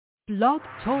Blog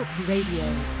Talk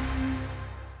Radio.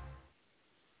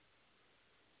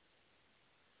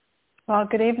 Well,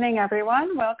 good evening,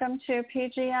 everyone. Welcome to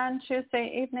PGN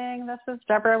Tuesday evening. This is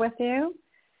Deborah with you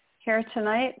here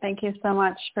tonight. Thank you so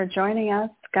much for joining us.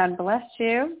 God bless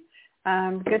you.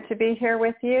 Good to be here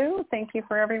with you. Thank you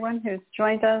for everyone who's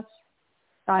joined us,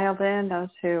 dialed in, those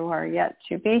who are yet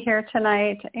to be here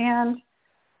tonight and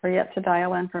are yet to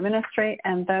dial in for ministry,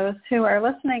 and those who are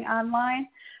listening online,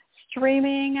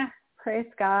 streaming. Praise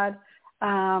God.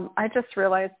 I just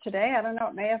realized today, I don't know,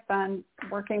 it may have been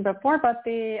working before, but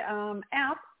the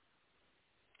app,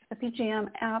 the PGM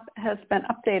app has been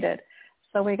updated.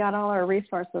 So we got all our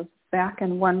resources back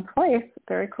in one place.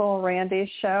 Very cool. Randy's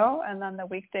show and then the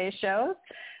weekday shows.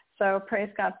 So praise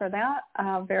God for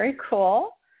that. Very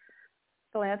cool.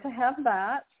 Glad to have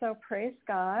that. So praise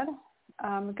God.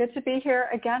 Good to be here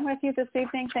again with you this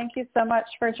evening. Thank you so much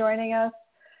for joining us.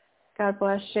 God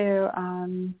bless you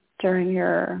during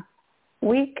your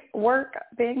week work,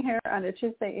 being here on a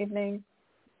Tuesday evening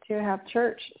to have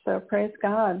church. So praise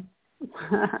God.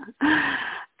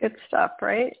 Good stuff,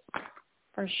 right?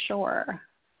 For sure.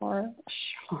 For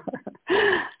sure.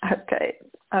 Okay.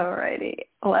 All righty.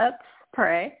 Let's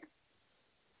pray.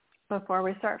 Before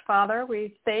we start, Father,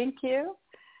 we thank you.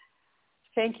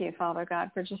 Thank you, Father God,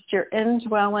 for just your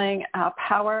indwelling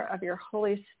power of your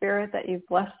Holy Spirit that you've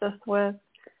blessed us with.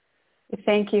 We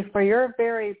thank you for your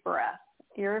very breath,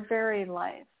 your very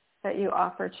life that you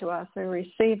offer to us. We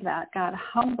receive that, God,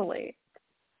 humbly.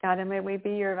 God, and may we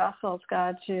be your vessels,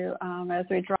 God, to as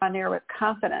we draw near with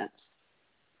confidence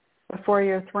before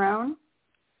your throne.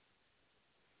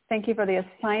 Thank you for the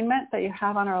assignment that you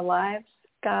have on our lives,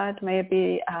 God. May it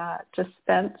be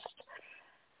dispensed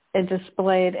and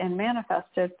displayed and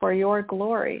manifested for your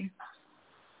glory.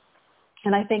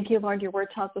 And I thank you, Lord, your word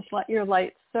tells us, let your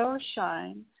light so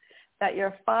shine that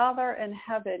your Father in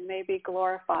heaven may be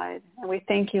glorified. And we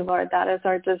thank you, Lord, that is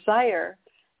our desire.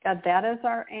 God, that is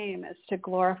our aim, is to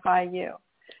glorify you.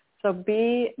 So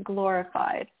be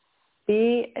glorified,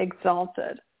 be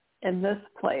exalted in this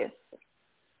place,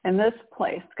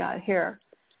 God, here,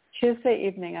 Tuesday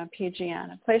evening on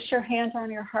PGN. And place your hand on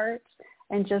your heart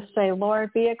and just say,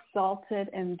 Lord, be exalted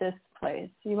in this place.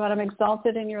 You want him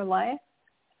exalted in your life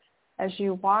as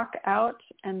you walk out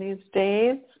in these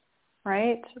days,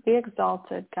 right? Be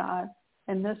exalted, God,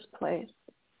 in this place.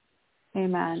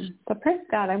 Amen. So praise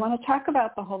God. I want to talk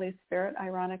about the Holy Spirit,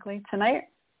 ironically, tonight.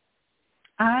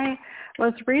 I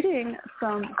was reading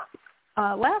some,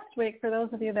 last week, for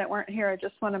those of you that weren't here, I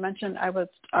just want to mention I was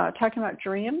talking about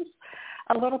dreams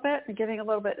a little bit and giving a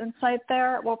little bit insight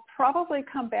there. We'll probably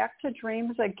come back to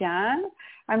dreams again.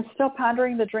 I'm still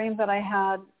pondering the dream that I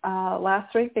had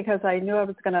last week because I knew I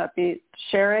was going to be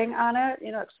sharing on it,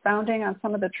 expounding on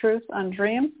some of the truths on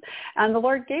dreams. And the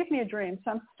Lord gave me a dream.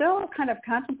 So I'm still kind of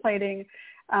contemplating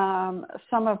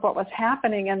some of what was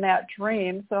happening in that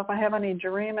dream. So if I have any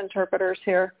dream interpreters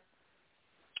here,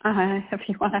 if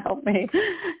you want to help me,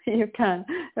 you can.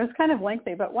 It was kind of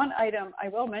lengthy, but one item I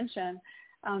will mention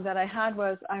that I had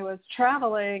was I was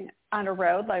traveling on a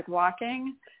road, like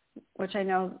walking, which I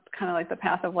know is kind of like the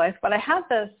path of life, but I had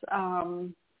this,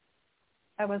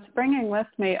 I was bringing with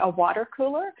me a water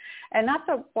cooler, and not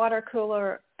the water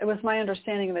cooler, it was my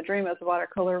understanding of the dream as a water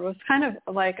cooler. It was kind of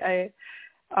like a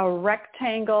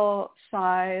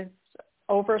rectangle-sized,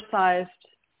 oversized,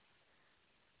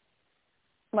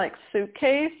 like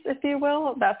suitcase, if you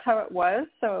will. That's how it was.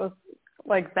 So it was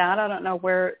like that. I don't know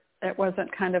where it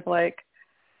wasn't kind of like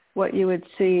what you would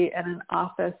see in an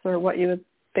office or what you would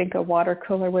think a water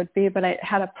cooler would be, but I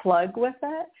had a plug with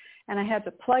it, and I had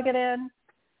to plug it in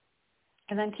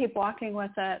and then keep walking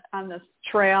with it on this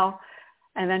trail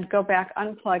and then go back,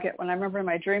 unplug it. When I remember in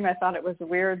my dream, I thought it was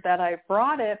weird that I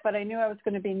brought it, but I knew I was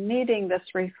going to be needing this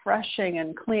refreshing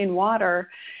and clean water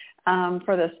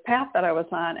for this path that I was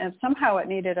on, and somehow it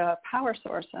needed a power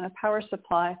source and a power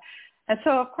supply. And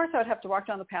so, of course, I would have to walk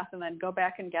down the path and then go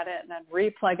back and get it and then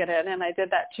re-plug it in, and I did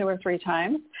that 2 or 3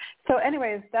 times. So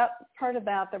anyways, that part of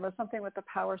that, there was something with the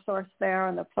power source there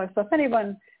and the place. So if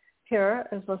anyone here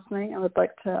is listening and would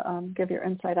like to give your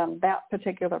insight on that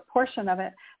particular portion of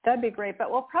it, that'd be great. But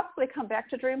we'll probably come back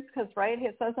to dreams because, right,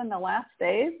 it says in the last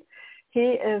days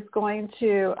he is going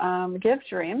to give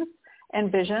dreams and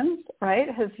visions,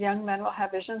 right? His young men will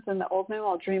have visions and the old men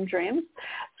will dream dreams.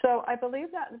 So I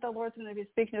believe that the Lord's going to be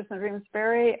speaking to us in dreams,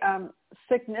 very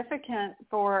significant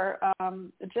for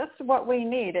just what we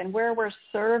need and where we're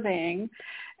serving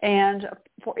and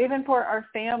even for our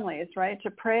families, right?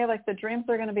 To pray like the dreams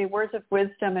are going to be words of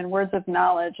wisdom and words of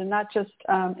knowledge, and not just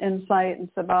insight and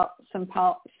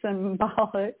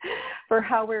symbolic for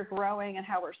how we're growing and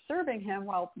how we're serving him.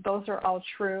 While those are all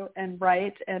true and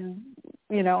right, and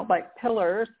like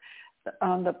pillars,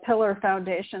 the pillar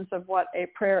foundations of what a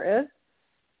prayer is.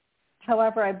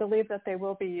 However, I believe that they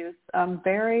will be used in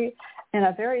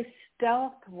a very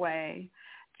stealth way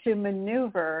to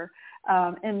maneuver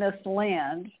in this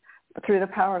land through the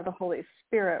power of the Holy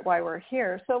Spirit while we're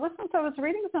here. So listen, so I was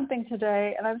reading something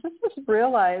today, and I was just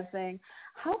realizing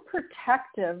how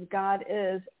protective God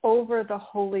is over the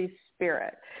Holy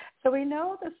Spirit. So we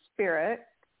know the Spirit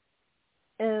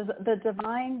is the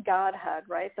divine Godhead,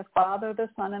 right? The Father, the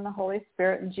Son, and the Holy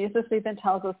Spirit. And Jesus even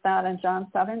tells us that in John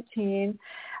 17.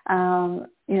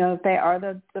 They are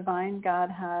the divine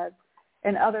Godhead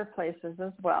in other places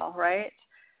as well, right?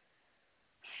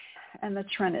 And the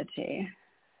Trinity.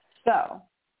 So,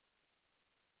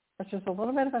 which is a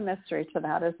little bit of a mystery to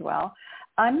that as well.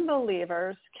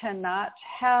 Unbelievers cannot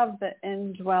have the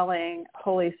indwelling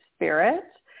Holy Spirit.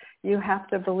 You have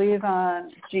to believe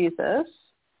on Jesus.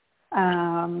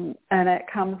 And it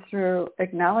comes through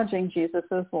acknowledging Jesus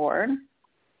as Lord,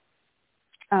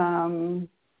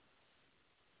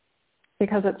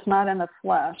 because it's not in the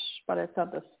flesh, but it's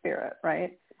of the Spirit,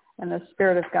 right? And the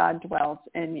Spirit of God dwells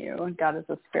in you, and God is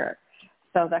a Spirit.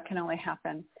 So that can only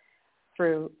happen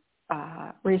through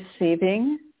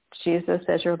receiving Jesus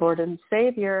as your Lord and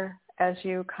Savior as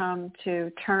you come to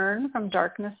turn from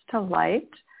darkness to light,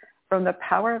 from the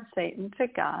power of Satan to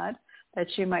God,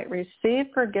 that you might receive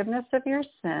forgiveness of your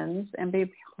sins and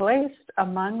be placed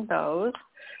among those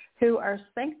who are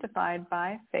sanctified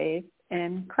by faith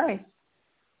in Christ.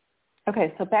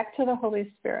 Okay, so back to the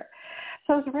Holy Spirit.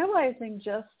 So I was realizing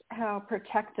just how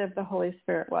protective the Holy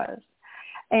Spirit was.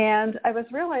 And I was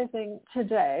realizing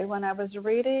today when I was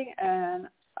reading, and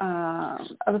I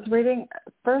was reading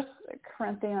 1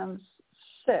 Corinthians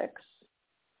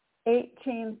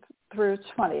 6:18 through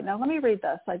 20. Now let me read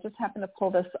this. I just happened to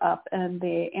pull this up in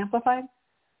the Amplified,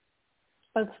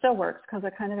 but it still works because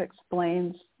it kind of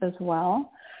explains as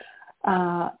well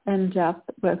in depth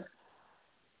with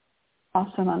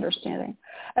awesome understanding.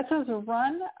 It says,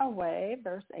 run away,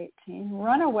 verse 18,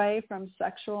 run away from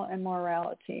sexual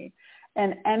immorality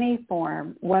in any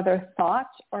form, whether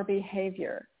thought or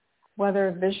behavior,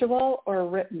 whether visual or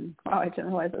written. Wow, I didn't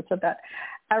realize it said that.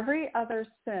 Every other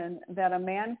sin that a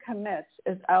man commits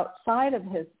is outside of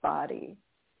his body.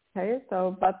 Okay,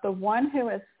 so, but the one who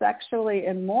is sexually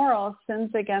immoral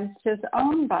sins against his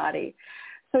own body.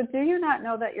 So do you not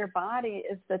know that your body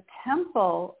is the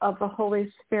temple of the Holy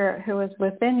Spirit who is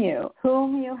within you,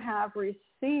 whom you have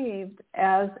received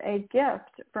as a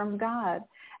gift from God,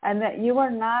 and that you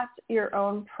are not your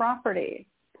own property?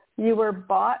 You were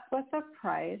bought with a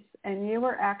price, and you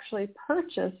were actually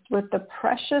purchased with the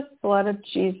precious blood of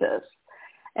Jesus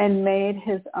and made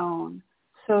his own.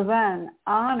 So then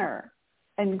honor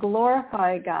and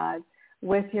glorify God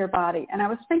with your body. And I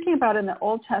was thinking about in the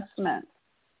Old Testament,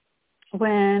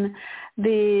 when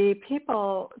the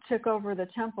people took over the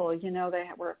temple, they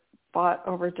were fought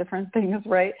over different things,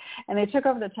 right? And they took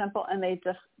over the temple and they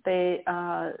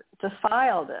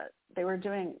defiled it. They were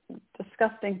doing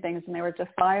disgusting things, and they were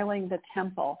defiling the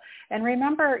temple. And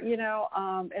remember,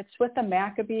 it's with the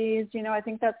Maccabees. I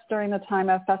think that's during the time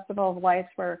of Festival of Lights,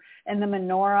 where in the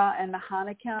menorah and the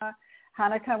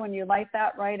Hanukkah, when you light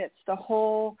that, right, it's the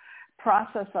whole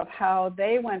process of how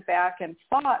they went back and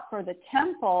fought for the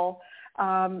temple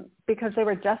because they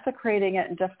were desecrating it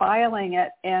and defiling it.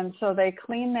 And so they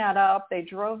cleaned that up. They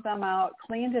drove them out,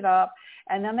 cleaned it up,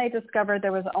 and then they discovered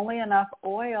there was only enough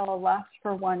oil left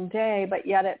for one day, but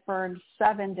yet it burned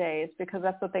 7 days because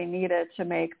that's what they needed to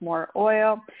make more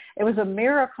oil. It was a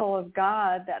miracle of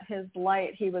God that his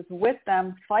light, he was with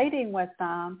them, fighting with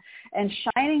them, and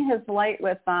shining his light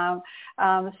with them.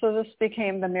 So this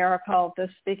became the miracle.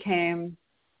 This became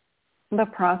the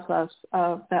process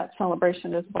of that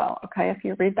celebration as well. Okay, if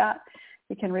you read that,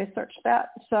 you can research that.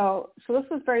 So this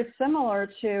is very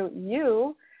similar to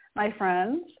you, my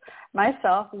friends,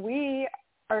 myself. We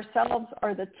ourselves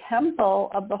are the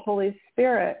temple of the Holy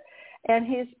Spirit, and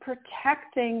he's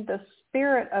protecting the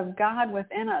Spirit of God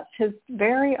within us, his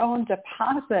very own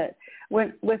deposit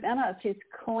within us. He's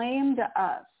claimed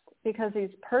us because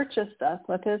he's purchased us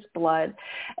with his blood,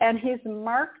 and he's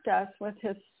marked us with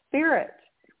his Spirit.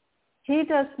 He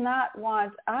does not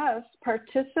want us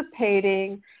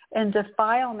participating in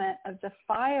defiling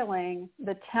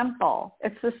the temple.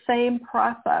 It's the same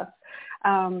process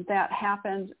that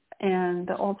happened in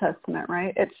the Old Testament,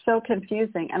 right? It's so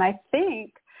confusing. And I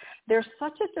think there's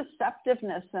such a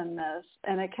deceptiveness in this,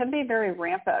 and it can be very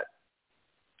rampant.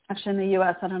 Actually, in the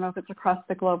U.S., I don't know if it's across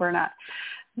the globe or not,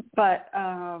 but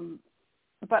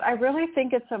I really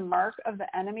think it's a mark of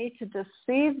the enemy to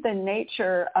deceive the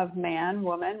nature of man,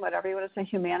 woman, whatever you want to say,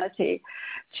 humanity,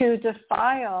 to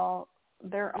defile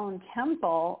their own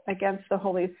temple against the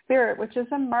Holy Spirit, which is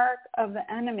a mark of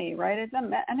the enemy, right?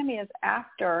 The enemy is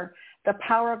after the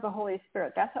power of the Holy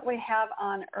Spirit. That's what we have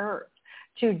on earth,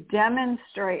 to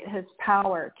demonstrate his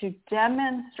power, to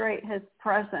demonstrate his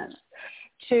presence,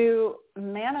 to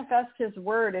manifest his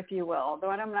word, if you will. Though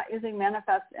I'm not using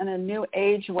manifest in a new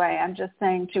age way. I'm just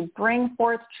saying to bring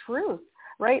forth truth,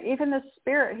 right? Even the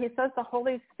Spirit, he says the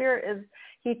Holy Spirit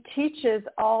he teaches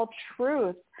all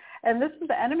truth. And this is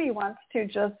the enemy wants to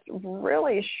just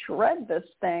really shred this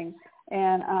thing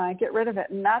and get rid of it.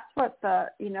 And that's what the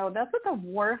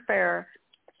warfare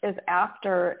is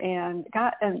after. And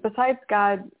God, and besides,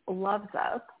 God loves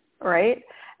us, right?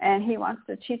 And he wants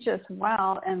to teach us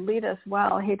well and lead us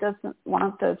well. He doesn't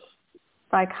want this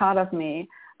dichotomy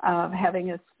of having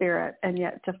his Spirit and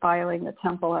yet defiling the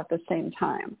temple at the same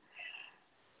time.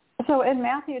 So in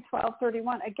Matthew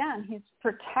 12:31, again, he's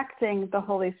protecting the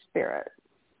Holy Spirit.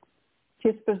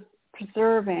 He's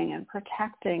preserving and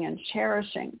protecting and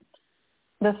cherishing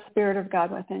the Spirit of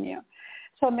God within you.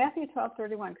 So Matthew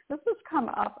 12:31, because this has come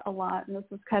up a lot, and this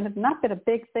has kind of not been a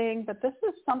big thing, but this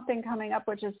is something coming up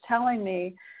which is telling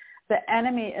me the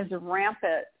enemy is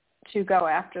rampant to go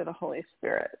after the Holy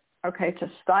Spirit, okay,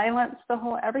 to silence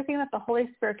everything that the Holy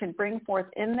Spirit can bring forth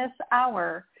in this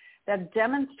hour that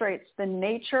demonstrates the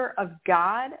nature of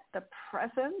God, the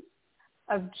presence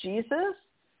of Jesus,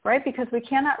 right? Because we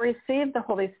cannot receive the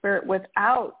Holy Spirit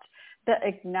without the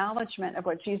acknowledgement of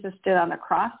what Jesus did on the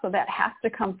cross. So that has to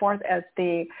come forth as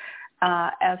the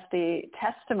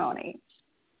testimony,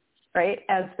 right?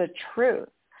 As the truth.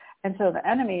 And so the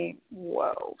enemy,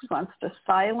 wants to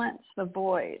silence the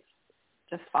voice,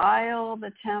 defile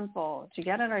the temple. Do you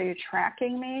get it? Are you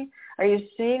tracking me? Are you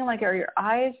seeing, are your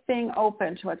eyes being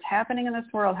open to what's happening in this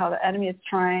world, how the enemy is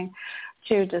trying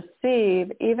to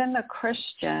deceive even the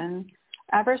Christian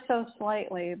ever so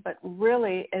slightly, but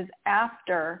really is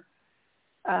after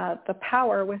the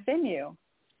power within you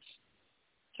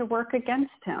to work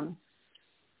against him.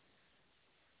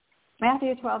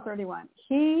 Matthew 12:31.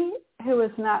 He who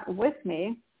is not with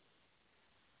me.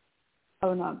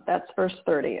 Oh no, that's verse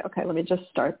 30. Okay, let me just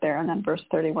start there, and then verse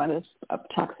 31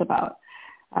 talks about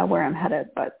where I'm headed.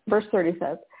 But verse 30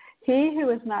 says, "He who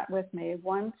is not with me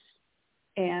once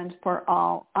and for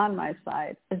all on my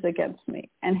side is against me,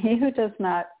 and he who does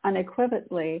not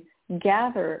unequivocally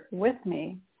gather with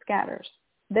me scatters.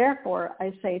 Therefore,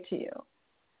 I say to you,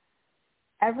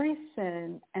 every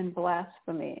sin and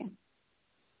blasphemy."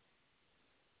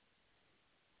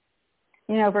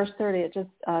 Verse 30, it just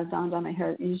dawned on my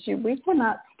head. We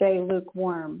cannot stay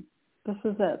lukewarm. This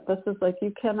is it. This is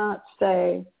you cannot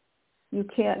stay. You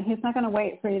can't. He's not going to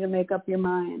wait for you to make up your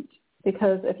mind.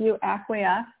 Because if you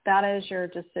acquiesce, that is your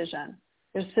decision.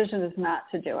 Your decision is not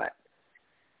to do it.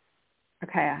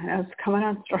 Okay, I know it's coming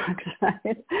on strong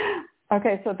tonight.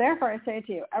 Okay, so therefore I say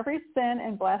to you, every sin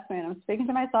and blasphemy, and I'm speaking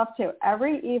to myself too,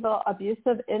 every evil,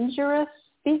 abusive, injurious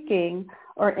speaking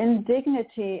or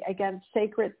indignity against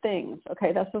sacred things,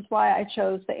 okay, this is why I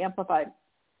chose the Amplified,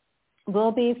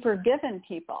 will be forgiven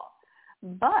people.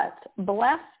 But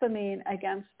blaspheming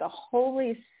against the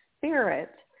Holy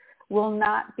Spirit will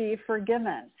not be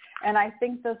forgiven. And I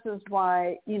think this is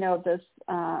why, this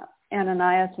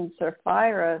Ananias and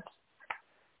Sapphira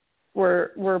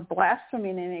were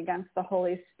blaspheming against the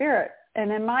Holy Spirit.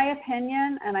 And in my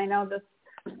opinion, and I know this,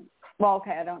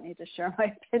 I don't need to share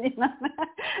my opinion on that.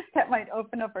 That might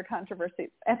open up for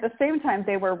controversy. At the same time,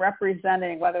 they were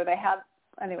representing whether they had,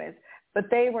 but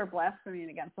they were blaspheming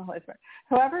against the Holy Spirit.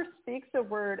 Whoever speaks a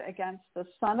word against the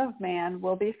Son of Man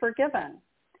will be forgiven.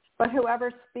 But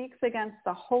whoever speaks against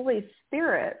the Holy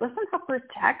Spirit, listen how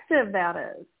protective that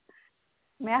is.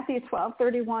 Matthew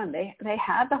 12:31, they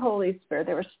had the Holy Spirit.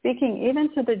 They were speaking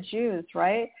even to the Jews,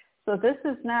 right? So this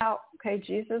is now,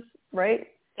 Jesus, right?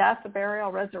 Death,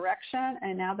 burial, resurrection,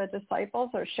 and now the disciples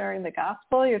are sharing the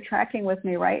gospel. You're tracking with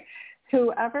me, right?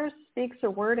 Whoever speaks a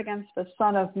word against the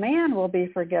Son of Man will be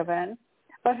forgiven,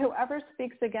 but whoever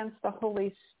speaks against the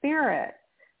Holy Spirit,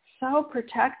 so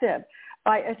protective,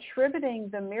 by attributing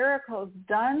the miracles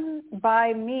done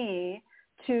by me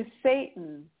to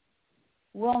Satan,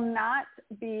 will not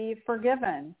be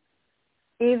forgiven,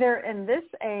 either in this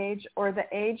age or the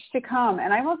age to come.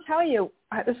 And I will tell you,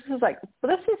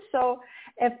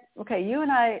 you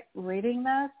and I reading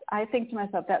this, I think to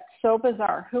myself, that's so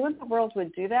bizarre. Who in the world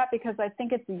would do that? Because I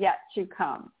think it's yet to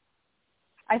come.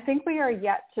 I think we are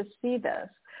yet to see this.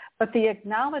 But the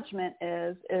acknowledgement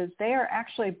is they are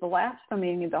actually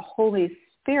blaspheming the Holy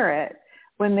Spirit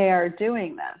when they are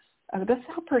doing this. This is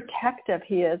how protective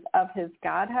he is of his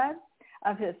Godhead,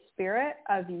 of his Spirit,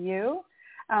 of you,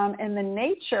 and the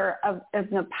nature of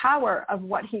the power of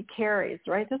what he carries,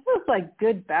 right? This is like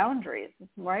good boundaries,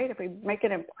 right? If we make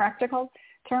it in practical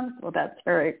terms, well, that's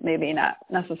very, maybe not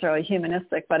necessarily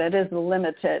humanistic, but it is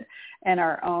limited in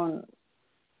our own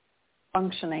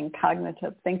functioning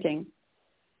cognitive thinking.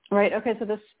 Right. Okay. So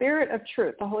the Spirit of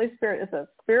truth, the Holy Spirit is a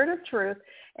spirit of truth,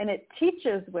 and it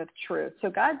teaches with truth. So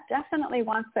God definitely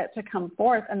wants that to come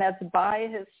forth, and that's by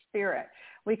his Spirit.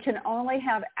 We can only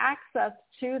have access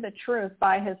to the truth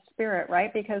by his Spirit,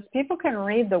 right? Because people can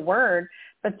read the word,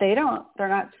 but they're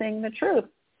not seeing the truth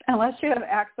unless you have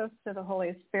access to the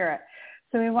Holy Spirit.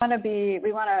 So we want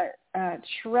to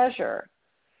treasure.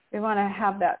 We want to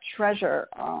have that treasure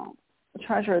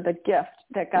the gift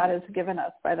that God has given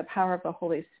us by the power of the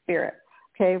Holy Spirit.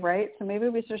 Okay, right? So maybe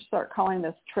we should start calling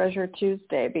this Treasure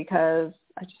Tuesday, because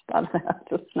I just thought of that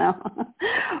just now.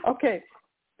 Okay,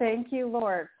 thank you,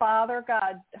 Lord. Father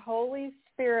God, Holy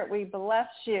Spirit, we bless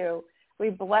you. We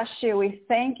bless you. We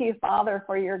thank you, Father,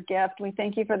 for your gift. We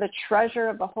thank you for the treasure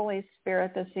of the Holy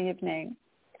Spirit this evening.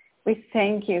 We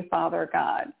thank you, Father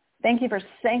God. Thank you for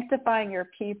sanctifying your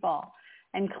people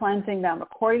and cleansing them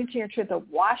according to your truth, the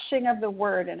washing of the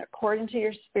word and according to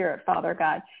your Spirit, Father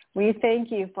God. We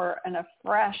thank you for a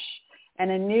fresh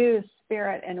and a new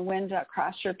spirit and wind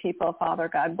across your people, Father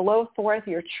God. Blow forth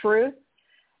your truth,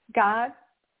 God,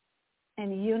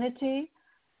 and unity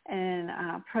and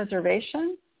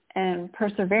preservation and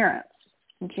perseverance.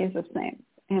 In Jesus' name,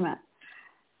 amen.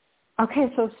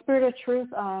 Okay, so Spirit of Truth,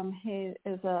 he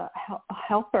is a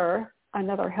helper,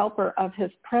 another helper of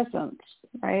his presence,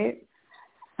 right?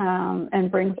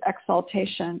 And brings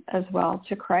exaltation as well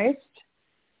to Christ.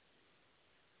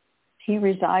 He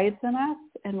resides in us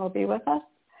and will be with us.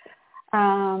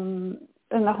 And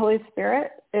the Holy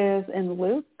Spirit is in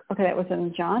Luke. Okay, that was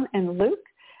in John. And Luke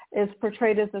is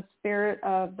portrayed as the spirit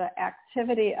of the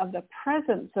activity of the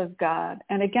presence of God.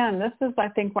 And again, this is, I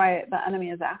think, why the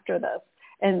enemy is after this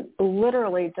and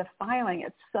literally defiling.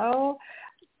 It's so,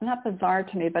 not bizarre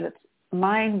to me, but it's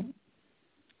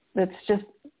just,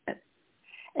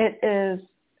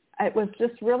 it was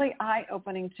just really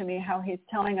eye-opening to me how he's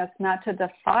telling us not to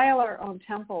defile our own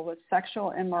temple with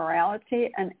sexual immorality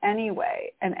in any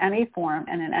way, in any form,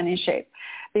 and in any shape.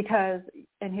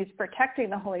 And he's protecting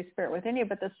the Holy Spirit within you,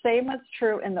 but the same was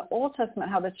true in the Old Testament,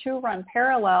 how the two run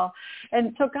parallel.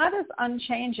 And so God is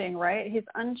unchanging, right? He's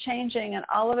unchanging in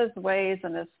all of his ways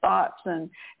and his thoughts and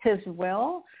his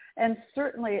will. And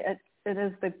certainly it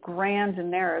is the grand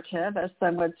narrative, as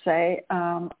some would say,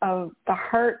 of the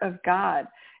heart of God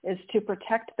is to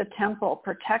protect the temple,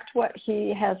 protect what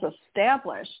he has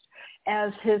established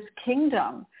as his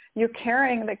kingdom. You're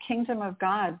carrying the kingdom of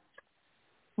God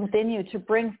within you to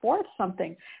bring forth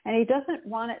something, and he doesn't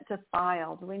want it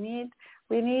defiled. We need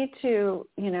to,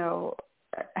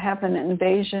 have an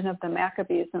invasion of the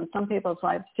Maccabees in some people's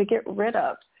lives to get rid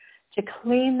of, to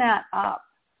clean that up,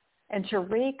 and to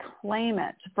reclaim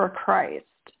it for Christ.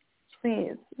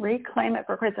 Please reclaim it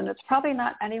for Christ. And it's probably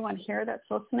not anyone here that's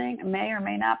listening. It may or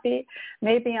may not be.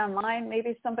 Maybe online,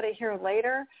 maybe somebody here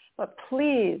later. But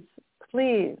please,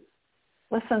 please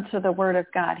listen to the word of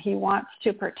God. He wants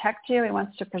to protect you. He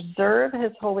wants to preserve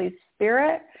his Holy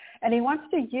Spirit. And he wants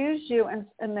to use you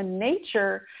in the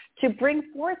nature to bring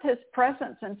forth his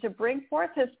presence and to bring forth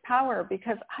his power,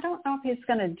 because I don't know if he's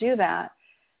going to do that.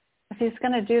 If he's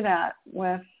going to do that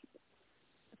with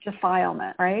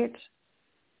defilement, right?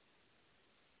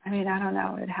 I mean, I don't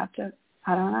know.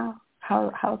 I don't know.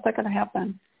 How's that going to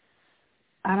happen?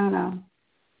 I don't know.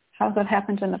 How's that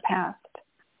happened in the past?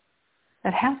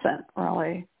 It hasn't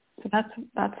really. So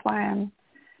that's why I'm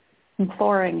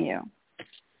imploring you.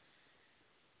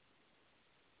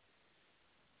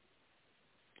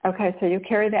 Okay, so you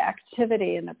carry the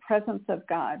activity and the presence of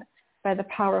God by the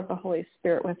power of the Holy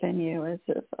Spirit within you. It's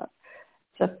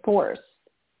a force,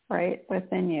 right,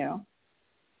 within you.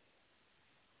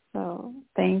 So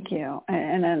thank you.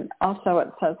 And then also it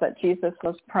says that Jesus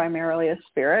was primarily a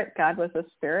spirit. God was a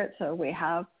spirit. So we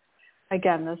have,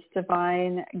 again, this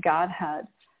divine Godhead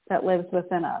that lives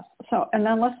within us. So, and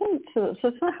then listen to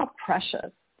how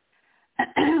precious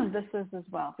this is as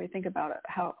well. If we think about it,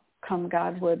 how come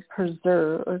God would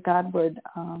preserve or God would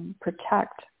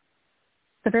protect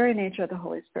the very nature of the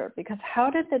Holy Spirit. Because how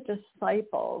did the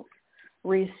disciples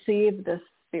receive the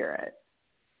Spirit?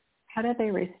 How did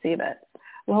they receive it?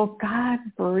 Well, God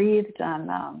breathed on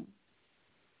them,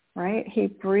 right? He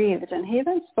breathed, and he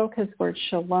even spoke his word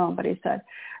shalom, but he said,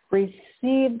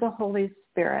 receive the Holy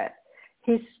Spirit.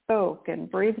 He spoke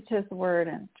and breathed his word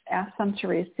and asked them to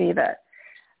receive it.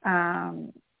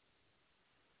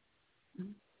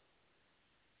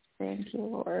 Thank you,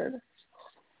 Lord.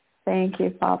 Thank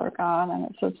you, Father God. And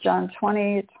it says John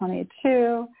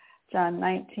 20:22, John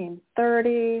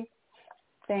 19:30.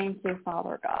 Thank you,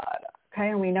 Father God. Okay,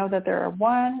 and we know that there are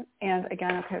one. And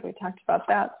again, okay, we talked about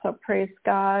that. So praise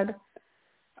God.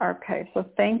 Okay, so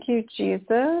thank you,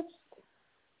 Jesus.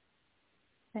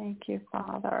 Thank you,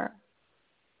 Father.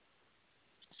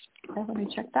 Okay, let me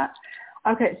check that.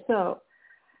 Okay, so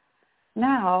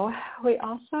now we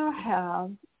also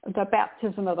have the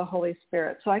baptism of the Holy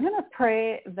Spirit. So I'm going to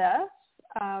pray this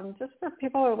just for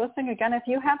people who are listening. Again, if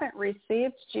you haven't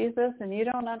received Jesus and you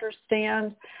don't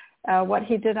understand what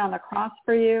he did on the cross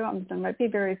for you, there might be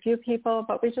very few people,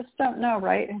 but we just don't know,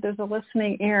 right? There's a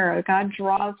listening ear. God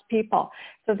draws people.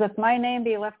 It says, if my name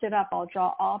be lifted up, I'll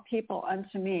draw all people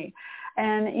unto me.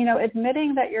 And,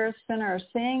 admitting that you're a sinner,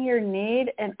 seeing your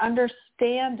need and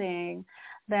understanding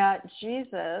that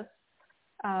Jesus,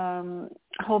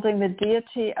 holding the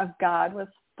deity of God, was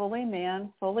fully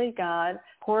man, fully God,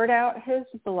 poured out his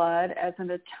blood as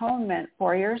an atonement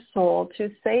for your soul to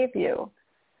save you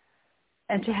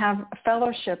and to have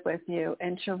fellowship with you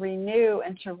and to renew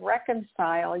and to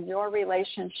reconcile your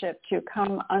relationship to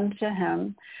come unto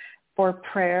him for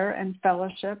prayer and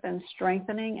fellowship and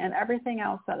strengthening and everything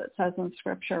else that it says in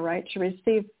Scripture, right? To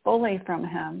receive fully from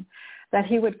him, that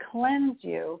he would cleanse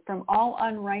you from all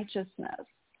unrighteousness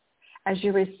as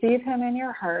you receive him in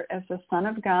your heart as the Son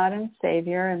of God and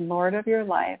Savior and Lord of your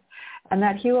life, and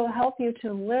that he will help you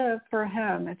to live for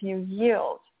him if you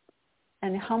yield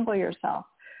and humble yourself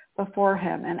before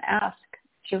him and ask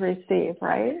to receive,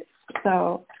 right?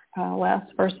 So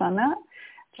last verse on that,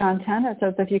 John 10, it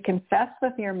says, if you confess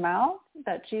with your mouth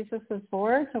that Jesus is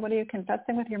Lord, so what are you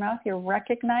confessing with your mouth? You're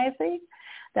recognizing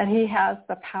that he has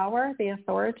the power, the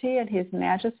authority, and his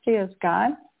majesty as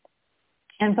God,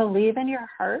 and believe in your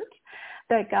heart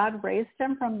that God raised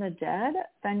him from the dead,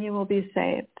 then you will be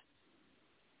saved.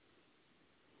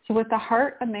 So with the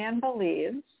heart a man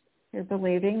believes, you're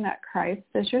believing that Christ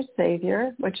is your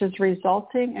Savior, which is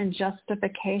resulting in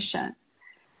justification.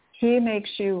 He makes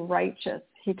you righteous.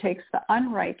 He takes the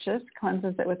unrighteous,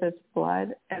 cleanses it with his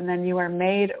blood, and then you are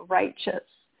made righteous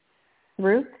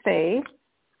through faith,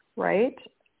 right?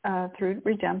 Through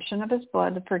redemption of his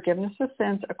blood, the forgiveness of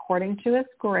sins according to his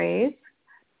grace.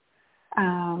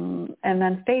 And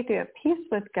then faith, you have peace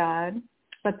with God,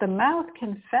 but the mouth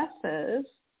confesses.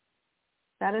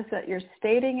 That is that you're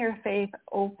stating your faith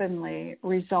openly,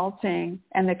 resulting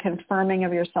in the confirming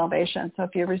of your salvation. So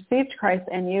if you received Christ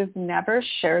and you've never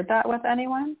shared that with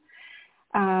anyone,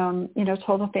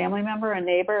 told a family member, a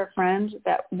neighbor, a friend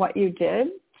that what you did,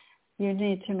 you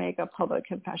need to make a public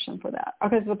confession for that.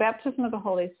 Okay, so the baptism of the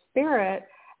Holy Spirit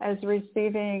as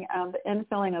receiving the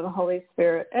infilling of the Holy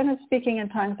Spirit. And it's speaking in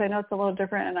tongues. I know it's a little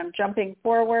different, and I'm jumping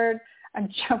forward. I am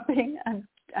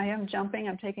jumping.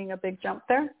 I'm taking a big jump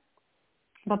there.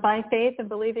 But by faith and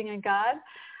believing in God,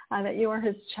 that you are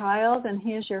his child and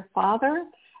he is your Father,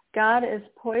 God is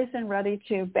poised and ready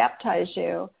to baptize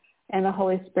you in the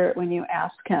Holy Spirit when you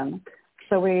ask him.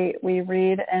 So we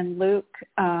read in Luke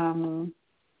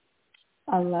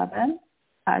 11,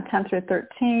 10 through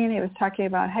 13, he was talking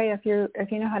about, hey, if you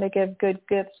know how to give good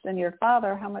gifts in your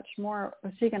Father, how much more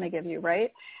is he going to give you,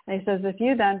 right? And he says, if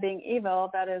you then, being evil,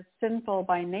 that is sinful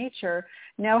by nature,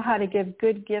 know how to give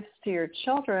good gifts to your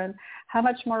children, how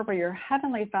much more will your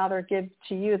heavenly Father give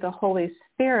to you the Holy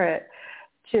Spirit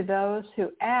to those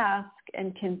who ask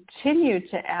and continue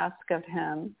to ask of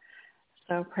him?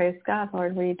 So praise God,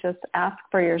 Lord. We just ask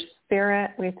for your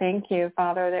Spirit. We thank you,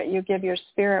 Father, that you give your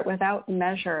Spirit without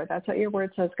measure. That's what your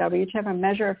word says, God. We each have a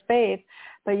measure of faith,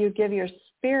 but you give your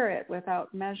Spirit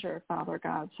without measure, Father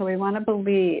God. So we want to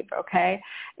believe, okay?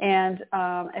 And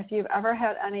if you've ever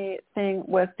had anything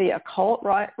with the occult,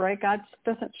 right, God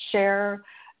doesn't share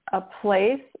a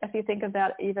place. If you think of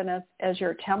that even as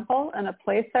your temple and a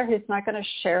place there, he's not going to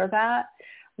share that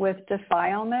with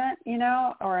defilement,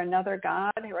 or another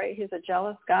God, right? He's a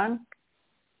jealous God.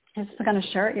 He's going to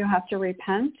share it. You have to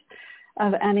repent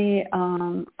of any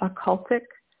occultic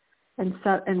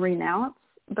and renounce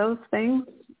those things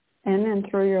in and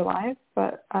through your life.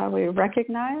 But we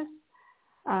recognize,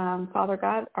 Father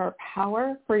God, our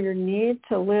power for your need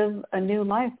to live a new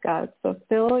life, God. So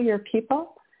fill your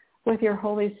people with your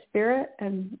Holy Spirit,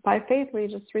 and by faith we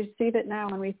just receive it now,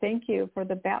 and we thank you for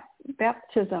the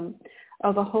baptism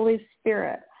of the Holy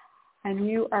Spirit. And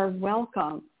you are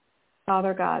welcome,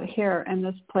 Father God, here in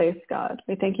this place, God.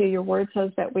 We thank you. Your word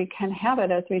says that we can have it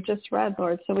as we just read,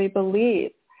 Lord. So we believe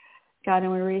God,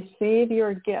 and we receive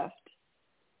your gift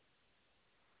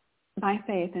by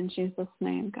faith in Jesus'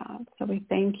 name, God. So we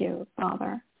thank you,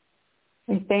 Father.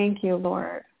 We thank you,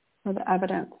 Lord, for the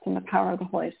evidence and the power of the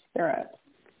Holy Spirit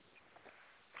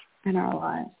in our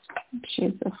lives. In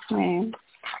Jesus' name,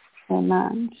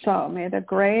 amen. So may the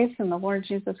grace and the Lord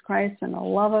Jesus Christ and the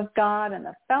love of God and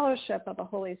the fellowship of the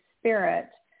Holy Spirit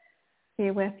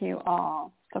be with you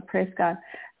all. So praise God.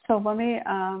 So let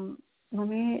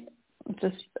me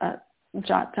just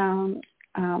jot down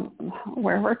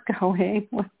where we're going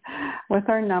with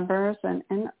our numbers and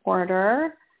in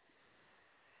order.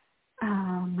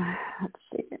 Let's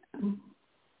see.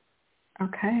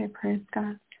 Okay, praise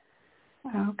God.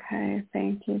 Okay,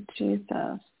 thank you,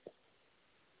 Jesus.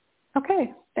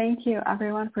 Okay, thank you,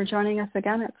 everyone, for joining us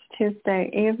again. It's Tuesday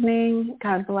evening.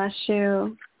 God bless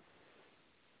you.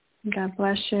 God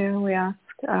bless you. We ask,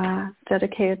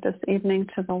 dedicate this evening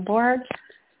to the Lord.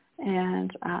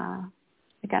 And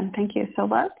again, thank you. So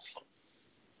let's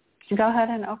go ahead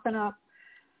and open up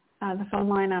the phone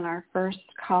line on our first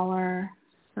caller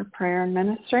for prayer and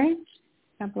ministry.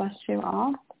 God bless you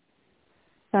all.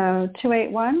 So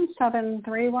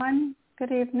 281-731.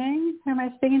 Good evening. Who am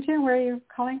I speaking to? Where are you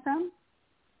calling from?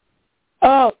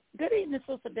 Oh, good evening,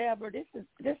 Sister Deborah. This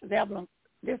is Evelyn.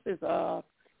 This is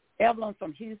Evelyn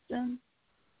from Houston.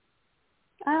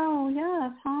 Oh,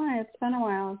 yes. Hi. It's been a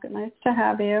while. Nice to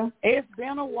have you. It's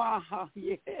been a while,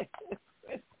 yes.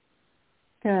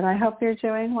 Good. I hope you're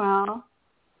doing well.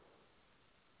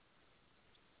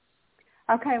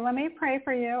 Okay, let me pray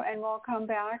for you, and we'll come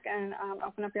back and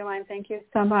open up your line. Thank you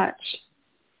so much.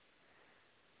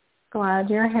 Glad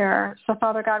you're here. So,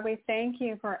 Father God, we thank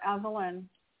you for Evelyn.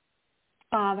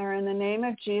 Father, in the name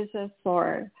of Jesus,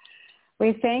 Lord,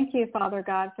 we thank you, Father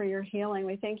God, for your healing.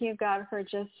 We thank you, God, for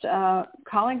just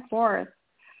calling forth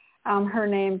her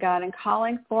name, God, and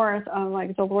calling forth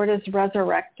like the Lord is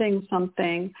resurrecting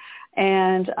something,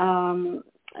 and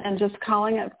just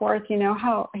calling it forth. You know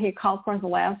how he called forth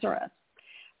Lazarus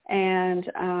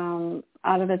and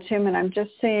out of the tomb, and I'm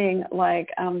just seeing like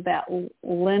that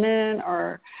linen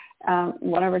or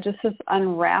whatever, just this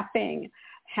unwrapping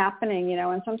happening, you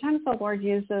know. And sometimes the Lord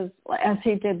uses, as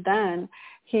he did then,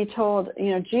 he told, you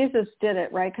know, Jesus did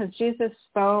it, right? Because Jesus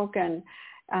spoke, and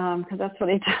because that's what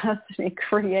he does, he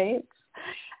creates.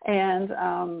 And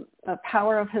the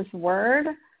power of his word.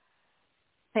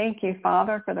 Thank you,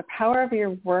 Father, for the power of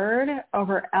your word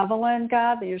over Evelyn,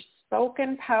 God, your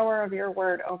spoken power of your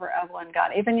word over Evelyn,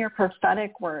 God, even your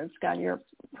prophetic words, God, your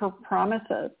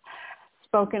promises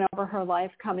spoken over her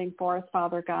life coming forth,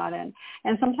 Father God. And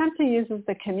sometimes he uses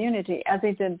the community, as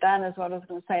he did then, is what I was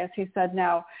going to say. As he said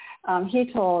now,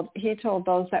 he told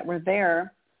those that were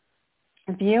there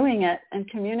viewing it in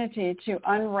community to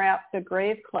unwrap the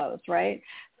grave clothes, right?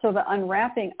 So the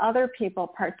unwrapping, other people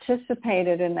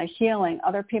participated in the healing.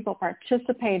 Other people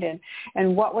participated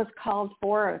in what was called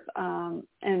forth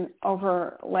and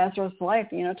over Lazarus' life,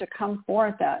 you know, to come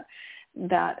forth that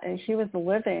he was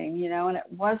living, you know, and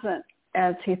it wasn't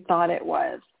as he thought it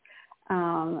was.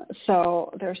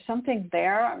 So there's something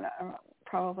there. I don't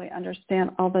probably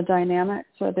understand all the dynamics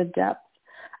or the depth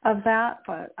of that,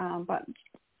 but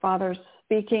Father's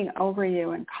speaking over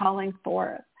you and calling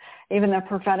forth even the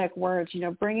prophetic words, you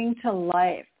know, bringing to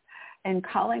life and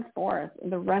calling forth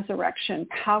the resurrection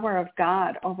power of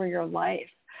God over your life.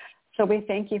 So we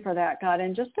thank you for that, God.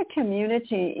 And just the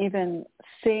community even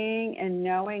seeing and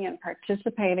knowing and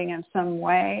participating in some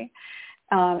way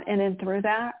and then through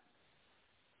that,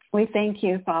 we thank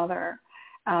you, Father,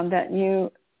 that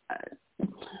you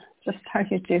just how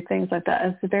you do things like that.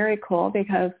 It's very cool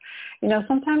because, you know,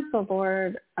 sometimes the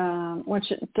Lord,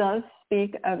 which it does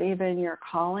speak of even your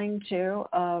calling too,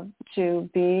 to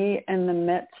be in the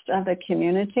midst of the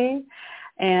community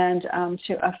and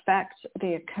to affect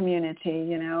the community,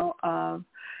 you know, of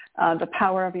the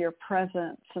power of your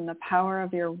presence and the power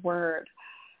of your word,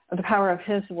 the power of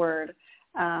his word,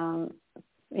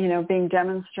 you know, being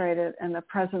demonstrated in the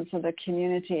presence of the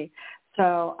community.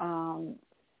 So,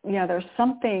 yeah, there's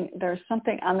something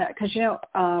on that because, you know,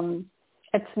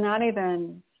 it's not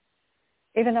even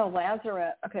though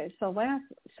Lazarus, okay, so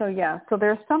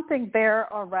there's something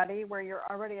there already where you're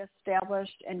already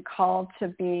established and called to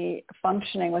be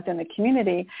functioning within the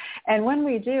community. And when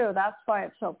we do, that's why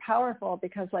it's so powerful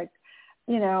because, like,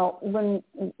 you know, when,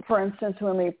 for instance,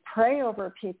 when we pray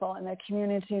over people in the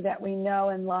community that we know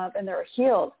and love and they're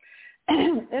healed,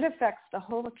 it affects the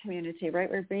whole community, right?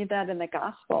 We read that in the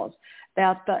Gospels,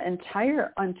 that the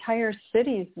entire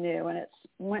cities knew, and it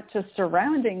went to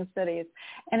surrounding cities,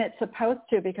 and it's supposed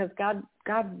to because God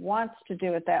wants to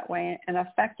do it that way and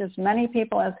affect as many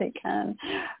people as he can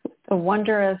the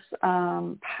wondrous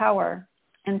power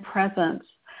and presence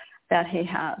that he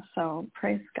has. So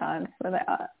praise God for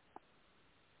that.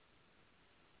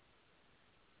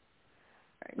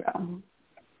 There you go.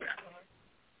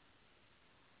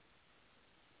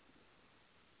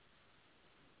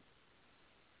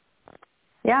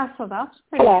 Yeah, so that's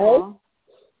pretty cool.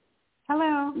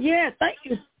 Hello. Yeah, thank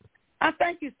you. I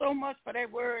thank you so much for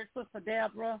that word, Sister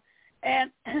Deborah.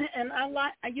 And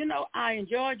I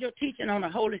enjoyed your teaching on the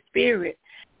Holy Spirit.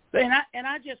 And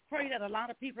I just pray that a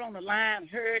lot of people on the line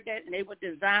heard that and they would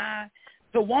desire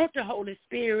to want the Holy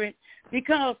Spirit,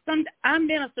 because I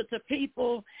minister to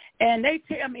people and they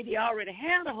tell me they already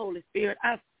have the Holy Spirit,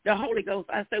 the Holy Ghost.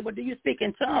 I say, well, do you speak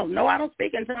in tongues? No, I don't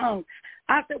speak in tongues.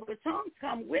 I said, well, the tongues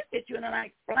come with it, and I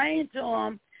explain to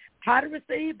them how to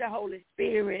receive the Holy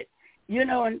Spirit,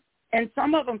 and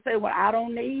some of them say, well, I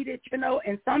don't need it,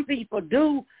 and some people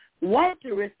do want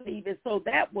to receive it. So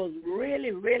that was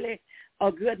really, really a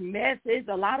good message.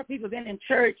 A lot of people have been in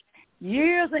church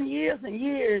years and years and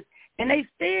years, and they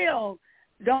still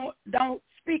don't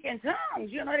speak in tongues.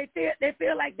 They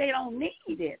feel like they don't need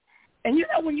it. And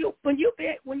when you speak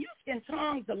in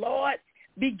tongues, the Lord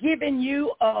be giving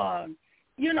you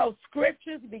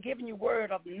scriptures, be giving you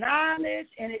word of knowledge,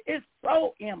 and it is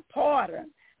so important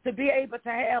to be able to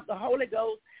have the Holy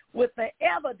Ghost with the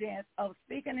evidence of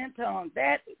speaking in tongues.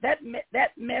 That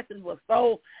message was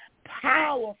so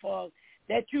powerful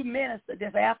that you ministered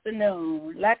this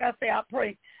afternoon. Like I say, I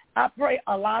pray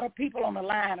a lot of people on the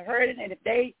line heard it, and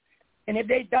if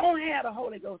they don't have the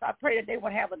Holy Ghost, I pray that they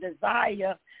would have a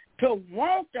desire to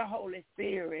want the Holy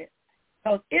Spirit,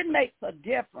 because it makes a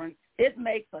difference. It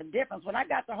makes a difference. When I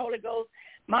got the Holy Ghost,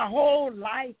 my whole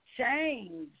life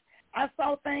changed. I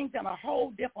saw things in a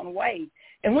whole different way.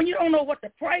 And when you don't know what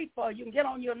to pray for, you can get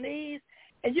on your knees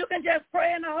and you can just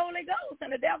pray in the Holy Ghost,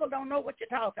 and the devil don't know what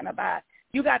you're talking about.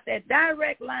 You got that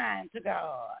direct line to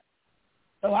God.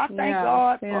 So I thank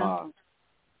God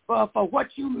for what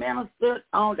you ministered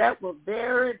on. That was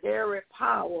very, very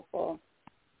powerful.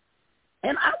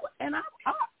 And I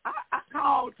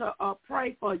called to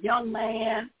pray for a young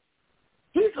man.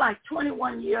 He's like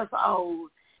 21 years old,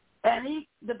 and he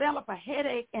developed a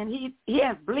headache, and he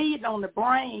has bleeding on the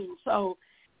brain. So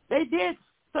they did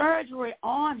surgery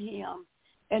on him,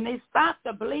 and they stopped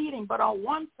the bleeding, but on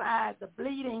one side the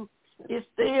bleeding is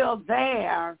still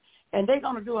there, and they're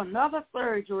going to do another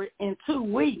surgery in 2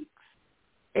 weeks.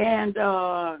 And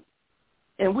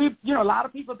we, a lot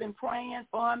of people have been praying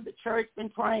for him. The church been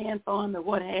praying for him and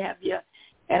what have you.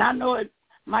 And I know it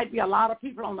might be a lot of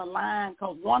people on the line,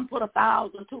 because one put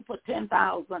 1,000, two put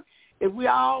 10,000. If we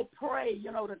all pray,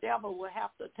 the devil will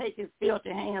have to take his filthy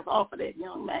hands off of that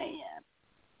young man.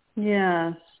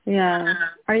 Yes, yes.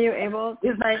 Are you able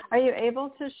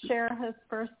to share his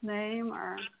first name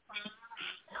or?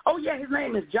 Oh yeah, his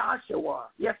name is Joshua.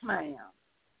 Yes, ma'am.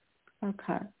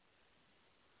 Okay.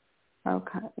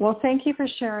 Well, thank you for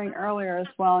sharing earlier as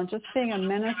well, and just being a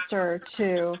minister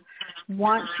to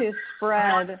want to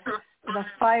spread the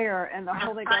fire and the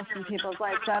Holy Ghost in people's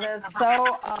lives. That is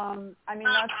so,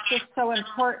 that's just so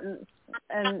important.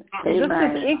 And just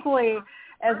as equally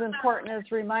as important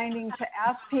as reminding to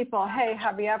ask people, hey,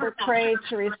 have you ever prayed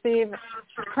to receive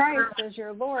Christ as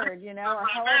your Lord, or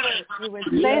however you would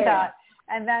say that.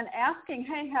 And then asking,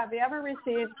 hey, have you ever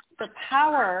received the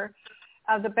power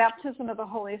of the baptism of the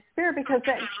Holy Spirit? Because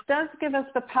that does give us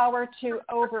the power to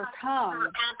overcome,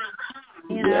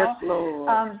 yes,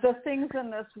 Lord. the things in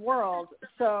this world.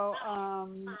 So,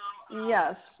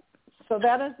 yes. So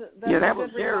that's a good reminder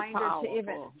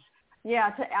powerful.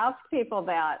 To ask people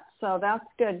that. So that's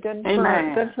good.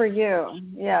 Good for you.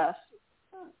 Yes.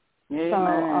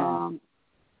 Amen.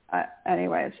 So,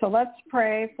 anyway, so let's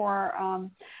pray for,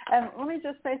 and let me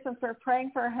just say, since we're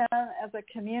praying for him as a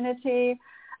community,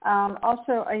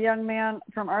 also a young man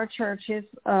from our church, he's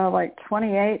like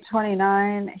 28,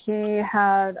 29. He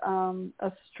had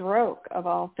a stroke, of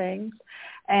all things,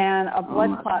 and a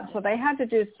blood clot. So they had to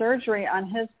do surgery on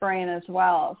his brain as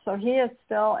well. So he is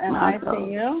still in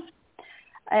ICU,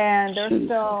 and they're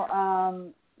still,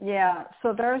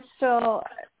 so they're still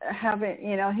having,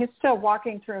 he's still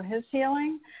walking through his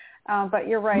healing. But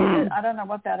you're right. I don't know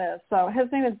what that is. So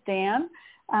his name is Dan.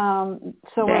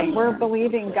 We're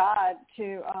believing God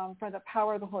to for the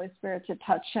power of the Holy Spirit to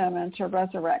touch him and to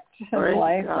resurrect his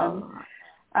life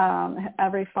and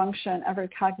every function, every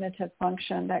cognitive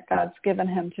function that God's given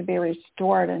him to be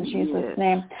restored in Jesus'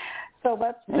 name. So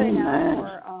let's pray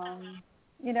now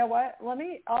you know what?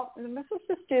 Let's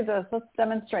just do this. Let's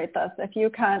demonstrate this. If you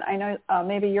can, I know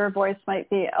maybe your voice might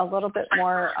be a little bit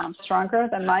more stronger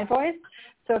than my voice.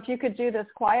 So if you could do this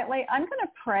quietly, I'm going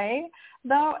to pray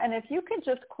though, and if you could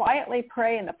just quietly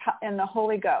pray in the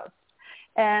Holy Ghost.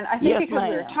 And I think because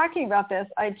we were talking about this,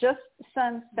 I just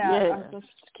sensed that. Just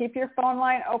keep your phone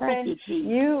line open.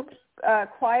 You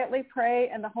quietly pray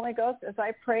in the Holy Ghost as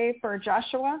I pray for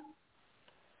Joshua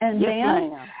and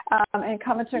Dan, and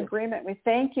come into agreement. We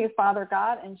thank you, Father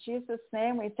God, in Jesus'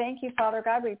 name. We thank you, Father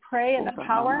God. We pray in the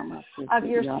power of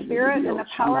your Spirit and the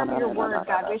power of your word,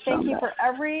 God. We thank you for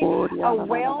every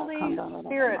wailing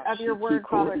spirit of your word,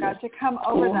 Father God, to come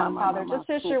over them, Father. Just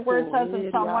as your word says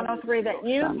in Psalm 103 that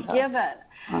you've given,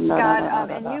 God,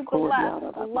 and you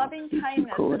bless loving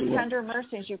kindness and tender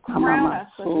mercies. You crown us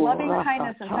with loving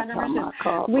kindness and tender mercies.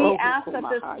 We ask that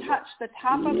this touch the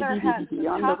top of their heads, the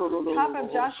top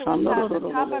of Joshua's head, the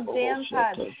top of Dan's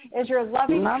head, is your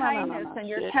loving kindness and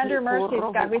your tender mercies,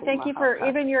 God. We thank you for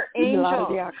even your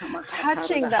angels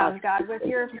touching them, God, with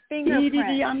your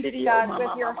fingerprint, God,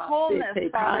 with your wholeness,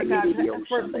 Father God,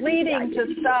 for bleeding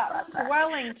to stop,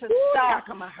 swelling to stop.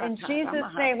 In Jesus'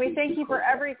 name, we thank you for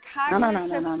every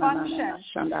cognitive function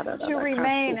to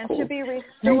remain and to be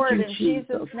restored in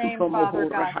Jesus' name, Father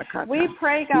God. We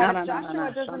pray, God,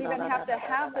 Joshua doesn't even have to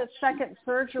have this second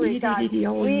surgery, God.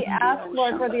 We ask,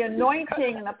 Lord, for the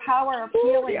anointing and the power of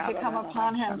healing to come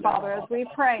upon him, Father, as we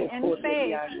pray in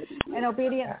faith and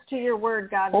obedience to your word,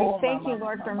 God. We thank you,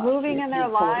 Lord, for moving in their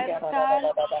lives, God,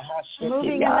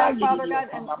 moving in them, Father God,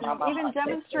 and even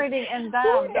demonstrating in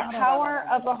them the power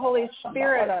of the Holy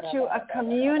Spirit to a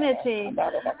community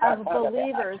of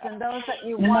believers and those that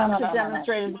you want to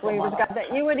demonstrate as believers, God,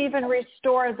 that you would even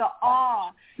restore the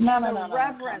awe and the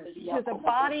reverence to the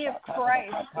body of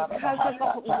Christ because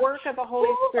of the work of the Holy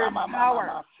Spirit's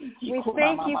power. We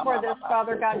thank you for this,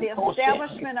 Father God, the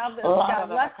establishment of this, God.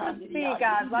 Let this be,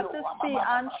 God, let this be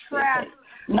on track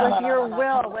with your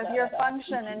will, with your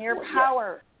function and your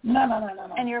power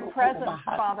and your presence,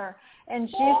 Father, in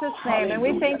Jesus' name. And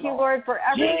we thank you, Lord, for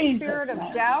every spirit of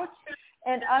doubt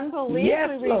and unbelief.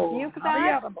 We rebuke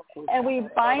that and we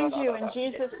bind you in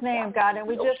Jesus' name, God, and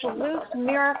we just loose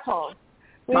miracles.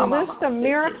 We loose the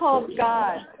miracle of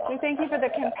God. We thank you for the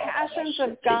compassions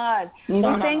of God. We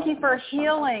thank you for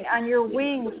healing on your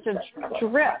wings to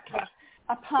drip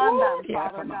upon them,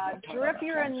 Father God. Drip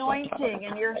your anointing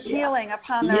and your healing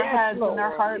upon their heads and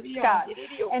their hearts, God.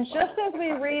 And just as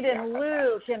we read in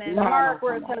Luke and in Mark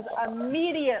where it says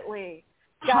immediately,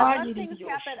 God, let things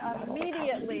happen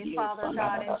immediately, Father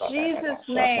God, in Jesus'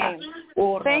 name.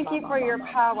 Thank you for your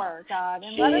power, God,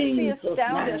 and let us be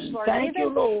established, Lord.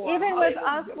 Even with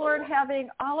us, Lord, having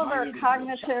all of our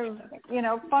cognitive,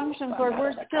 functions, Lord,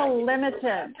 we're still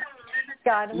limited,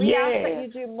 God. And we ask that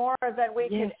you do more than we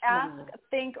can ask,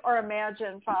 think, or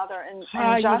imagine, Father, in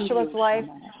Joshua's life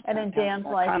and in Dan's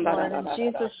life, Lord. In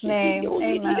Jesus' name,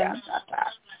 amen.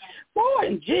 Oh,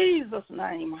 in Jesus'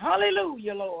 name.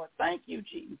 Hallelujah, Lord. Thank you,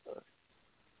 Jesus.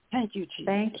 Thank you, Jesus.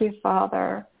 Thank you,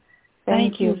 Father.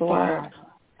 Thank you, Lord. Father.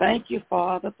 Thank you,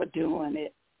 Father, for doing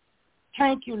it.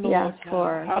 Thank you, Lord. Yes,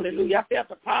 Lord. Hallelujah. I feel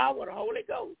the power of the Holy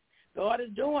Ghost. God is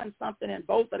doing something in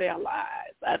both of their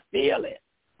lives. I feel it.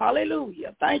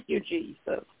 Hallelujah. Thank you,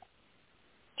 Jesus.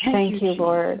 Thank you,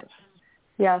 Lord.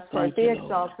 Yes, Lord. Thank be you,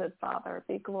 exalted, Lord. Father.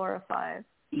 Be glorified.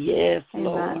 Yes, Amen.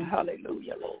 Lord.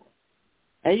 Hallelujah, Lord.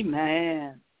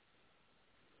 Amen.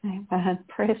 Amen.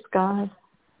 Praise God.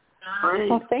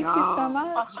 Well, thank you so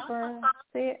much for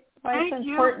why it's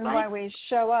important why we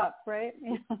show up, right?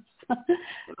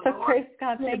 So praise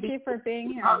God. Thank you for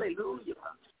being here. Hallelujah.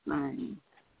 Name.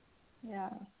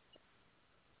 Yes.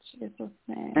 Jesus'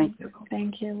 name. Thank you, Lord.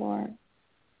 Thank you, Lord.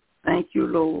 Thank you,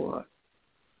 Lord.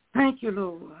 Thank you,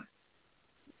 Lord.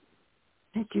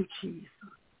 Thank you, Jesus.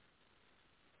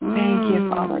 Thank you,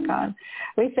 Father God.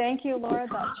 We thank you, Lord,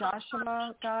 that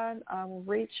Joshua, God, will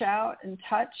reach out and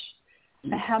touch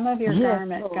the hem of your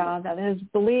garment, God, that his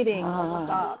bleeding will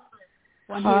stop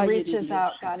when he reaches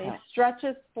out, God. He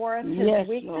stretches forth his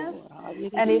weakness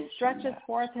and he stretches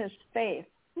forth his faith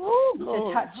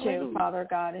to touch you, Father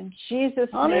God. In Jesus'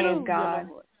 name, God.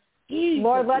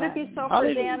 Lord, let it be so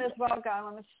for Dan as well, God.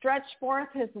 Let him stretch forth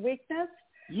his weakness.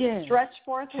 Yes. Stretch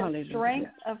forth his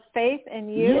strength of faith in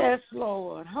you. Yes,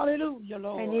 Lord. Hallelujah,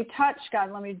 Lord. And you touch, God.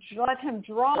 Let him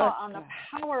draw on the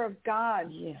power of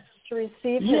God to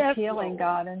receive his healing, Lord.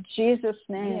 God, in Jesus'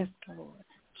 name. Yes, Lord.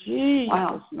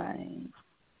 Jesus' name.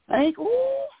 Thank you.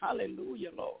 Oh, hallelujah,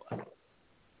 Lord.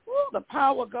 Oh, the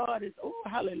power of God is,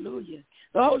 hallelujah.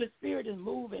 The Holy Spirit is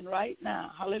moving right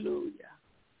now. Hallelujah.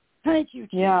 Thank you,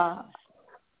 Jesus. Yeah.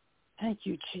 Thank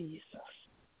you, Jesus.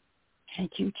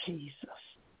 Thank you, Jesus.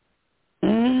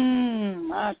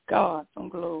 My God, some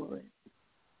glory.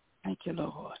 Thank you,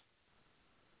 Lord.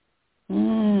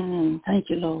 Thank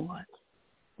you, Lord.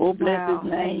 Oh, bless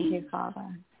his name. Thank you,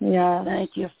 Father. Yes.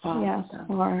 Thank you, Father. Yes,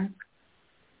 Lord.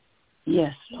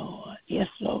 Yes, Lord. Yes,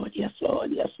 Lord. Yes,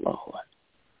 Lord. Yes, Lord.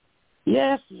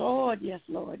 Yes, Lord. Yes,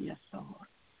 Lord. Yes, Lord.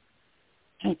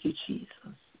 Thank you,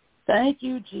 Jesus. Thank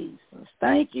you, Jesus.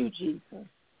 Thank you, Jesus.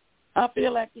 I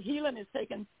feel like the healing is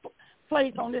taking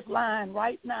place on this line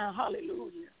right now.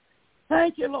 Hallelujah.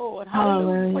 Thank you, Lord.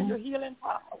 Hallelujah. For your healing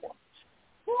power.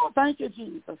 Oh, thank you,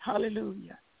 Jesus.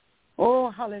 Hallelujah. Oh,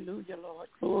 hallelujah, Lord.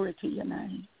 Glory to your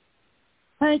name.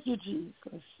 Thank you,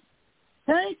 Jesus.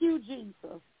 Thank you,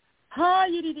 Jesus. Oh,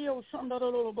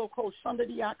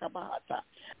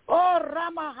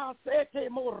 Rama Hasete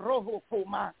Moroho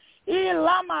Kuma.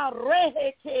 Ilama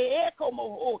Rehe Eko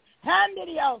Moho.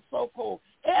 Handidia Soko.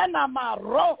 Enama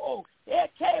Roho.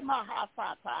 Eke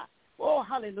Mahasata. Oh,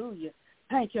 hallelujah.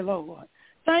 Thank you, Lord.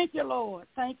 Thank you, Lord.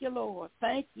 Thank you, Lord.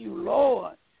 Thank you,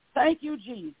 Lord. Thank you,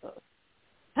 Jesus.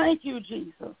 Thank you,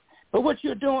 Jesus, for what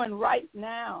you're doing right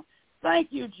now.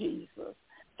 Thank you, Jesus.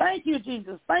 Thank you,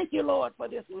 Jesus. Thank you, Lord, for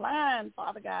this line,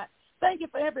 Father God. Thank you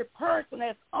for every person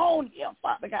that's on here,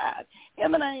 Father God.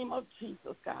 In the name of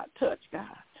Jesus, God. Touch, God.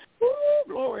 Ooh,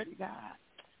 glory to God.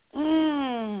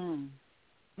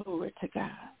 Glory to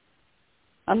God.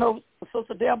 I know,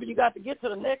 Sister Deborah, you got to get to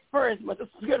the next person, but the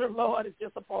Spirit of the Lord is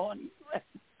just upon you.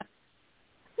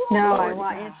 No, I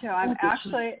want you to. I'm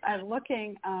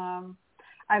looking.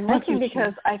 I'm looking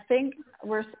because I think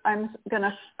I'm going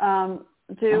to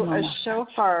do a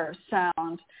shofar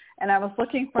sound, and I was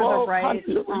looking for the right.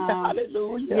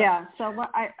 Hallelujah. Yeah. So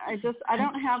I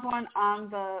don't have one on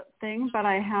the thing, but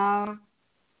I have.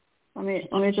 Let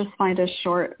me just find a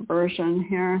short version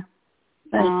here.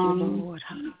 Thank you, Lord.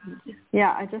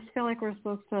 Yeah, I just feel like we're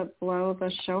supposed to blow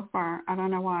the shofar. I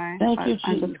don't know why. Thank you, Jesus.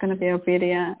 I'm just going to be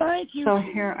obedient. Thank you. So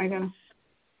here I'm going to.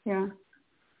 Yeah.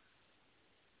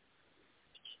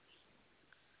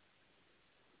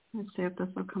 Let's see if this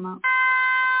will come out.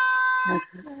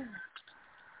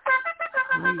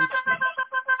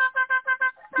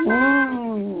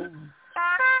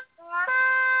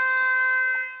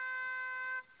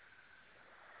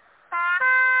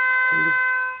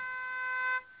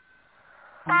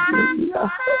 Hallelujah.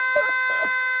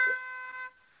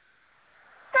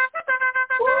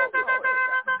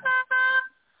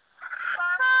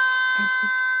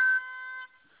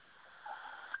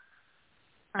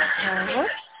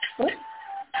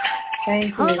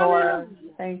 Thank you, Lord.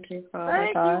 Thank you,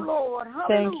 Father God. Thank you, Lord.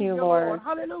 Thank you, Lord.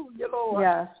 Hallelujah, Lord.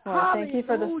 Yes, Lord. Thank you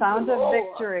for the sound of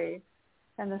victory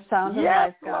and the sound of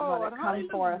life, God. Let it come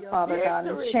forth, Father God,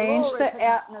 and change the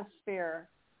atmosphere,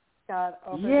 God,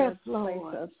 over these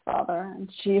places, Father. In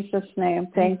Jesus' name,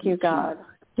 thank you, God.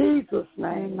 In Jesus'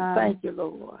 name, amen. Thank you,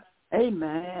 Lord.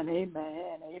 Amen,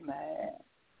 amen, amen.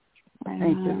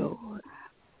 Thank you, Lord.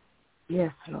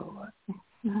 Yes, Lord.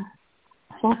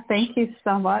 Well, thank you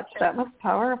so much. That was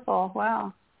powerful.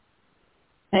 Wow.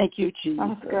 Thank you, Jesus. That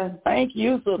was good. Thank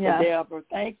you, Sister Deborah.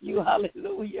 Thank you.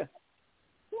 Hallelujah.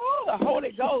 Oh, the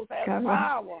Holy Ghost has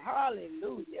power.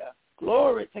 Hallelujah.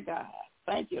 Glory to God.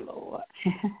 Thank you, Lord.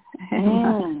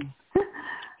 Amen.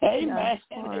 Amen. Yes,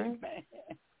 Amen.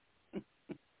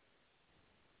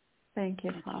 Thank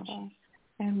you, Father.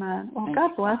 Amen. Well,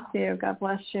 God bless you. God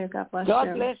bless you. God bless you.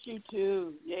 God bless you,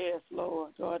 too. Yes,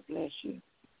 Lord. God bless you.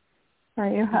 All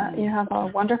right, you have a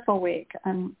wonderful week,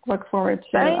 and look forward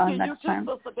to next time. Thank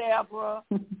you, Sister Deborah.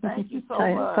 Thank you so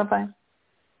much. Bye-bye.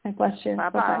 God bless you.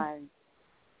 Bye-bye.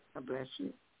 God bless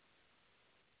you.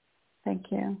 Thank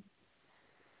you.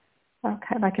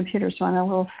 Okay, my computer's running a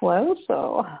little slow,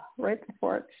 so right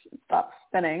before it stops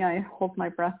spinning, I hold my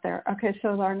breath there. Okay,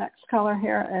 so our next caller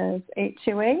here is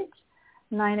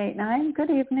 828-989. Good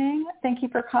evening. Thank you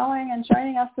for calling and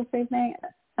joining us this evening.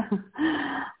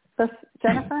 This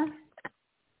Jennifer?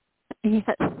 Yes,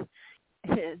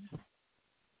 it is.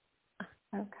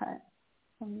 Okay.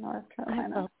 From North Carolina.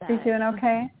 I felt that. You doing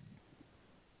okay?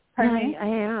 Pardon me? I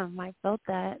am. I felt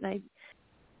that. I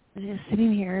was just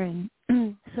sitting here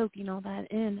and soaking all that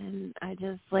in, and I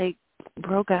just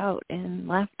broke out in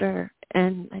laughter,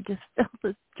 and I just felt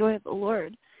the joy of the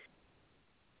Lord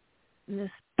and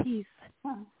this peace.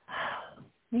 Oh.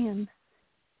 Man.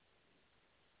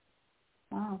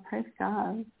 Oh, praise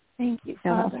God. Thank you,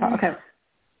 Father. Okay.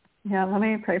 Yeah, let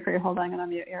me pray for you. Hold on, I'm going to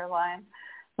mute your line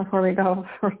before we go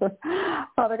further.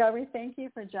 Father God, we thank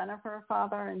you for Jennifer,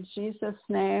 Father, in Jesus'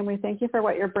 name. We thank you for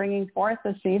what you're bringing forth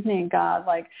this evening, God,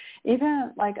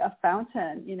 even a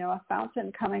fountain, a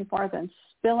fountain coming forth and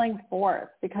spilling forth,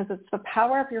 because it's the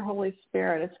power of your Holy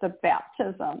Spirit. It's the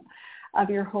baptism of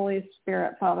your Holy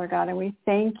Spirit, Father God, and we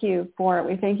thank you for it.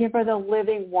 We thank you for the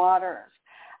living waters.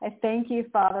 I thank you,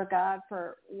 Father God,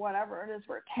 for whatever it is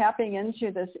we're tapping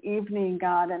into this evening,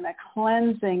 God, and the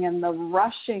cleansing and the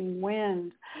rushing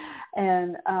wind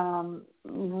and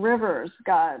rivers,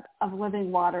 God, of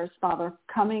living waters, Father,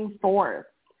 coming forth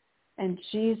in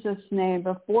Jesus' name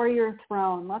before your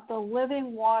throne. Let the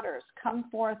living waters come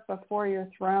forth before your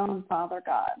throne, Father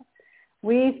God.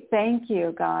 We thank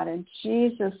you, God, in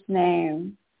Jesus'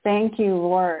 name. Thank you,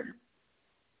 Lord.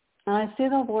 And I see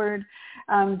the Lord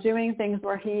doing things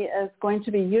where he is going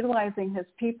to be utilizing his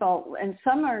people, and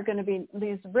some are going to be,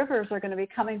 these rivers are going to be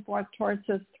coming forth towards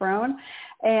his throne,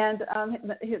 and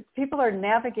his people are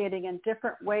navigating in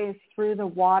different ways through the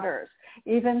waters.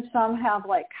 Even some have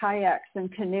like kayaks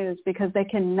and canoes because they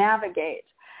can navigate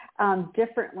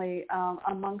differently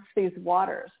amongst these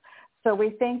waters. So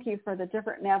we thank you for the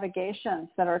different navigations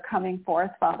that are coming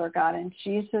forth, Father God, in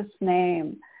Jesus'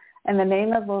 name. In the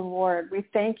name of the Lord, we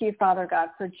thank you, Father God,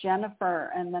 for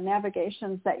Jennifer and the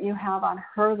navigations that you have on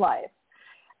her life,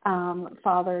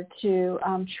 Father, to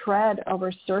tread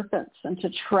over serpents and to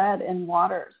tread in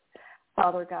waters.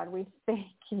 Father God, we thank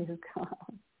you, God.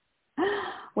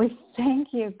 We thank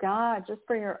you, God, just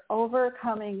for your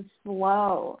overcoming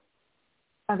flow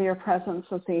of your presence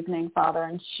this evening, Father,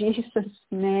 in Jesus'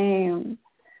 name.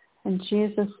 In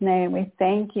Jesus' name, we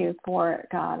thank you for it,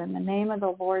 God, in the name of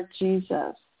the Lord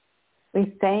Jesus.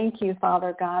 We thank you,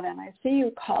 Father God, and I see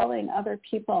you calling other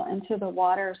people into the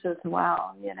waters as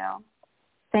well, you know.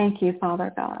 Thank you,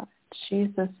 Father God, in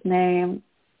Jesus' name.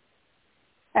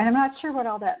 And I'm not sure what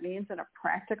all that means in a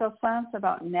practical sense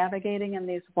about navigating in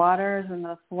these waters and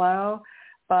the flow,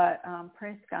 but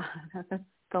praise God, that's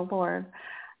the Lord.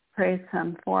 Praise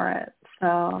him for it.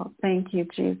 So thank you,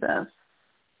 Jesus.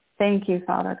 Thank you,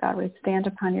 Father God. We stand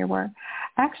upon your word.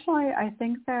 Actually, I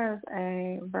think there's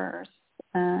a verse.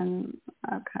 And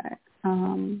okay,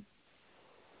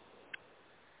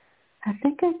 I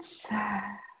think it's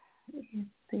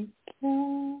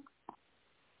Ezekiel.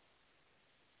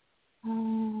 I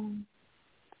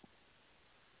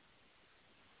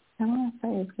want to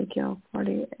say Ezekiel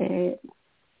 48.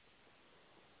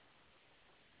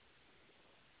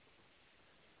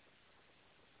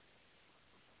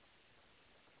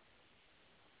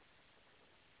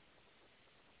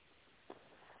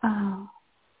 Oh.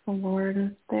 The Lord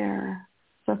is there.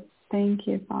 So thank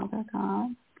you, Father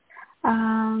God.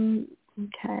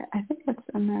 Okay, I think it's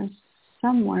in there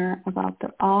somewhere about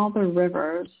all the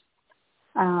rivers.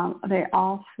 They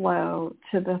all flow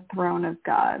to the throne of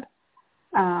God.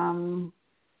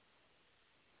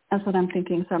 That's what I'm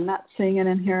thinking. So I'm not seeing it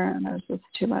in here, and there's just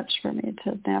too much for me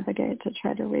to navigate to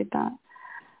try to read that.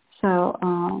 So,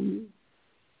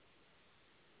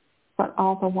 but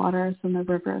all the waters and the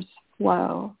rivers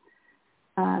flow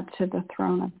to the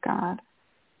throne of God.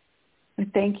 We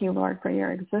thank you, Lord, for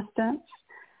your existence.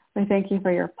 We thank you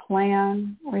for your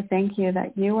plan. We thank you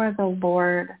that you are the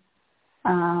Lord.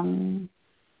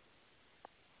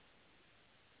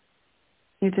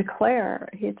 He declares,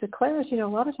 you know,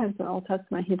 a lot of times in the Old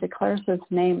Testament, he declares his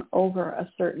name over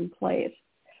a certain place,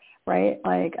 right?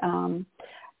 Like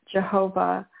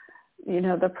Jehovah, you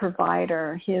know, the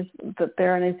provider. He is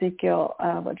there in Ezekiel,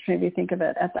 which made me think of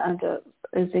it at the end of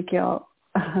Ezekiel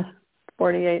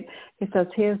 48. He says,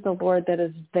 he is the Lord that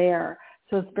is there.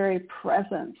 So his very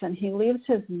presence, and he leaves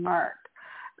his mark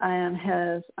and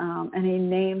and he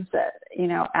names it, you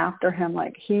know, after him.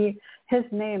 Like his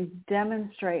names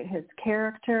demonstrate his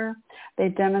character. They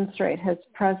demonstrate his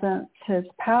presence, his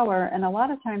power, and a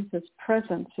lot of times his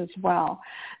presence as well.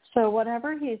 So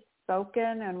whatever he's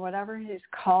spoken and whatever he's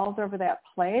called over that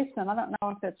place, and I don't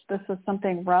know if this is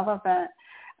something relevant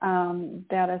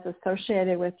that is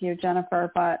associated with you,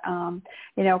 Jennifer, but,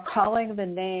 you know, calling the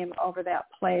name over that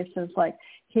place is like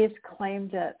he's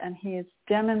claimed it and he's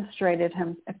demonstrated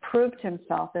proved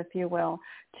himself, if you will,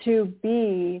 to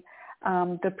be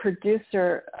the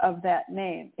producer of that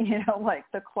name, you know, like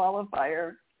the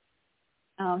qualifier.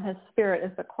 His spirit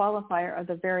is the qualifier of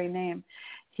the very name.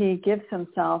 He gives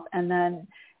himself, and then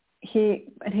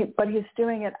but he's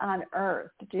doing it on earth.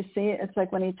 Do you see? It's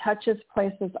like when he touches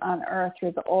places on earth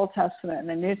through the Old Testament and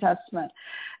the New Testament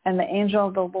and the angel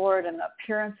of the Lord and the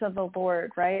appearance of the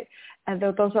Lord, right? And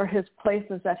those are his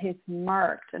places that he's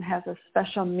marked and has a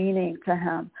special meaning to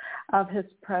him of his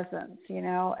presence, you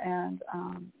know, and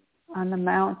on the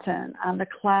mountain, on the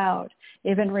cloud,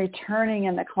 even returning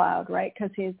in the cloud, right?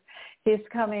 Because he's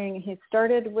coming. He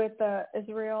started with the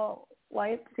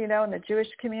Israelites, you know, in the Jewish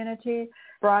community,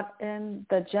 brought in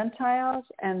the Gentiles,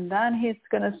 and then he's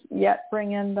going to yet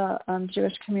bring in the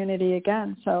Jewish community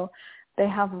again. So They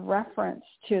have reference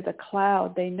to the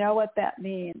cloud. They know what that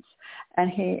means. And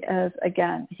he is,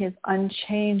 again, he's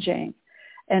unchanging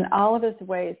in all of his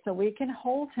ways. So we can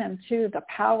hold him to the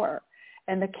power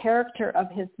and the character of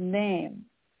his name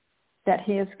that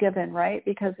he has given, right?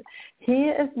 Because he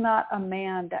is not a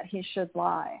man that he should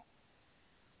lie.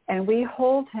 And we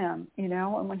hold him, you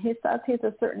know, and when he says he's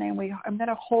a certain name, I'm going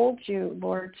to hold you,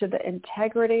 Lord, to the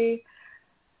integrity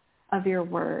of your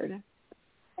word.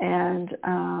 And,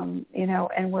 you know,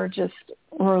 and we're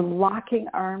locking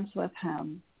arms with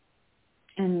him.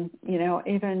 And, you know,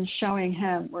 even showing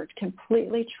him we're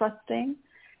completely trusting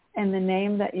in the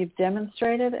name that you've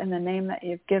demonstrated and the name that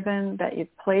you've given, that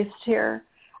you've placed here.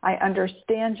 I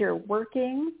understand your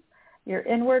workings, your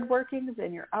inward workings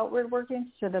and your outward workings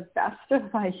to the best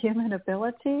of my human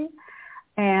ability.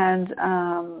 And,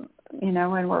 you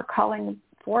know, and we're calling you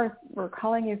forth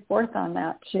on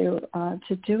that to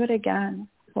do it again,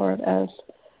 Lord, as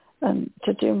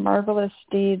to do marvelous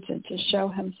deeds and to show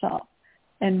himself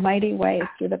in mighty ways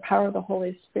through the power of the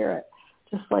Holy Spirit,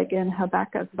 just like in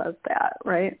Habakkuk says that,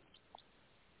 right?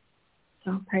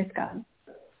 So praise God.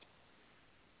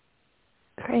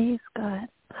 Praise God.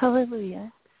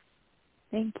 Hallelujah.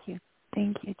 Thank you.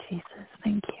 Thank you, Jesus.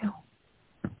 Thank you.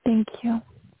 Thank you.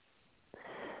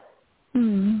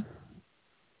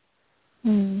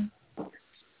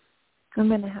 I'm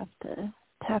going to have to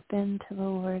tap into the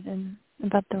Lord and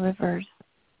about the rivers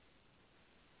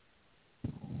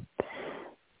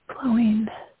flowing.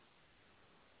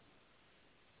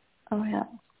 Oh, yeah.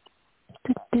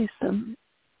 To do some.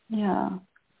 Yeah.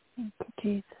 Thank you,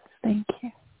 Jesus. Thank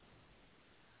you.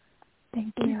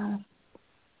 Thank you. Yeah.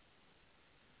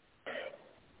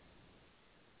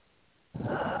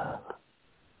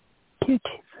 Thank you,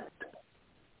 Jesus.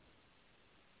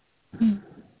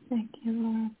 Thank you,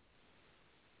 Lord.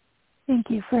 Thank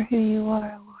you for who you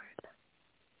are, Lord.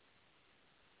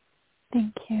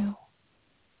 Thank you.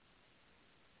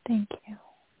 Thank you.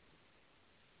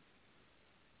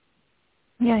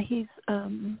 Yeah, he's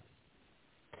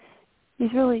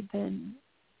really been,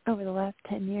 over the last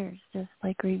 10 years, just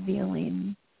like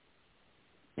revealing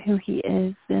who he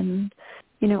is and,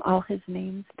 you know, all his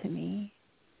names to me.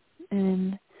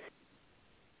 And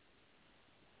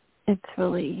it's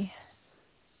really,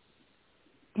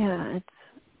 yeah, it's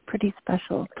pretty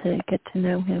special to get to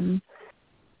know him,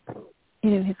 you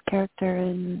know, his character,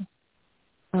 and,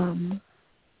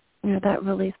 you know, that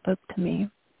really spoke to me.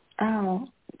 Oh,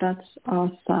 that's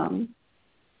awesome.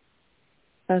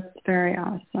 That's very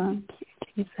awesome. Thank you,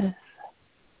 Jesus.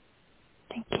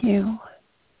 Thank you.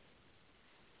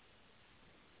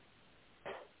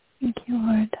 Thank you,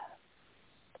 Lord.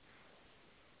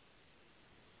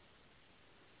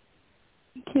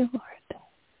 Thank you, Lord.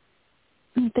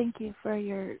 And thank you for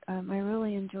your, I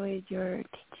really enjoyed your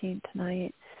teaching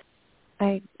tonight.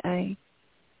 I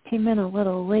came in a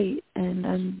little late, and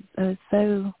I was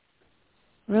so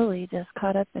really just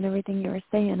caught up in everything you were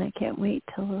saying. I can't wait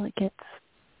till it gets,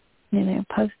 you know,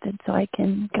 posted so I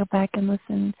can go back and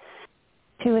listen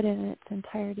to it in its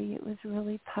entirety. It was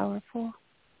really powerful.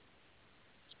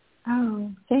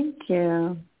 Oh, thank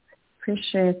you.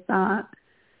 Appreciate that.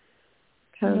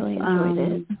 I really enjoyed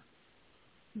it.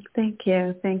 Thank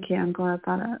you. Thank you. I'm glad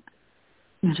that it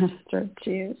ministered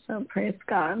to you. So praise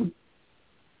God.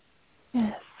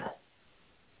 Yes.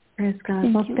 Praise God.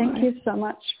 Thank you so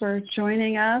much for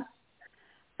joining us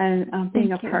and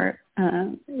being a part.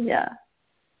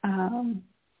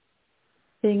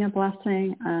 Being a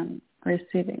blessing and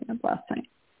receiving a blessing.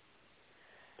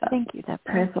 So, thank you, Deborah.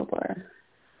 Praise the Lord.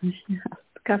 Yes.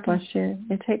 God bless you.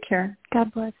 You take care.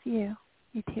 God bless you.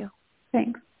 You too.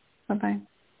 Thanks. Bye-bye.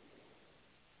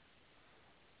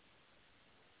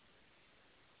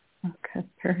 Okay,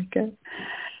 very good.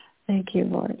 Thank you,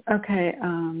 Lord. Okay,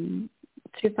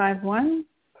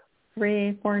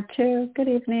 251-342. Good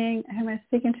evening. Who am I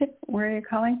speaking to? Where are you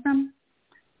calling from?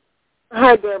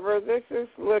 Hi, Deborah. This is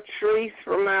Latrice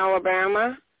from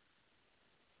Alabama.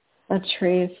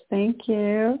 Latrice, thank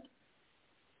you.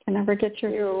 Can never get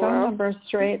your You're phone welcome. number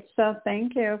straight, so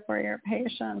thank you for your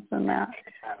patience in that.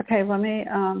 Okay, let me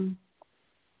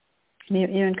mute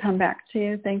you and come back to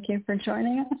you. Thank you for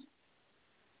joining us.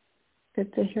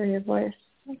 Good to hear your voice.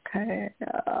 Okay,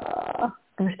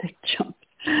 everything jumped.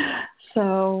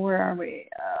 So where are we?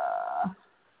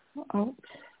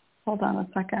 Hold on a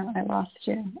second. I lost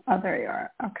you. Oh, there you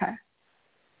are. Okay.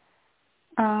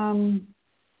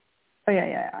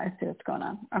 I see what's going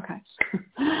on. Okay.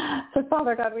 So,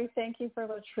 Father God, we thank you for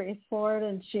Latrice, Lord.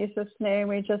 In Jesus' name,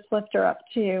 we just lift her up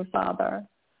to you, Father.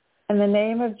 In the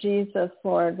name of Jesus,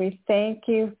 Lord, we thank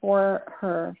you for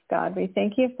her, God. We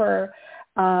thank you for,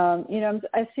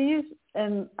 I see you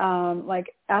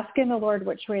like asking the Lord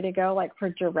which way to go, like for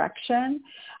direction,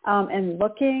 and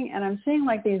looking, and I'm seeing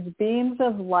like these beams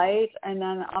of light and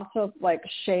then also like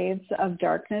shades of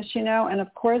darkness, and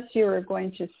of course you are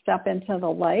going to step into the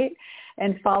light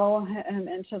and follow him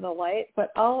into the light,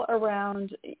 but all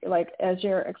around, like as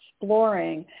you're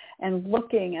exploring and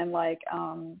looking and like,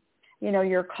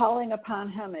 you're calling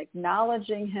upon him,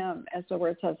 acknowledging him, as the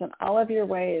word says, in all of your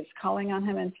ways, calling on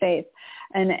him in faith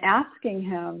and asking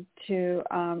him to,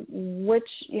 which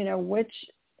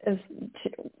is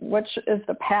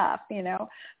the path,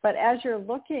 but as you're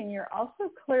looking, you're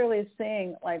also clearly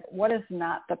seeing like what is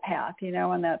not the path,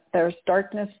 and that there's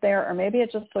darkness there, or maybe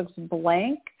it just looks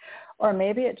blank, or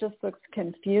maybe it just looks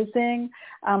confusing.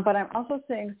 But I'm also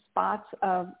seeing spots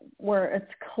of where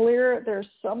it's clear there's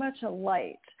so much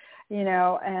light,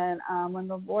 and when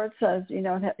the Lord says,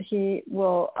 that he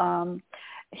will,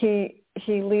 he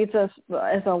leads us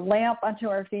as a lamp unto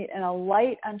our feet and a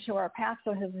light unto our path.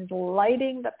 So he's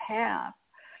lighting the path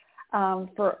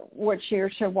for which you're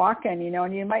to walk in,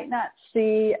 and you might not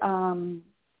see the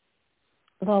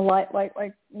light,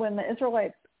 like when the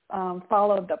Israelites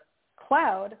followed the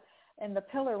cloud and the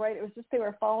pillar, right? It was just they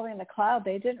were following the cloud.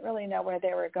 They didn't really know where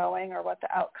they were going or what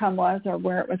the outcome was or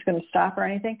where it was going to stop or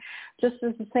anything. Just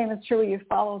as the same is true when you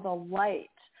follow the light,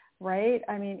 right?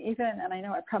 I mean, even, and I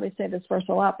know I probably say this verse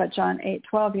a lot, but John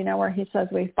 8:12, where he says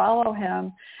we follow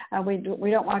him. We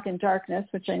don't walk in darkness,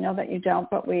 which I know that you don't,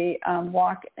 but we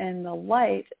walk in the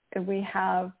light. We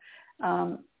have,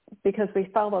 because we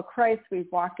follow Christ, we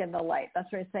walk in the light.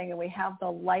 That's what he's saying. And we have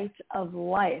the light of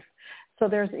life. So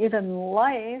there's even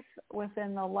life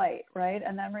within the light, right?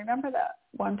 And then remember that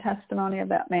one testimony of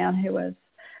that man who was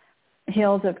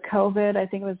healed of COVID. I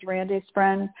think it was Randy's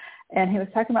friend. And he was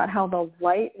talking about how the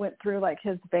light went through like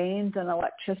his veins and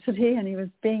electricity, and he was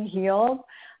being healed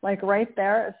like right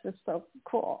there. It's just so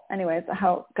cool. Anyways,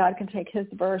 how God can take his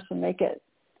verse and make it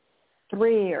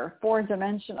 3 or 4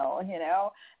 dimensional,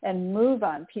 and move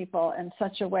on people in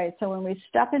such a way. So when we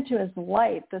step into his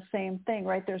light, the same thing,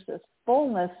 right? There's this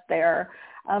fullness there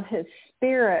of his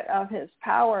spirit, of his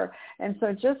power. And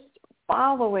so just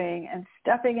following and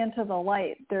stepping into the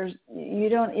light, you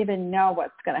don't even know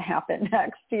what's going to happen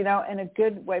next, in a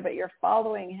good way, but you're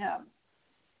following him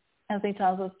as he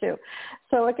tells us to.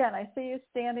 So again, I see you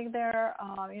standing there.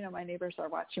 My neighbors are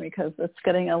watching me because it's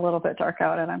getting a little bit dark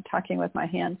out and I'm talking with my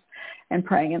hands and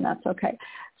praying, and that's okay.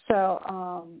 So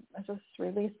I just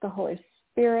release the Holy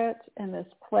Spirit in this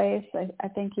place. I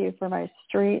thank you for my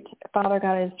street. Father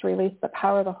God, I just release the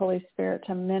power of the Holy Spirit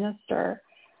to minister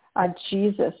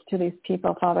Jesus to these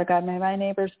people, Father God. May my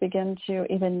neighbors begin to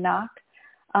even knock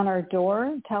on our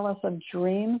door, tell us of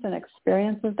dreams and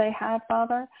experiences they had,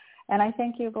 Father. And I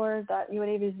thank you, Lord, that you would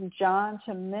even use John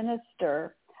to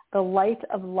minister the light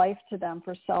of life to them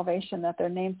for salvation, that their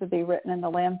names would be written in the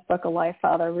Lamb's Book of Life,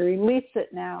 Father. We release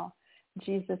it now in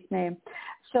Jesus' name.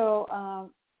 So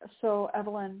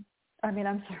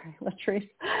Latrice,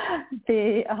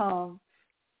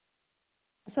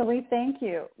 so we thank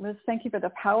you. Let's thank you for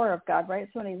the power of God, right?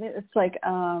 So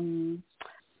when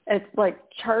it's like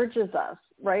charges us,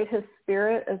 right? His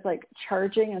spirit is like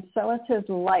charging, and so is his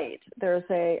light. There's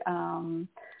a,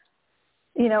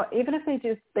 even if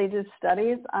they do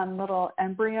studies on little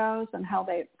embryos and how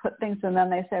they put things, and then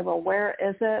they say, well, where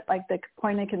is it? Like the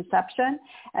point of conception,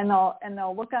 and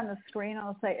they'll look on the screen and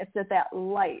they'll say, it's at that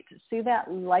light. See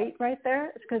that light right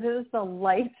there? It's because it is the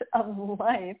light of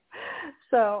life.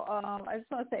 So I just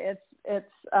want to say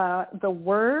it's the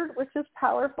word, which is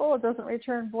powerful. It doesn't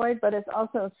return void, but it's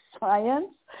also science.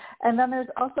 And then there's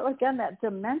also, again, that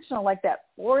dimensional, like that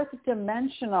fourth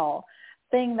dimensional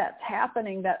thing that's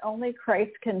happening that only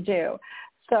Christ can do.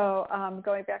 So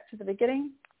going back to the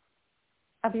beginning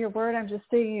of your word, I'm just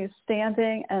seeing you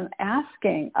standing and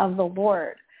asking of the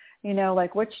Lord,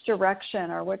 like which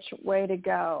direction or which way to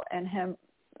go, and him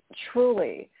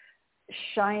truly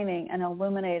shining and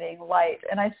illuminating light.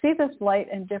 And I see this light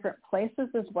in different places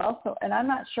as well. So, and I'm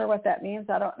not sure what that means.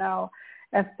 I don't know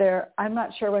I'm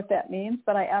not sure what that means,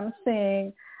 but I am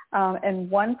seeing in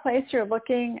one place it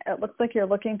looks like you're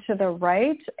looking to the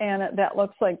right, and that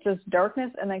looks like just darkness,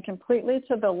 and then completely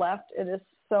to the left, it is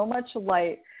so much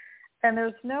light. And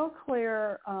there's no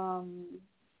clear,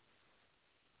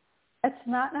 it's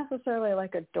not necessarily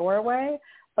like a doorway,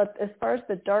 but as far as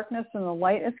the darkness and the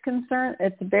light is concerned,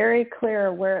 it's very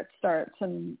clear where it starts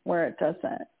and where it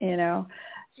doesn't,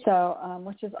 So,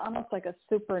 which is almost like a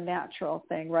supernatural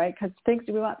thing, right? Because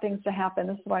we want things to happen.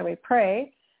 This is why we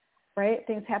pray, right?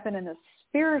 Things happen in the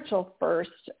spiritual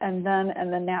first and then in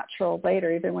the natural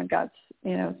later, even when God,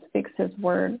 speaks his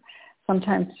word,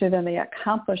 sometimes to then the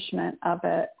accomplishment of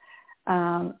it.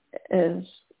 is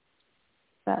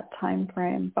that time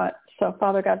frame. But so,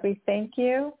 Father God, we thank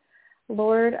you,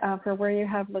 Lord, for where you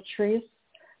have Latrice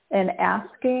in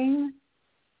asking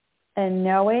and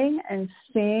knowing and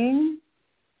seeing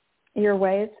your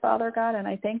ways, Father God. And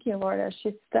I thank you, Lord, as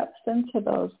she steps into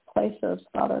those places,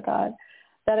 Father God,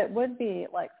 that it would be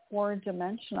like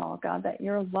 4-dimensional, God, that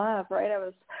your love, right? I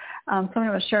was,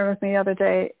 someone was sharing with me the other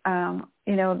day,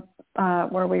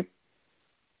 where we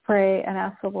pray and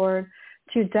ask the Lord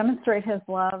to demonstrate his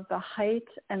love, the height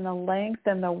and the length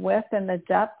and the width and the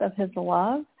depth of his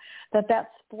love, that's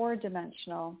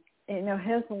 4-dimensional.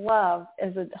 His love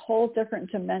is a whole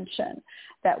different dimension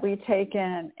that we take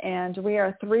in, and we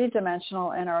are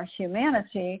 3-dimensional in our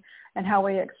humanity and how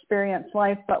we experience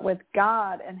life. But with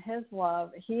God and his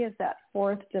love, he is that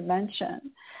 4th dimension.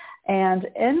 And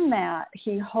in that,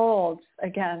 he holds,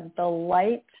 again, the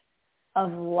light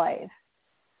of life.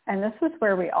 And this is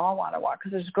where we all want to walk,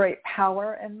 because there's great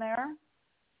power in there.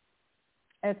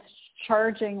 It's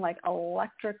charging, like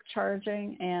electric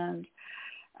charging, and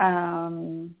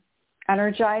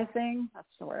energizing. That's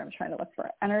the word I'm trying to look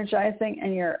for. Energizing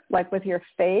in your, like with your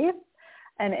faith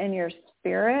and in your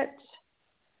spirit.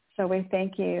 So we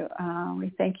thank you,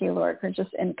 Lord, for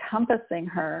just encompassing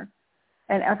her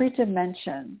in every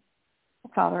dimension,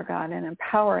 Father God, and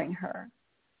empowering her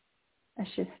as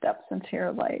she steps into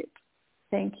your light.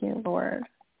 Thank you, Lord.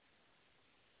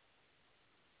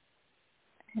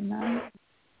 Amen.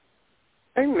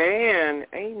 Amen.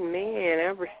 Amen.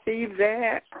 I receive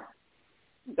that.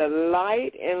 The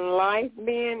light and life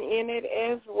being in it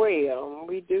as well.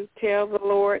 We do tell the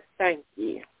Lord, thank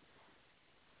you.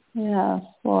 Yes,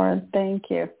 Lord. Thank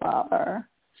you, Father,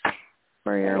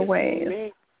 for your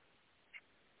ways.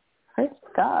 Praise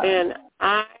God. And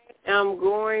I am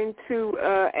going to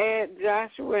add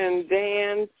Joshua and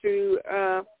Dan to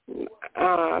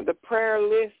the prayer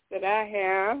list that I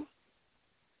have.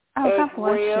 Oh, God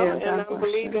bless you. And I'm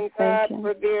believing God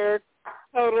for their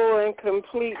total and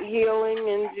complete healing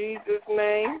in Jesus'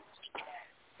 name.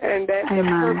 And that the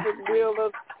perfect will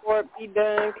of the Lord be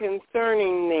done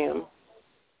concerning them.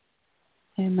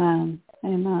 Amen.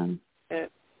 Amen. And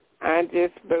I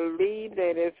just believe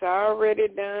that it's already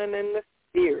done in the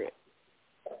Spirit.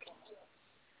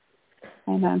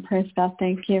 Amen. Praise God.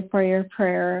 Thank you for your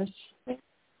prayers.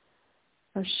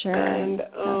 For sharing.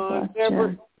 And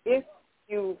Deborah, if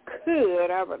you could,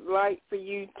 I would like for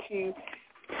you to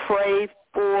pray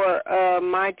for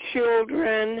my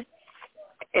children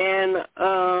and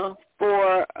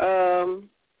for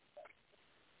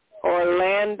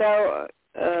Orlando,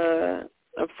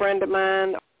 a friend of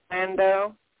mine,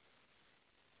 Orlando.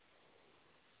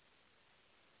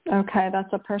 Okay,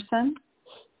 that's a person?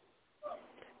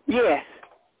 Yes.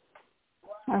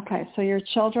 Okay, so your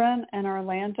children in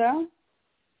Orlando?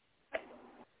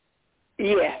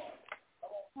 Yes.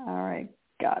 All right,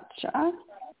 gotcha.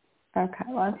 Okay,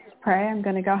 let's pray. I'm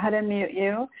going to go ahead and mute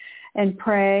you and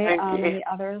pray. And the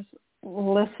others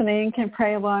listening can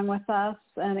pray along with us.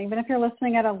 And even if you're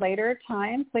listening at a later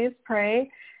time, please pray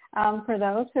for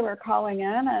those who are calling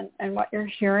in and what you're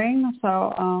hearing.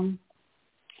 So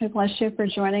God bless you for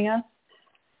joining us.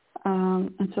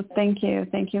 And so thank you.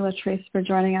 Thank you, Latrice, for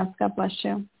joining us. God bless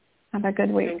you. Have a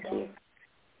good week. Thank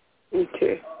you. You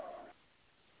too.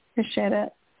 Appreciate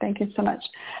it. Thank you so much.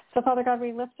 So, Father God,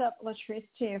 we lift up Latrice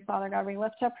to you. Father God, we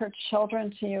lift up her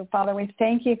children to you. Father, we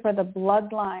thank you for the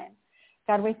bloodline.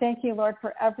 God, we thank you, Lord,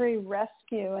 for every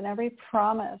rescue and every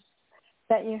promise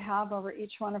that you have over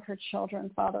each one of her children,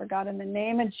 Father God, in the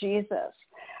name of Jesus.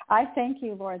 I thank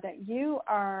you, Lord, that you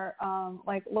are,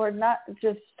 Lord, not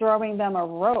just throwing them a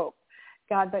rope,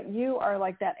 God, but you are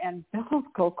like that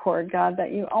umbilical cord, God,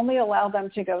 that you only allow them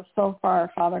to go so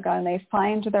far, Father God, and they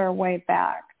find their way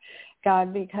back,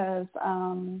 God, because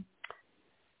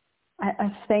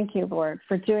I thank you, Lord,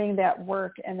 for doing that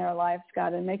work in their lives,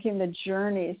 God, and making the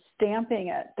journey, stamping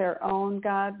it their own,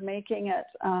 God, making it,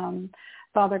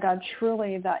 Father God,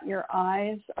 truly that your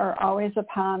eyes are always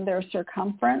upon their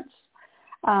circumference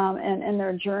and in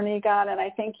their journey, God. And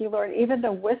I thank you, Lord, even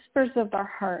the whispers of their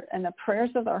heart and the prayers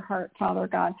of their heart, Father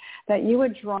God, that you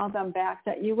would draw them back,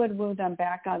 that you would woo them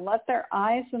back, God. Let their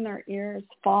eyes and their ears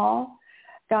fall,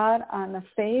 God, on the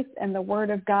faith and the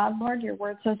word of God, Lord. Your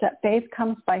word says that faith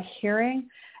comes by hearing,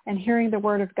 and hearing the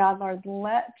word of God, Lord.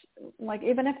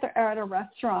 Even if they're at a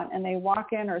restaurant and they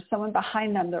walk in or someone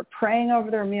behind them, they're praying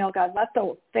over their meal, God, let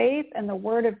the faith and the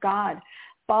word of God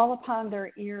fall upon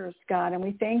their ears, God. And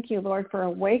we thank you, Lord, for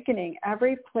awakening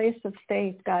every place of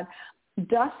faith, God,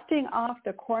 dusting off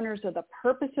the corners of the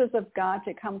purposes of God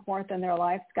to come forth in their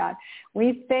lives, God.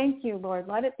 We thank you, Lord.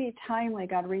 Let it be timely,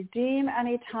 God. Redeem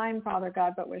any time, Father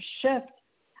God, but with shift,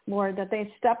 Lord, that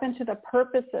they step into the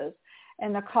purposes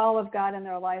and the call of God in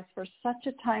their lives for such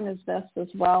a time as this as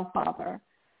well, Father.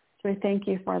 So we thank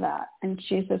you for that in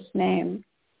Jesus' name.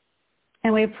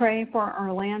 And we pray for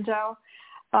Orlando.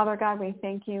 Father God, we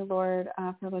thank you, Lord,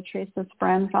 for Latrice's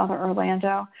friend, Father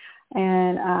Orlando.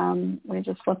 And we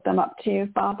just lift them up to you,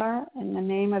 Father, in the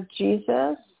name of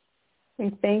Jesus. We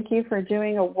thank you for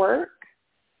doing a work.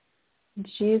 In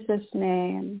Jesus'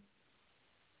 name.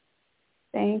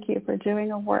 Thank you for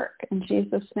doing a work. In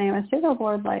Jesus' name. I see the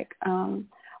Lord like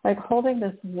holding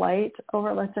this light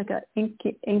over, it's like an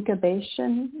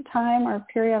incubation time or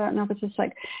period. I don't know if it's just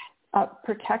like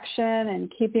protection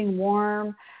and keeping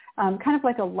warm. Kind of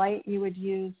like a light you would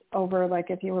use over, like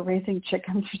if you were raising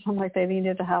chickens or something, like they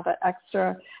needed to have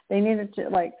they needed to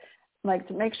like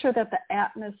to make sure that the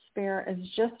atmosphere is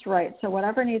just right. So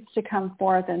whatever needs to come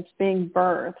forth and it's being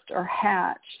birthed or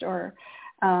hatched or,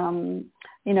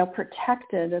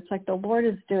 protected, it's like the Lord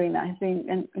is doing that. He's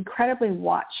being incredibly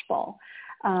watchful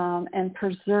and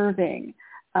preserving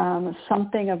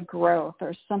something of growth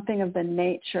or something of the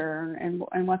nature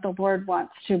and what the Lord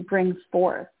wants to bring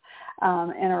forth.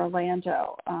 In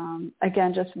Orlando.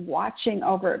 Again, just watching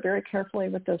over it very carefully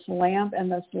with this lamp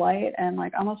and this light and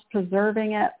like almost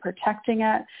preserving it, protecting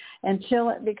it until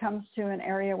it becomes to an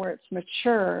area where it's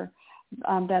mature,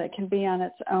 that it can be on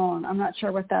its own. I'm not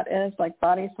sure what that is, like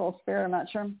body, soul, spirit, I'm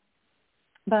not sure.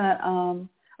 But,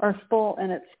 or full in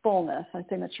its fullness. I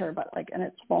say mature, but like in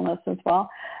its fullness as well.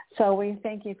 So we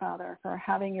thank you, Father, for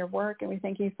having your work, and we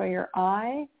thank you for your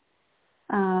eye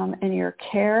and your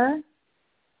care.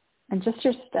 And just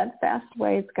your steadfast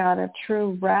ways, God, of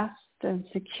true rest and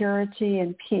security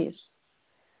and peace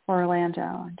for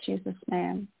Orlando. In Jesus'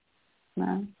 name.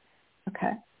 Amen.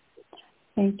 Okay.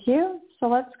 Thank you. So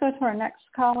let's go to our next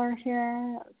caller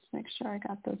here. Let's make sure I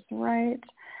got this right.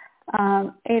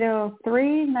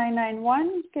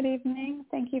 803-991. Good evening.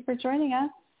 Thank you for joining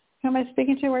us. Who am I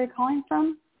speaking to? Where are you calling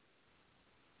from?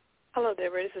 Hello,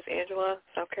 Deborah. This is Angela,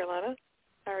 South Carolina.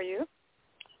 How are you?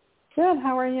 Good.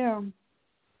 How are you?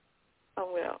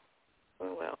 I'm well.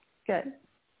 I'm well. Good.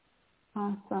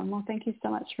 Awesome. Well, thank you so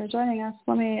much for joining us.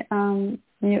 Let me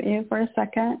mute you for a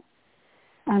second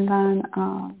and then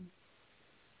come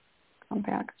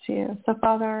back to you. So,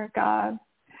 Father God,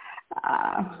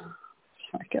 I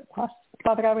get lost.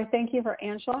 Father God, we thank you for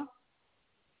Angela.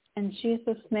 In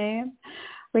Jesus' name,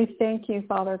 we thank you,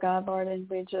 Father God, Lord, and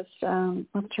we just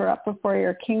lift her up before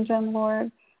your kingdom,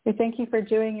 Lord. We thank you for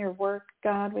doing your work,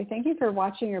 God. We thank you for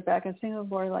watching your back. I'm seeing the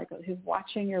Lord like who's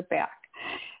watching your back.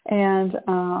 And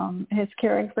he's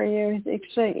caring for you. He's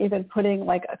actually even putting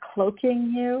like a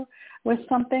cloaking you with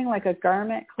something, like a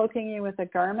garment, cloaking you with a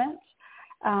garment,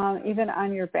 even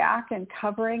on your back and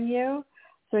covering you.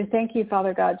 So we thank you,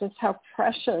 Father God, just how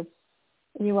precious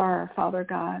you are, Father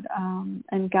God,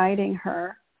 and guiding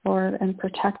her, Lord, and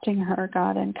protecting her,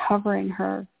 God, and covering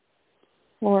her,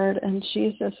 Lord, in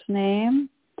Jesus' name.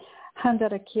 Thank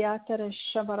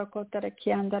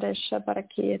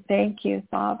you,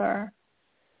 Father,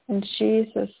 in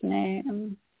Jesus'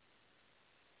 name.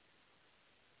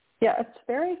 Yeah, it's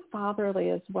very fatherly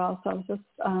as well. So I was just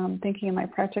thinking in my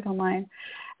practical mind,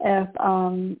 if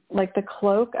like the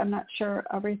cloak, I'm not sure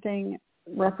everything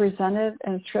represented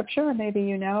in Scripture. Maybe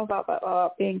you know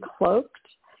about being cloaked.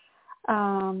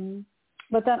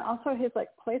 But then also he's like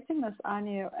placing this on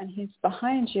you and he's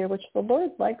behind you, which the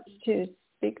Lord likes to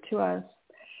speak to us.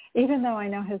 Even though I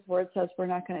know his word says we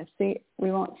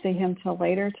won't see him till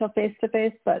later, till face to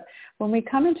face. But when we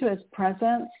come into his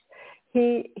presence,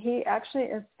 he actually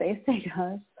is facing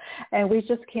us and we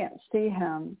just can't see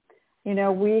him. You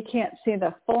know, we can't see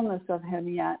the fullness of him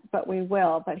yet, but we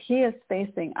will. But he is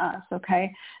facing us,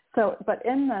 okay? So, but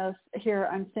in this here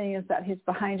I'm seeing is that he's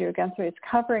behind you again, so he's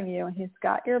covering you and he's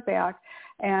got your back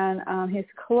and he's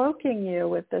cloaking you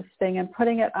with this thing and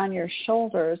putting it on your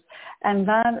shoulders and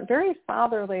then very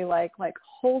fatherly, like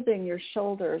holding your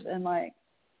shoulders and like,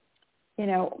 you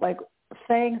know, like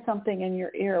saying something in your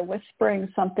ear, whispering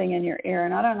something in your ear.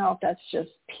 And I don't know if that's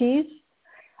just peace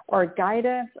or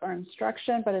guidance or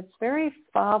instruction, but it's very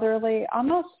fatherly,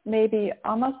 almost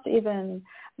even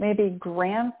maybe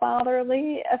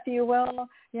grandfatherly, if you will,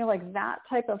 you know, like that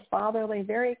type of fatherly,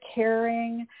 very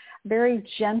caring, very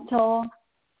gentle,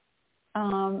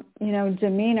 you know,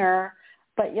 demeanor,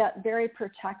 but yet very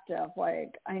protective.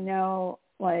 Like, I know,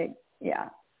 like, yeah,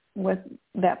 with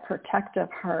that protective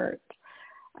heart,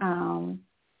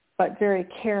 but very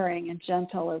caring and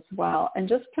gentle as well. And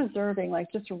just preserving,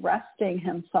 like just resting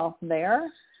himself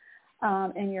there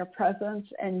in your presence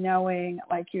and knowing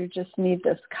like you just need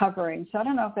this covering. So I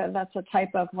don't know if that's a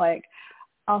type of like,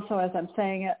 also as I'm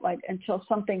saying it, like until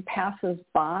something passes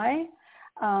by,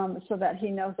 so that he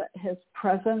knows that his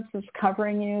presence is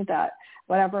covering you, that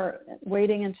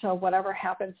waiting until whatever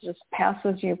happens just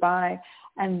passes you by.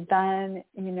 And then,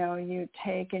 you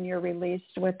take and you're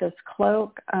released with this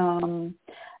cloak.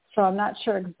 So I'm not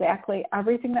sure exactly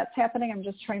everything that's happening. I'm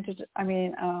just trying to,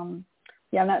 I'm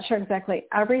not sure exactly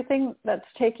everything that's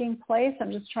taking place.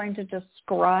 I'm just trying to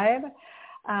describe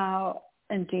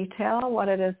in detail what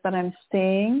it is that I'm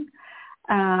seeing.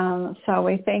 So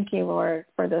we thank you, Lord,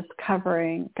 for this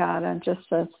covering, God, and just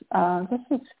this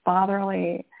is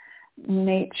fatherly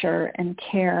nature and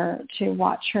care to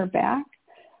watch her back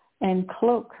and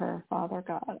cloak her, Father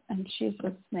God, in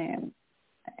Jesus' name.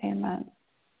 Amen.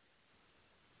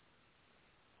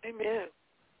 Amen.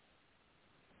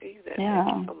 Yeah.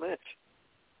 Thank you so much.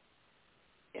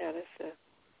 Yeah, that's the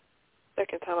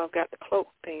second time I've got the cloak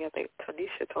thing. I think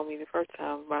Tanisha told me the first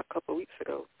time about a couple of weeks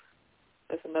ago.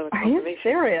 That's another confirmation. Are you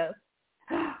serious?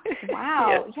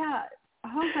 Wow. Yeah.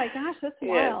 Oh my gosh, that's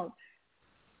wild.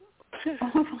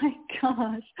 Oh my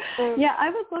gosh. Yeah, I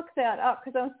would look that up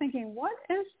because I was thinking, what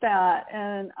is that?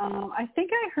 And I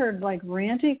think I heard like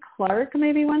Randy Clark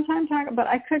maybe one time talk, but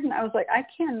I couldn't. I was like, I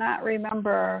cannot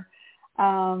remember. But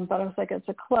I was like, it's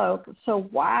a cloak. So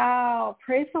wow,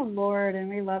 praise the Lord, and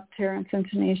we love Terrence and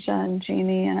Tanisha and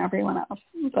Jeannie and everyone else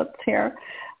that's here.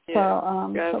 Yeah.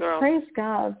 So praise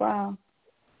God. Wow.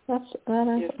 That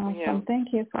is awesome. Yeah.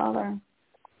 Thank you, Father.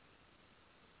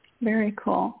 Very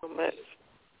cool. So much.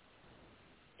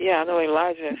 Yeah, I know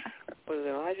Elijah. Was it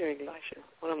Elijah or Elisha?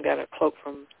 One of them got a cloak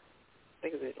from, I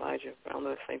think it was Elijah. I don't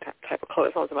know the same type of cloak.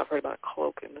 That's the only time I've heard about a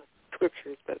cloak in the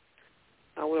scriptures, but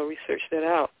I will research that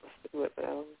out. But,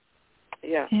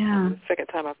 the second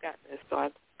time I've gotten this, so I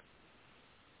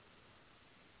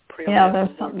pray on that.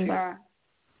 There's something there.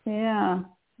 Yeah,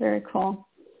 very cool.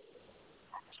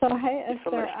 So, hey, is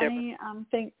there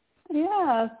anything?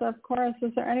 Yes, of course.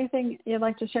 Is there anything you'd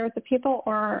like to share with the people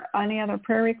or any other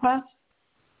prayer requests?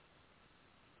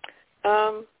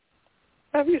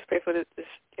 I just pray for this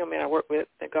young man I work with,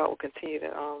 that God will continue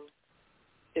to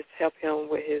just help him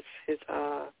with his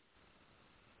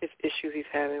issues he's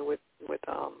having with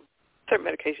certain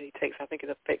medication he takes. I think it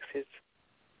affects his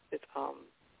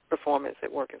performance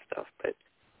at work and stuff. But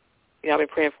I've been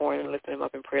praying for him and lifting him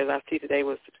up in prayers. I see today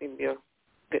was going to be a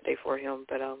good day for him,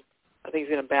 but I think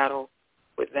he's in a battle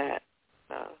with that.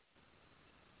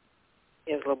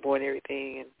 He has a little boy and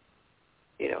everything, and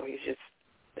he's just.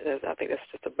 I think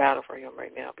that's just a battle for him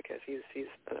right now because he's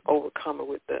an overcomer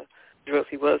with the drugs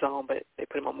he was on, but they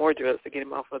put him on more drugs to get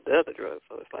him off of the other drugs.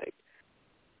 So it's like,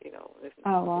 I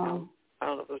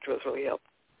don't know if those drugs really help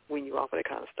wean you off of that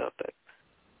kind of stuff, but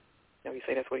you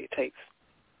say that's what he takes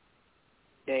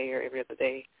day or every other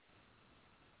day.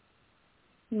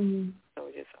 Mm-hmm. So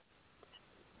we just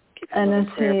keep him in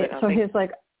prayer. He's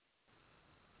like,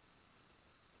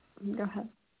 go ahead.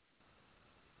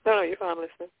 No, you're fine,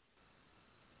 listening.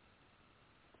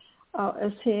 Oh,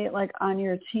 is he like on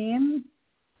your team?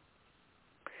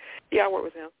 Yeah, I work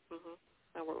with him.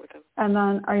 Mm-hmm. I work with him. And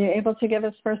then, are you able to give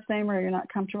his first name, or you're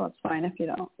not comfortable? It's fine if you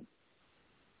don't.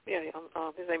 Yeah, his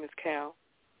name is Cal.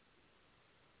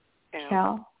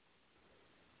 Cal.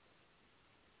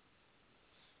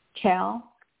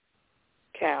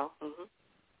 Mm-hmm.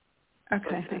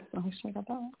 Okay. Let me check out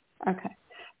that one. Okay.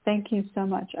 Thank you so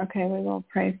much. Okay, we will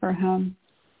pray for him.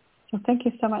 So thank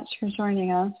you so much for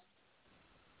joining us.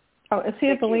 Oh, is he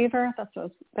a believer? That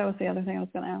was the other thing I was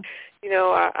going to ask.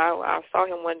 I saw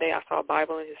him one day. I saw a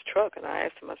Bible in his truck, and I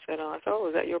asked him, I said, oh,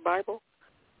 is that your Bible?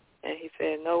 And he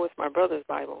said, no, it's my brother's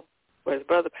Bible. Well, his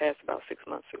brother passed about 6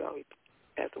 months ago. He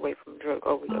passed away from drug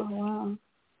overdose. Oh, wow.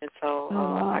 And so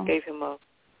I gave him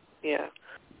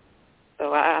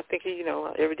So I think he,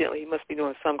 evidently he must be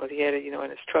doing something because he had it, in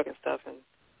his truck and stuff. And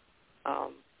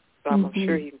so I'm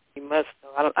sure he must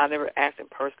know. I never asked him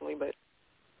personally, but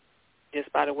just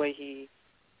by the way he's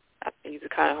a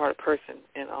kind of hearted person,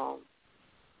 and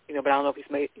but I don't know if he's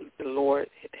made the Lord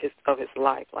of his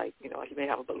life. Like, he may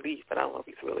have a belief, but I don't know if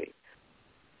he's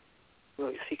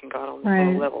really seeking God on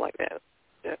a level like that.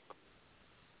 Yeah.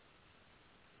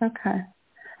 Okay.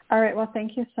 All right. Well,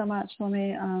 thank you so much. Let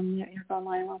me mute your phone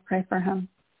line. We'll pray for him.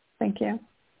 Thank you.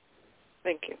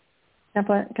 Thank you.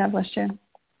 God bless you.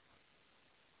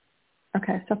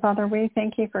 Okay, so Father, we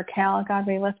thank you for Cal. God,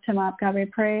 we lift him up. God, we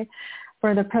pray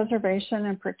for the preservation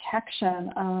and protection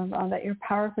of that you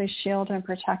powerfully shield and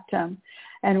protect him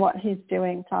and what he's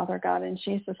doing, Father God, in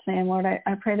Jesus' name. Lord,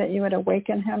 I pray that you would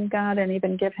awaken him, God, and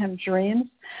even give him dreams,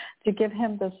 to give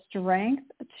him the strength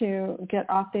to get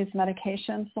off these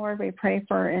medications, Lord. We pray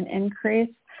for an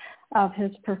increase of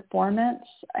his performance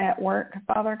at work,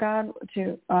 Father God,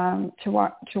 to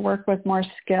work with more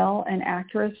skill and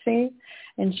accuracy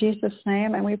in Jesus'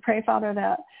 name. And we pray, Father,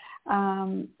 that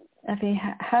if he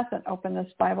hasn't opened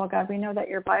this Bible, God, we know that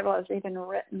your Bible is even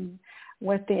written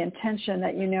with the intention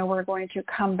that we're going to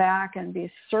come back and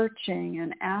be searching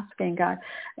and asking, God.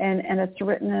 And it's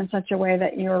written in such a way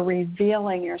that you're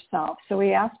revealing yourself. So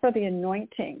we ask for the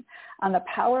anointing on the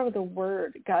power of the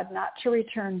word, God, not to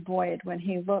return void when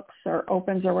he looks or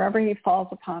opens or wherever he falls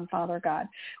upon, Father God.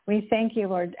 We thank you,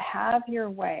 Lord. Have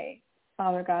your way,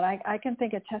 Father God. I can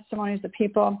think of testimonies of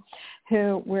people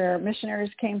where missionaries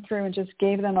came through and just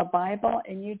gave them a Bible,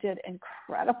 and you did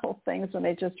incredible things when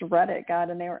they just read it,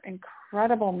 God, and they were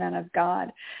incredible men of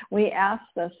God. We ask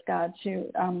this, God,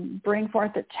 to bring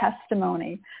forth a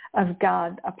testimony of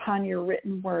God upon your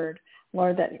written word,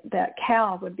 Lord, that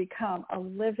Cal would become a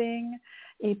living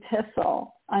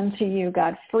epistle unto you,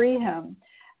 God. Free him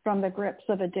from the grips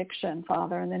of addiction,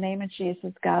 Father. In the name of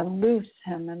Jesus, God, loose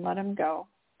him and let him go.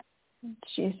 In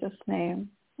Jesus' name,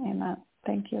 amen.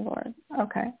 Thank you, Lord.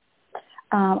 Okay.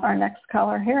 Our next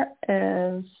caller here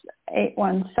is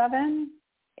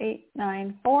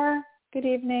 817-894. Good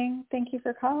evening. Thank you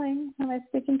for calling. Who am I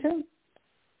speaking to?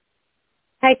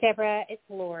 Hi, Deborah. It's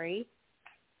Lori.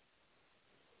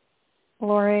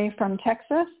 Lori from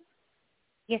Texas?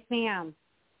 Yes, ma'am.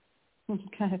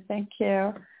 Okay, thank you.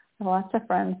 I have lots of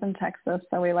friends in Texas,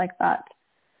 so we like that.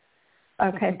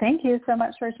 Okay, thank you so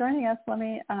much for joining us. Let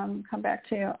me come back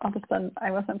to you. All of a sudden,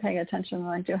 I wasn't paying attention, and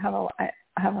I do have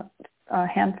a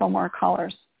handful more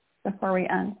callers before we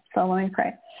end. So let me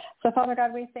pray. So, Father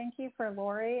God, we thank you for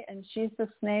Lori in Jesus'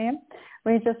 name.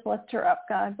 We just lift her up,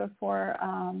 God, before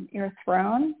your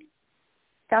throne,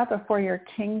 God, before your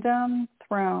kingdom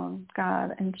throne,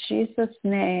 God, in Jesus'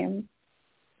 name.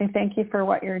 We thank you for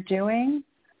what you're doing,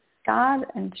 God,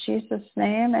 in Jesus'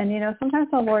 name. And, sometimes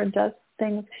the Lord does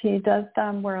things, he does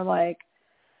them where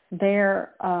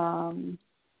they're,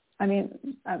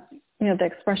 the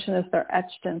expression is they're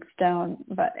etched in stone,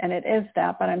 and it is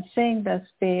that, but I'm seeing this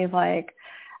be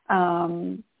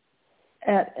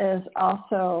it is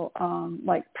also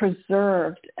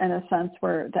preserved in a sense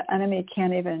where the enemy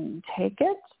can't even take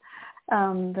it.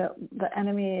 The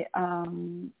enemy,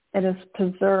 it is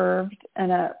preserved in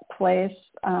a place,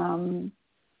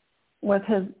 with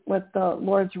the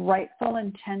Lord's rightful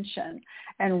intention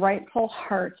and rightful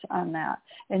heart on that,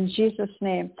 in Jesus'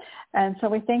 name. And so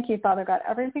we thank you, Father God,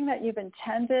 everything that you've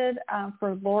intended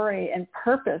for Lori and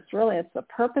purpose, really, it's the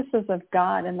purposes of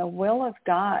God and the will of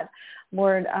God.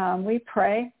 Lord, we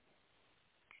pray,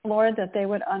 Lord, that they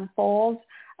would unfold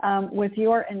with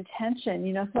your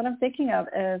intention. So what I'm thinking of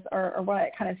is, or what I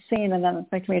kind of seen, and then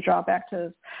it's making me draw back to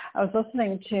this, I was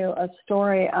listening to a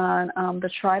story on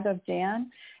the tribe of Dan,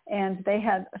 and they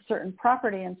had a certain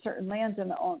property and certain lands in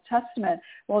the Old Testament.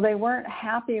 Well, they weren't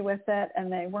happy with it,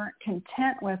 and they weren't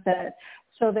content with it,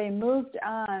 so they moved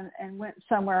on and went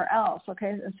somewhere else,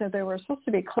 okay? And so they were supposed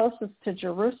to be closest to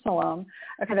Jerusalem.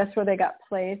 Okay, that's where they got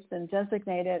placed and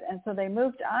designated. And so they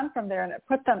moved on from there, and it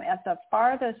put them at the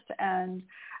farthest end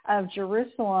of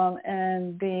Jerusalem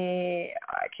in I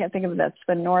can't think of it, that's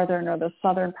the northern or the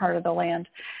southern part of the land.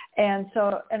 And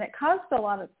it caused a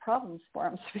lot of problems for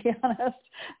them, to be honest.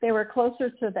 They were closer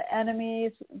to the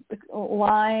enemy's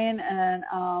line, and,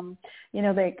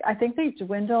 I think they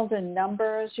dwindled in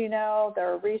numbers,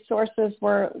 their resources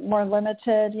were more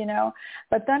limited,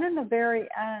 But then in the very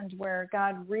end, where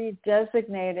God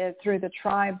redesignated through the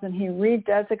tribes, and he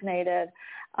redesignated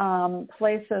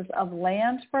places of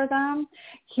land for them,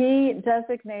 he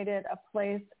designated a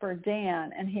place for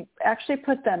Dan, and he actually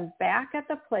put them back at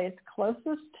the place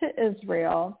closest to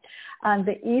Israel on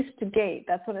the east gate.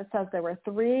 That's what it says. There were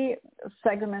 3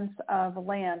 segments of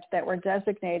land that were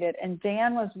designated, and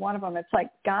Dan was one of them. It's like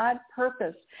God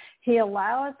purposed. He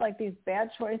allows these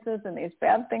bad choices and these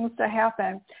bad things to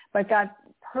happen, but God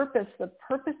purposed the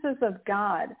purposes of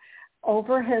God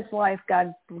over his life.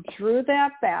 God drew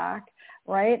that back,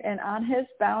 right? And on his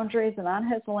boundaries and on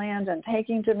his land and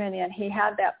taking dominion, he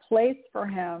had that place for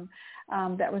him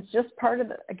that was just part of,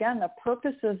 the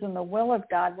purposes and the will of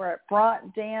God, where it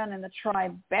brought Dan and the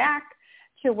tribe back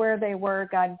to where they were.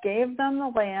 God gave them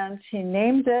the land. He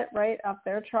named it, right, up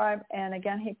their tribe. And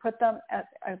again, he put them at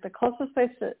the closest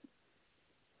place to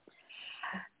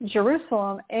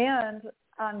Jerusalem, and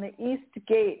on the east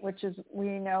gate, which is,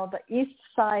 we know the east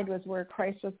side was where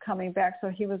Christ was coming back. So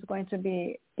he was going to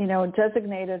be,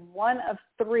 designated one of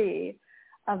 3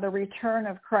 of the return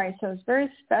of Christ. So it's very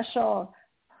special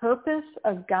purpose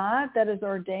of God that is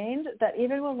ordained, that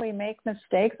even when we make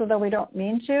mistakes, although we don't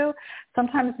mean to,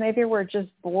 sometimes maybe we're just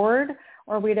bored,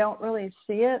 or we don't really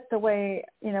see it the way,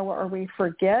 or we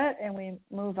forget and we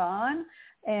move on.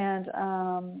 And,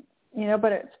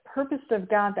 but it's purpose of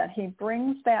God that he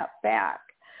brings that back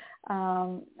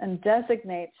and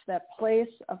designates that place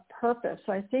of purpose.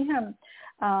 So I see him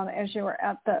as you were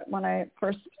when I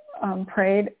first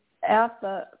prayed at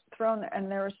the throne,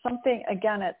 and there was something,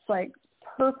 again, it's like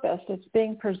purpose. It's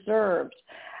being preserved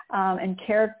and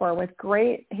cared for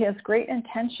he has great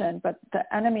intention, but the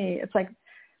enemy, it's like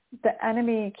the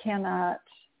enemy cannot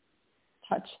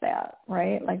touch that,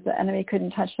 right? Like the enemy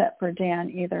couldn't touch that for Dan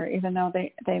either, even though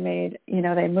they made,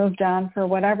 they moved on for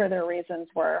whatever their reasons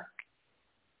were,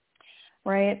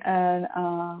 right? And,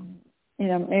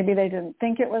 maybe they didn't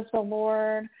think it was the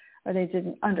Lord, or they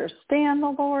didn't understand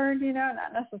the Lord,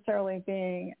 not necessarily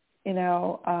being,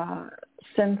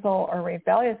 sinful or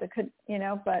rebellious. It could,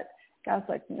 but God's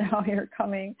like, no, you're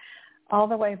coming all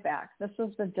the way back. This is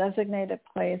the designated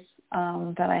place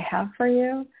that I have for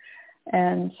you.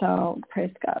 And so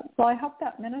praise God. Well, I hope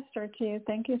that ministered to you.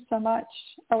 Thank you so much.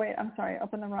 Oh, wait, I'm sorry.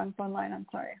 Open the wrong phone line. I'm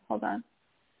sorry. Hold on.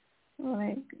 Let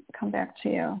me come back to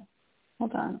you.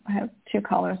 Hold on. I have 2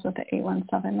 callers with the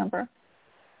 817 number.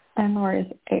 And Lori's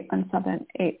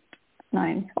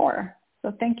 817-894.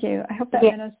 So thank you. I hope that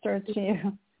ministered to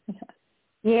you.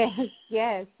 Yes,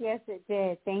 it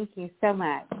did. Thank you so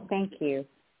much. Thank you.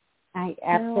 I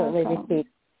absolutely received.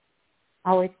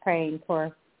 Always praying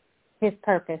for his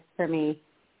purpose for me.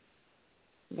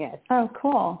 Yes. Oh,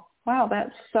 cool. Wow,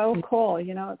 that's so cool.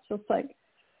 It's just like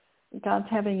God's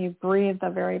having you breathe the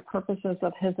very purposes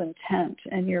of his intent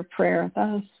in your prayer.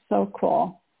 That is so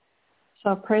cool.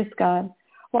 So praise God.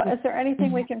 Well, is there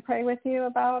anything we can pray with you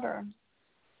about or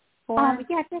for?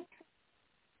 Yeah,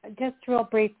 just real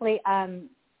briefly, a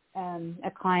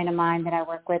client of mine that I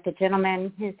work with, a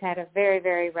gentleman who's had a very,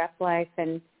 very rough life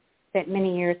and spent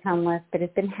many years homeless, but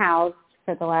has been housed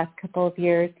for the last couple of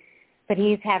years. But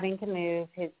he's having to move.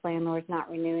 His landlord's not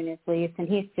renewing his lease, and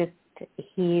he's in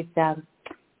his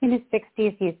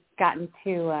 60s. He's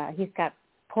he's got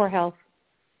poor health,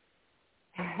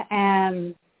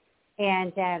 and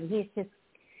he's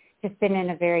just been in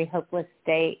a very hopeless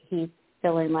state. He's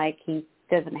feeling like he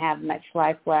doesn't have much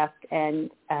life left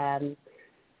and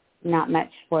not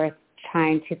much worth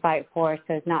trying to fight for,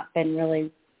 so has not been really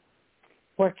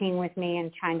working with me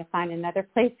and trying to find another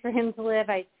place for him to live.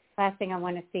 Last thing I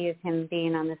want to see is him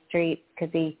being on the streets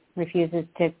because he refuses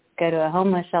to go to a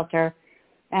homeless shelter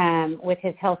with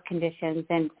his health conditions,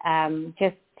 and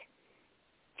just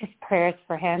prayers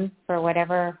for him for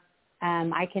whatever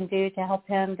I can do to help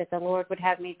him, that the Lord would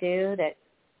have me do,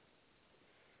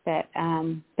 that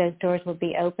those doors will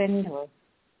be opened, or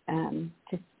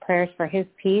just prayers for his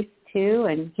peace too.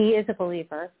 And he is a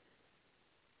believer.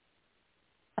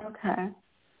 Okay.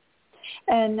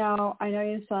 And now I know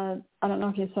you said, I don't know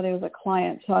if you said he was a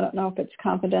client, so I don't know if it's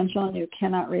confidential and you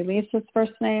cannot release his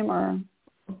first name or.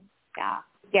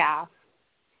 Yeah.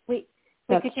 We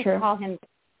That's could just true. call him.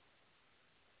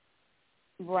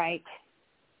 Right.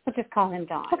 We'll just call him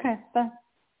Don. Okay.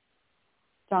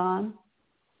 Don.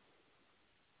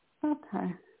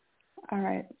 Okay. All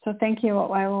right. So thank you.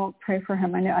 I will pray for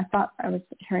him. I thought I was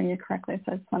hearing you correctly,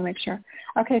 so I just want to make sure.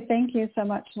 Okay. Thank you so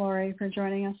much, Lori, for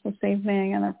joining us this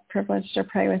evening, and a privilege to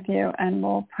pray with you. And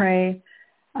we'll pray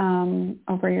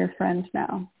over your friend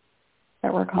now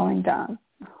that we're calling Don.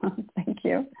 Thank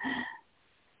you.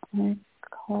 Let me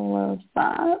close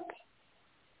that.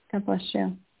 God bless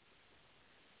you.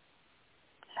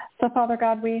 So, Father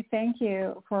God, we thank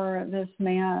you for this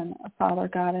man, Father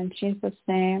God, in Jesus'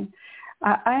 name.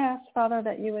 I ask, Father,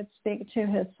 that you would speak to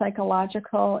his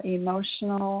psychological,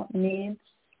 emotional needs,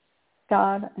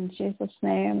 God, in Jesus'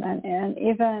 name, and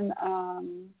even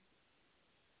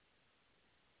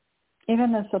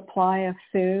the supply of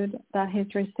food that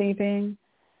he's receiving.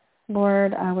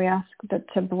 Lord, we ask that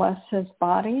to bless his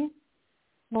body.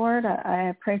 Lord,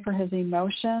 I pray for his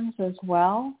emotions as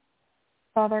well.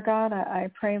 Father God, I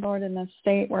pray, Lord, in the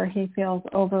state where he feels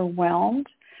overwhelmed,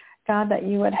 God, that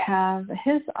you would have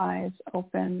his eyes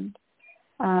opened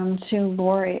to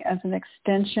Lori as an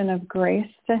extension of grace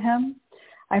to him.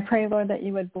 I pray, Lord, that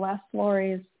you would bless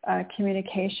Lori's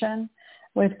communication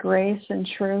with grace and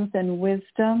truth and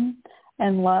wisdom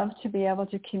and love to be able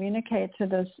to communicate to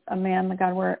this man,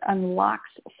 God, where it unlocks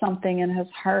something in his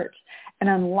heart and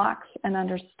unlocks an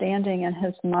understanding in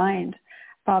his mind,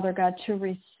 Father God, to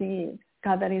receive.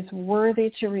 God, that he's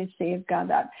worthy to receive, God,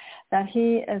 that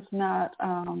he is not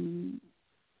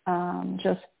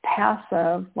just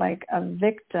passive like a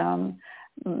victim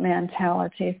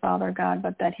mentality, Father God,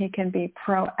 but that he can be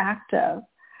proactive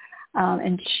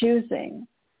in choosing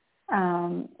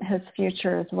his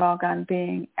future as well, God,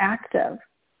 being active,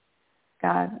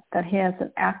 God, that he has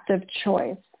an active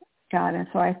choice, God. And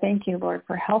so I thank you, Lord,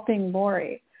 for helping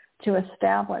Lori to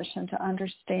establish and to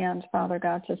understand, Father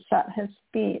God, to set his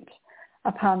feet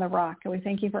upon the rock. And we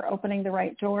thank you for opening the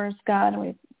right doors, God. And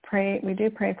we do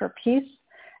pray for peace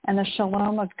and the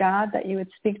shalom of God, that you would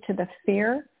speak to the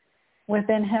fear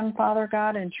within him, Father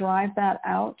God, and drive that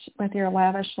out with your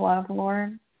lavish love,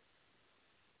 Lord.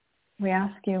 We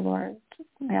ask you, Lord,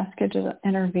 we ask you to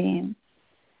intervene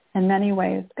in many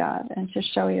ways, God, and to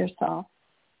show yourself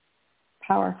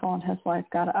powerful in his life,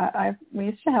 God. We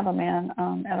used to have a man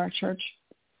at our church,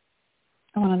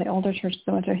 one of the older churches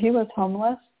I went to. He was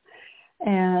homeless,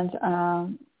 and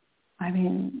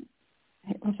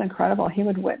it was incredible. He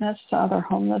would witness to other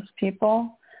homeless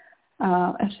people.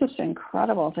 It's just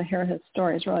incredible to hear his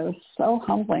stories. Really, it was so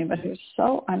humbling, but he was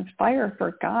so on fire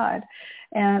for God.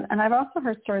 And I've also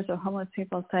heard stories of homeless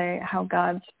people say how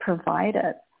God's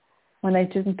provided when they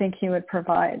didn't think he would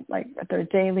provide, like their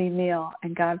daily meal,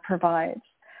 and God provides.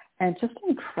 And just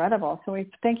incredible. So we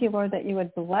thank you, Lord, that you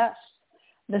would bless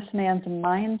this man's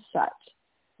mindset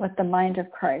with the mind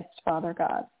of Christ, Father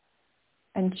God.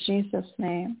 In Jesus'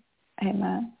 name,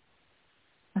 amen.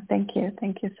 Thank you.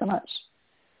 Thank you so much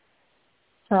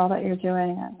for all that you're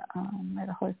doing, and may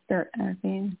the Holy Spirit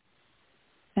intervene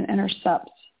and intercept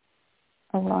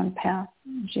a wrong path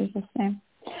in Jesus' name.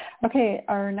 Okay,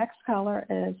 our next caller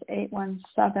is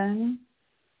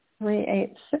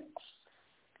 817-386.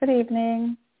 Good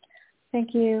evening.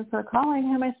 Thank you for calling.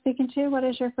 Who am I speaking to? What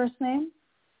is your first name?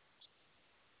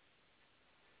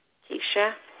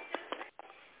 Keisha.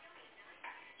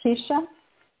 Keisha?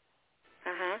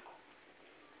 Uh-huh.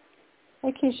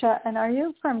 Hey, Keisha, and are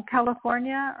you from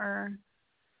California or?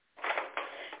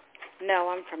 No,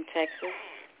 I'm from Texas.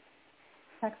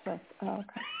 Texas. Oh,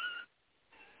 okay.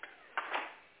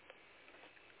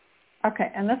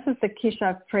 Okay, and this is the Keisha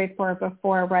I've prayed for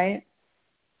before, right?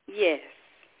 Yes.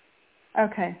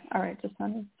 Okay, all right, just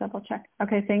want to double check.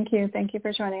 Okay, thank you. Thank you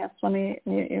for joining us. Let me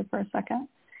mute you for a second.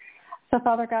 So,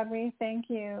 Father God, we thank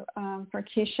you for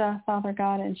Keisha, Father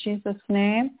God, in Jesus'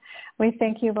 name. We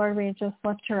thank you, Lord. We just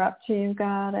lift her up to you,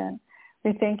 God, and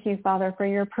we thank you, Father, for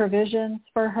your provisions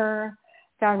for her.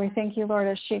 God, we thank you, Lord,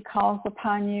 as she calls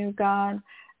upon you, God,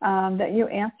 that you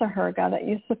answer her, God, that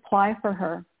you supply for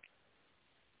her.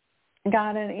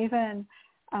 God, and even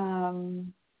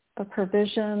the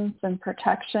provisions and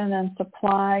protection and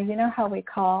supply, you know how we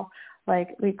call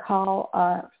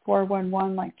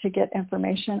 411, like to get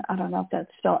information. I don't know if that's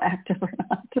still active or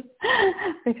not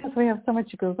because we have so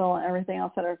much Google and everything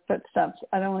else at our footsteps.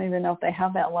 I don't even know if they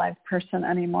have that live person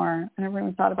anymore. I never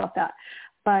even thought about that.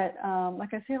 But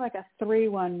like I say, like a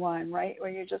 311, right, where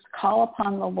you just call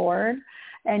upon the Lord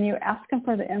and you ask him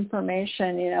for the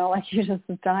information, you know, like you just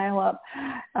dial up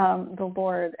the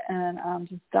Lord and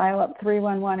just dial up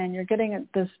 311 and you're getting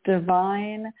this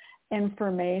divine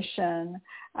information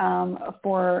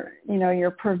for, you know,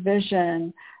 your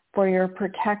provision, for your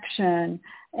protection,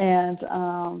 and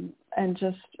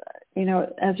just, you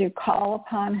know, as you call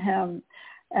upon him,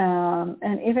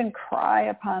 and even cry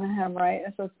upon him, right?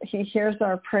 So he hears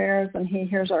our prayers and he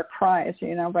hears our cries,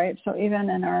 you know, right? So even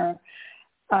in our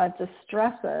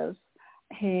distresses,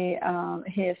 he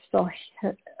is still,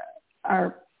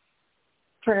 our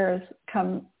prayers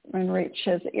come and reach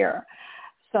his ear.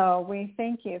 So we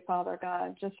thank you, Father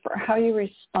God, just for how you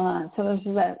respond. So there's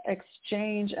that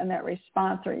exchange and that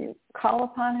response where you call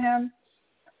upon him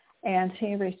and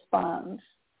he responds.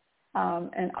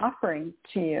 And offering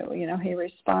to you, you know, he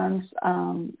responds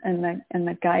in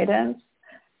the guidance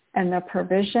and the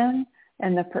provision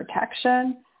and the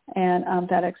protection, and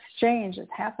that exchange is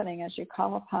happening as you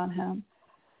call upon him.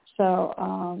 So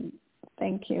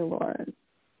thank you, Lord.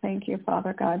 Thank you,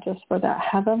 Father God, just for that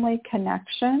heavenly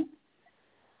connection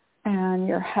and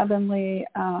your heavenly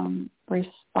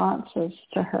responses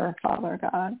to her, Father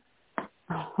God.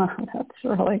 Oh, that's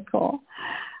really cool.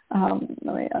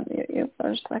 Let me unmute you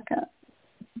for a second.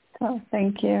 So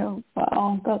thank you.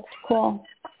 Wow, that's cool.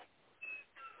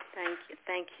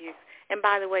 Thank you. And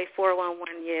by the way,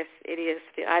 411, yes, it is.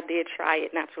 I did try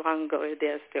it not too long ago. It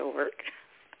does still work.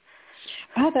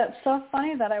 Oh, that's so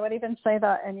funny that I would even say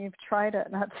that, and you've tried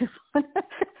it not too long ago.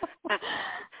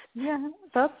 Yeah,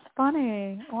 that's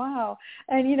funny. Wow.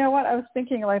 And you know what? I was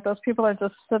thinking, like, those people are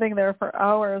just sitting there for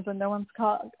hours and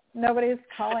nobody's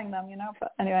calling them, you know.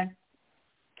 But anyway.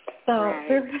 So right.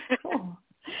 Very cool.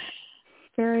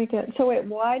 Very good. So wait,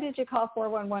 why did you call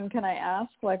 411? Can I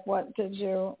ask? Like, what did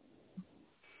you?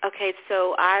 Okay,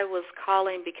 so I was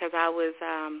calling because I was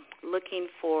looking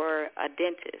for a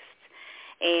dentist,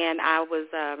 and I was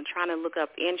trying to look up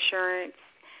insurance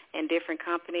and different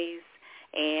companies,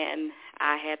 and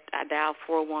I dialed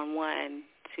 411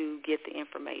 to get the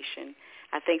information.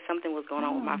 I think something was going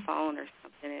on with my phone or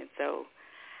something, and so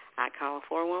I called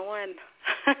 411.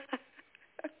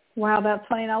 Wow, that's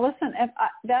funny. Now listen,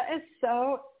 that is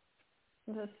so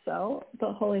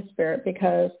the Holy Spirit,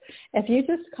 because if you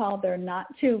just called there not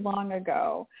too long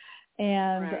ago,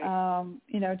 and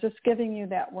right. Just giving you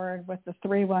that word with the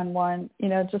 311,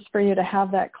 just for you to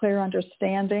have that clear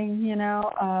understanding,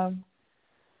 of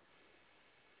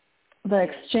the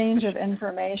exchange of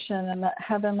information and that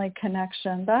heavenly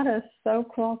connection. That is so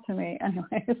cool to me.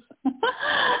 Anyways,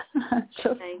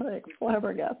 just like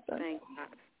flabbergasted. Thank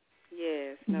God.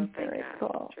 Yes. No, thank Very God.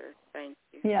 Cool. Sure. Thank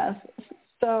you. Yes.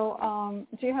 So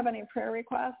do you have any prayer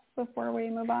requests before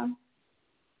we move on?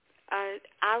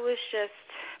 I was just,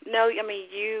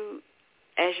 you,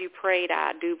 as you prayed,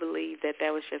 I do believe that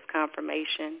was just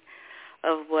confirmation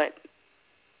of what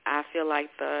I feel like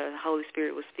the Holy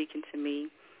Spirit was speaking to me.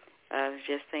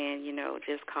 Just saying,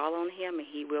 just call on him and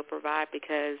he will provide,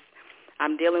 because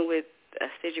I'm dealing with a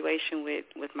situation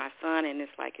with my son, and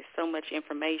it's like it's so much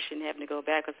information having to go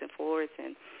backwards and forwards,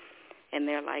 and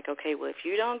they're like, okay, well, if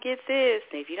you don't get this,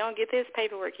 if you don't get this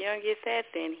paperwork, you don't get that,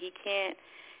 then he can't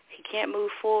move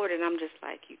forward. And I'm just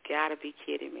like, you got to be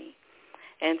kidding me.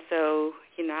 And so,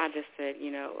 I just said,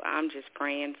 I'm just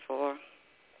praying for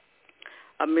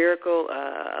a miracle,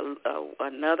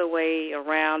 another way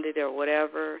around it or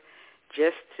whatever,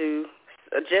 just to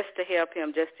help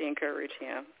him, just to encourage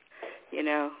him,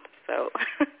 So,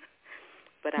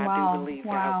 but I do believe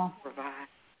God will provide.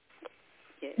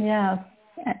 Yes.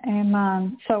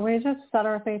 Amen. So we just set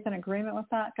our faith in agreement with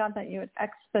that, God, that you would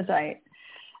expedite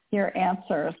your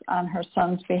answers on her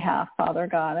son's behalf, Father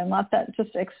God, and let that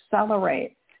just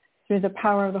accelerate through the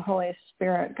power of the Holy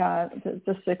Spirit, God,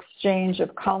 this exchange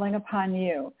of calling upon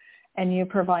you and you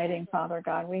providing, Father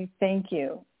God. We thank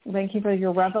you. Thank you for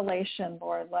your revelation,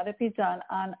 Lord. Let it be done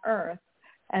on earth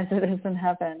as it is in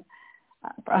heaven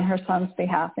on her son's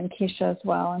behalf, and Keisha as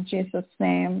well. In Jesus'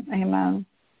 name, amen.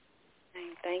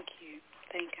 Thank you.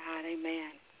 Thank God.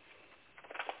 Amen.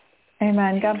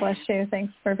 Amen. God bless you.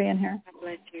 Thanks for being here. God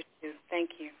bless you too.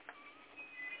 Thank you.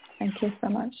 Thank you so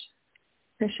much.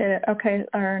 Appreciate it. Okay,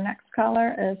 our next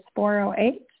caller is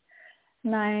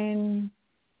 408-921.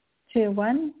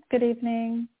 Good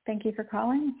evening. Thank you for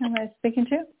calling. Who am I speaking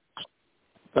to?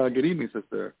 Good evening,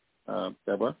 Sister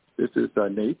Deborah. This is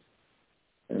Nate,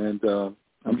 and I'm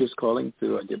just calling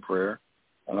to get prayer,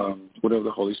 whatever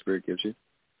the Holy Spirit gives you.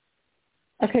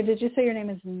 Okay, did you say your name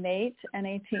is Nate,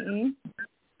 N-A-T-E?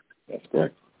 That's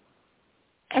correct.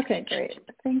 Okay, great.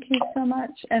 Thank you so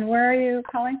much. And where are you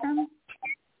calling from?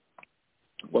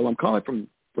 Well, I'm calling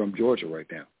from Georgia right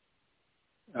now,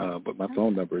 but my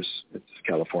phone number is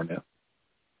California.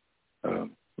 I'm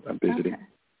visiting.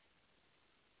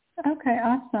 Okay,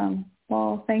 awesome.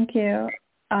 Well, thank you.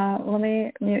 Let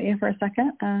me mute you for a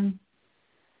second.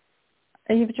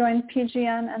 You've joined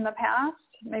PGN in the past,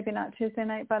 maybe not Tuesday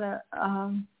night, but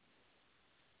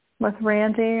with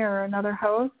Randy or another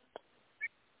host?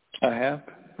 I have.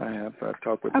 I've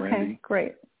talked with Randy. Okay,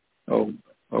 great.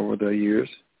 Over the years.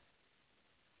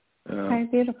 Okay,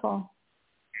 beautiful.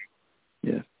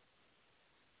 Yes.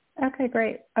 Okay,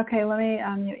 great. Okay, let me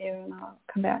mute you and I'll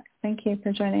come back. Thank you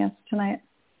for joining us tonight.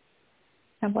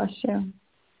 God bless you.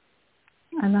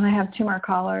 And then I have two more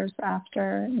callers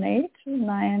after Nate,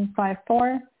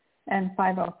 954 and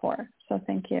 504. So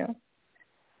thank you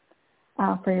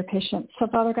for your patience. So,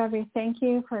 Father God, we thank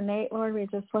you for Nate, Lord. We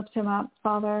just lift him up,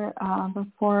 Father,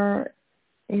 before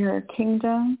your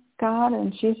kingdom, God,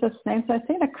 in Jesus' name. So I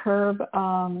see the curb,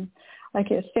 like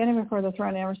it's standing before the throne.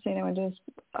 I've never seen anyone do this,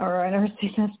 or I've never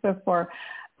seen this before,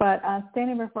 but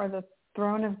standing before the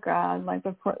throne of God, like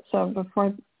before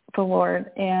the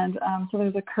Lord. And so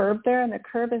there's a curb there, and the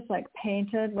curb is like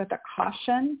painted with a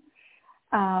caution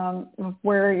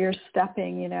where you're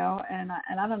stepping, and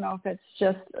I don't know if it's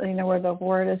just, where the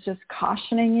Lord is just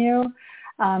cautioning you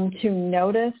to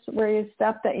notice where you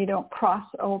step, that you don't cross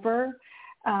over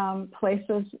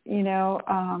places,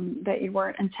 that you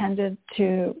weren't intended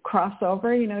to cross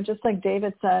over, just like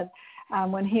David said,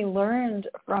 when he learned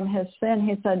from his sin,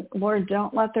 he said, Lord,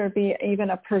 don't let there be even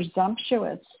a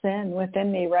presumptuous sin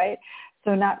within me, right?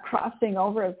 So not crossing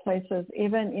over places,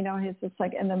 even, he's just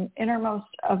like in the innermost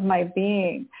of my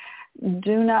being,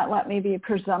 do not let me be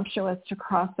presumptuous to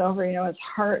cross over, his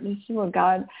heart. This is what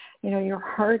God, your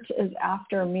heart is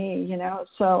after me,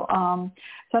 So, so I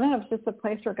don't know if it's just a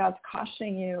place where God's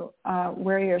cautioning you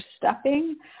where you're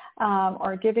stepping,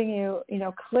 or giving you,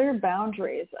 clear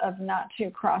boundaries of not to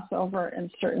cross over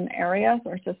in certain areas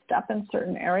or to step in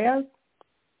certain areas,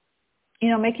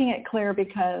 making it clear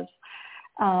because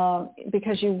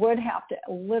because you would have to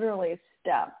literally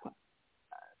step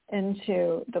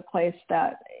into the place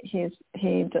that he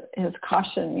has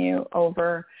cautioned you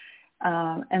over,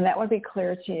 and that would be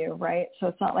clear to you, right? So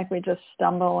it's not like we just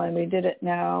stumble and we didn't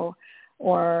know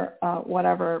or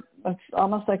whatever. It's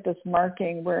almost like this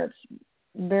marking where it's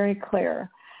very clear,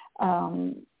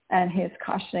 and he's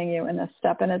cautioning you in this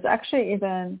step. And it's actually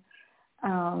even,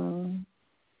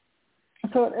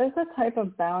 so it is a type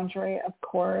of boundary, of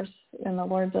course, and the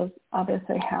Lord does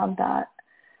obviously have that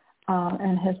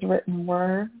in his written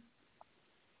word.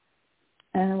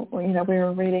 And, we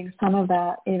were reading some of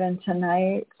that even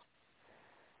tonight.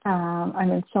 Some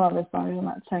of his boundaries, I'm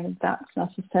not saying that's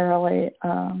necessarily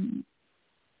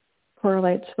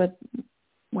correlates with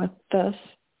this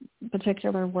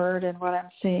particular word and what I'm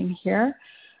seeing here.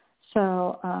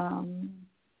 So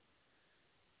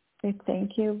we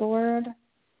thank you, Lord.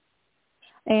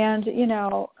 And,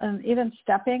 even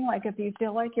stepping, like if you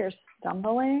feel like you're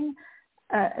stumbling,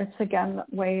 it's, again,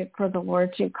 a way for the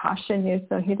Lord to caution you,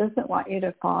 so he doesn't want you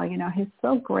to fall. He's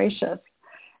so gracious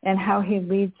in how he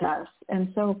leads us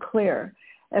and so clear,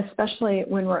 especially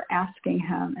when we're asking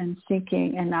him and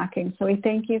seeking and knocking. So we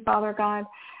thank you, Father God,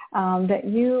 that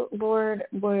you, Lord,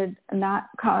 would not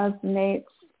cause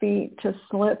Nate's feet to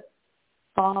slip,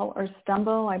 fall, or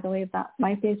stumble. I believe that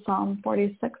might be Psalm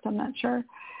 46. I'm not sure.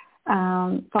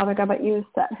 Father God, but you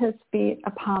set his feet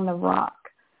upon the rock,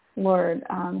 Lord,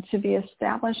 to be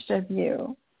established of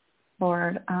you,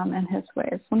 Lord, in his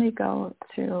ways. Let me go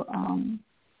to,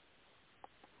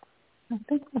 I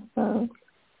think this is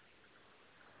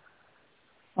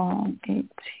Psalm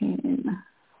 18.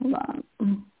 Hold on.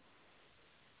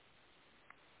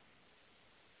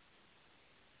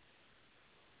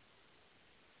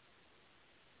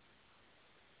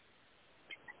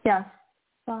 Yes,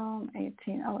 Psalm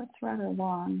 18. Oh, it's rather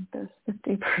long. There's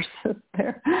 50 verses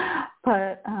there.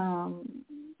 But,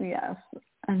 yes,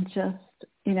 and just,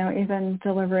 even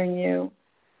delivering you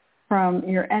from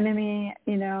your enemy,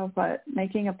 but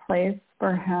making a place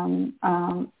for him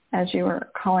as you were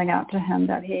calling out to him,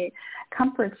 that he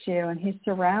comforts you and he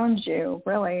surrounds you,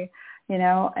 really,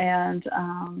 and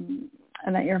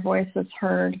that your voice is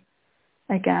heard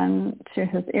again to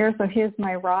his ear. So he is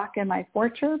my rock and my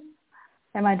fortress,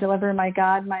 and my deliverer, my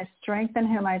God, my strength in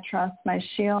whom I trust, my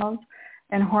shield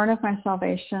and horn of my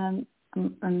salvation,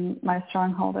 and my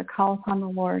stronghold. I call upon the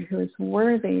Lord, who is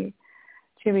worthy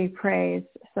to be praised.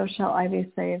 So shall I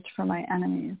be saved from my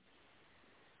enemies.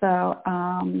 So,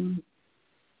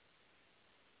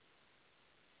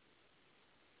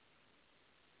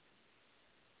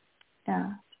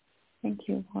 yeah, thank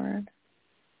you, Lord.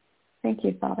 Thank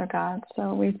you, Father God.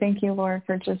 So we thank you, Lord,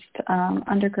 for just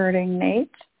undergirding Nate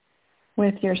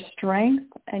with your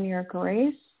strength and your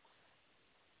grace.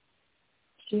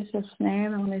 In Jesus'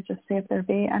 name, and let me just see if there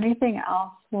be anything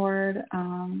else, Lord.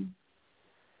 Father,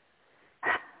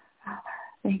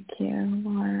 thank you,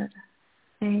 Lord.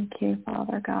 Thank you,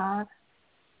 Father God.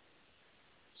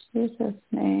 In Jesus'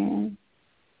 name.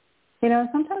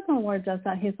 Sometimes when the Lord does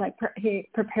that, he's like, he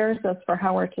prepares us for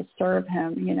how we're to serve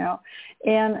him,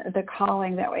 and the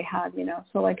calling that we have,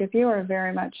 So like if you are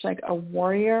very much like a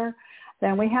warrior,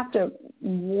 then we have to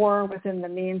war within the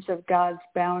means of God's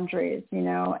boundaries,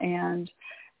 and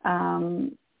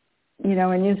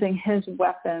using his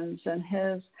weapons and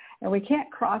we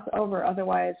can't cross over.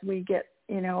 Otherwise we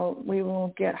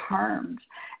will get harmed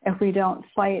if we don't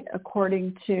fight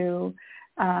according to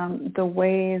the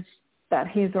ways that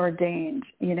he's ordained,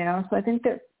 So I think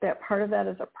that part of that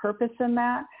is a purpose in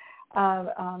that, of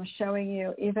showing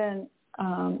you even,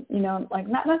 like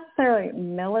not necessarily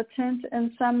militant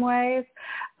in some ways,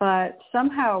 but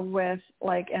somehow with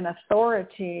like an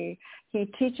authority. He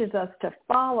teaches us to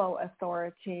follow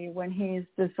authority when he's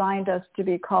designed us to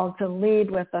be called to lead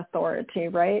with authority,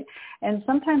 right? And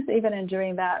sometimes even in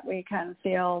doing that, we can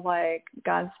feel like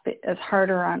God is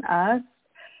harder on us,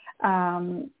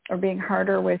 or being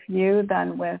harder with you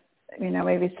than with,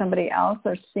 maybe somebody else,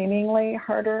 or seemingly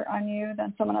harder on you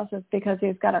than someone else, is because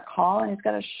he's got a call and he's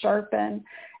got to sharpen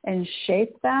and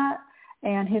shape that.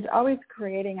 And he's always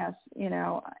creating us,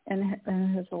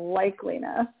 in his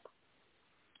likeness,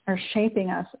 or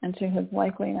shaping us into his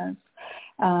likeness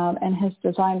and his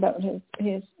design. But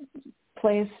he's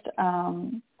placed,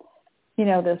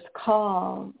 this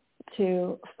call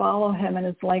to follow him in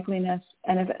his likeness.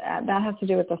 And if that has to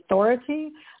do with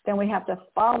authority, then we have to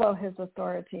follow his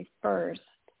authority first.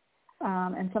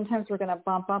 And sometimes we're going to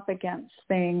bump up against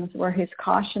things where he's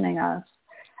cautioning us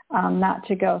not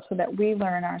to go, so that we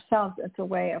learn ourselves. It's a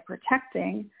way of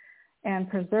protecting and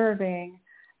preserving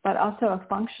but also a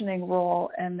functioning role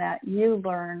in that you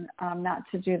learn not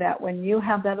to do that when you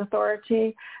have that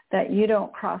authority, that you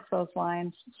don't cross those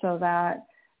lines so that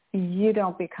you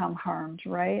don't become harmed,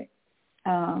 right?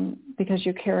 Because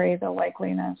you carry the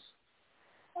likeliness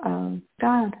of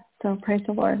God. So praise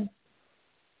the Lord.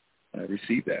 I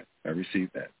receive that.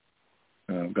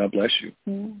 God bless you.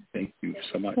 Mm-hmm. Thank you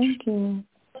so much. Thank you.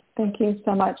 Thank you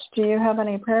so much. Do you have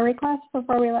any prayer requests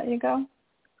before we let you go?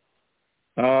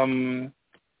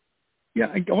 Yeah,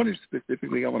 I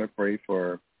want to pray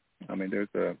for, there's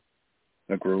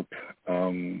a group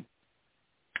of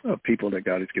people that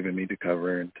God has given me to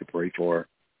cover and to pray for.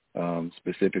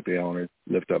 Specifically, I want to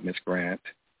lift up Miss Grant.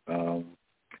 I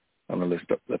want to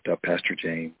lift up Pastor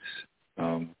James,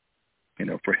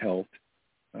 for health,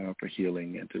 for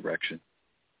healing and direction.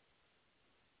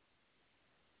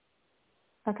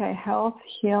 Okay, health,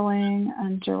 healing,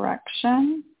 and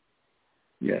direction.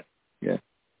 Yeah.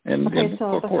 And, okay, and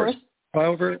so of course,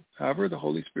 however the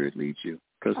Holy Spirit leads you,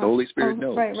 because the Holy Spirit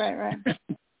knows. Right.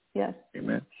 Yes.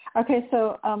 Amen. Okay,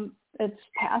 so it's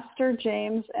Pastor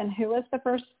James, and who was the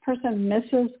first person?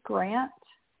 Mrs. Grant?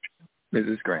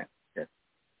 Mrs. Grant, yes.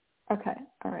 Okay,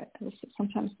 all right.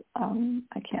 Sometimes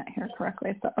I can't hear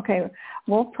correctly. So, okay,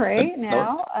 we'll pray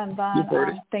now, and then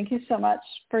thank you so much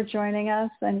for joining us,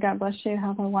 and God bless you.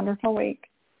 Have a wonderful week.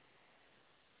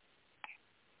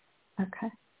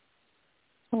 Okay.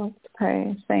 So let's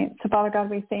pray. Saints. So, Father God,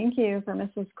 we thank you for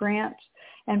Mrs. Grant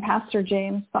and Pastor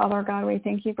James. Father God, we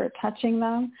thank you for touching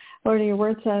them. Lord, your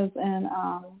word says in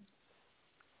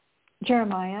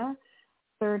Jeremiah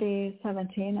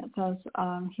 30:17, it says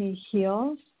he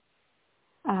heals,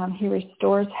 he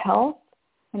restores health,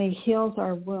 and he heals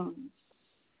our wounds.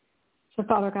 So,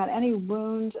 Father God, any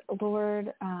wound,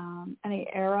 Lord, any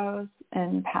arrows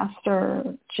in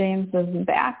Pastor James's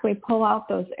back, we pull out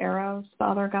those arrows,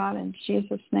 Father God, in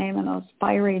Jesus' name, and those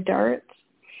fiery darts,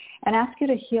 and ask you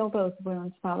to heal those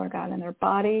wounds, Father God, in their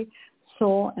body,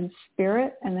 soul, and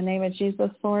spirit. In the name of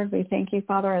Jesus, Lord, we thank you,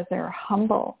 Father, as they are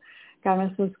humble. God,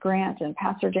 Mrs. Grant and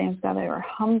Pastor James, God, they are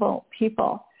humble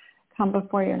people. Come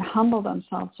before you and humble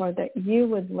themselves, Lord, that you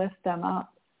would lift them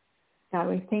up. God,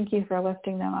 we thank you for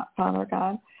lifting them up, Father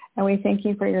God, and we thank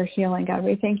you for your healing, God.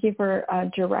 We thank you for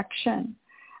direction,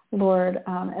 Lord,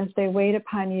 as they wait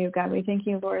upon you, God. We thank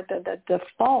you, Lord, that the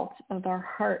default of our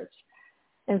hearts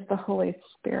is the Holy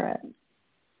Spirit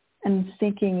and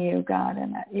seeking you, God,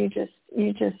 and that you just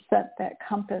set that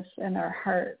compass in their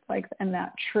heart, like in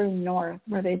that true north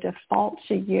where they default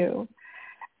to you,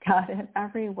 God, in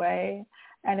every way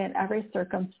and in every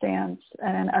circumstance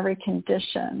and in every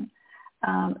condition.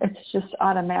 It's just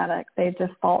automatic. They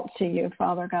default to you,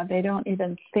 Father God. They don't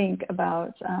even think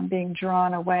about being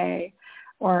drawn away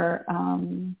or,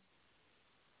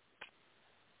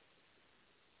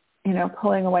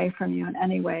 pulling away from you in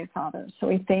any way, Father. So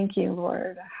we thank you,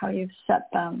 Lord, how you've set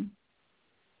them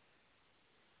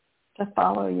to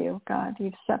follow you, God.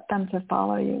 You've set them to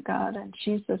follow you, God, in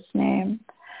Jesus' name.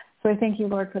 So we thank you,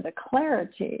 Lord, for the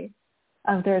clarity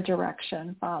of their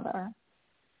direction, Father.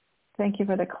 Thank you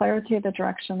for the clarity of the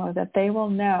direction, Lord, that they will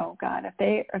know, God, if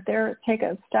they take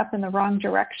a step in the wrong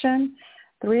direction,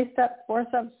 3 steps, 4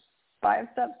 steps, 5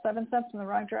 steps, 7 steps in the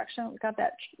wrong direction, God,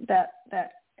 that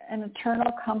an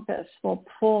eternal compass will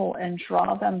pull and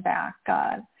draw them back,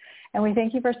 God. And we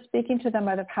thank you for speaking to them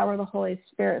by the power of the Holy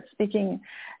Spirit, speaking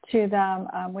to them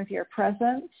with your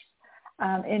presence,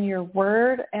 in your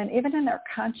word, and even in their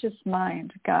conscious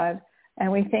mind, God. And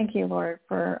we thank you, Lord,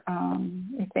 for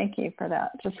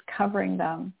that, just covering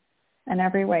them in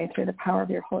every way through the power of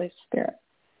your Holy Spirit.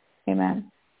 Amen.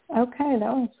 Okay,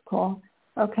 that was cool.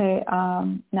 Okay,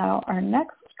 now our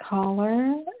next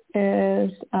caller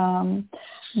is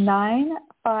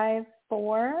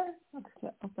 954. Let's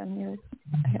open your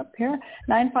up here.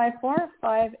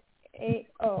 954-580.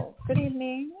 Good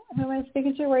evening. Who am I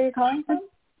speaking to? Where are you calling from?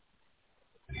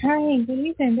 Hi, good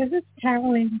evening. This is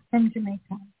Carolyn from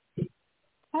Jamaica.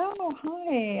 Oh,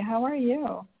 hi. How are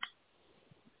you?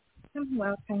 I'm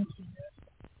well, thank you.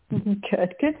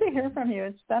 Good. Good to hear from you.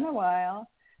 It's been a while.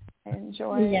 I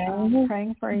enjoy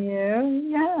praying for you.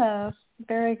 Yes,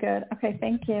 very good. Okay,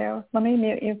 thank you. Let me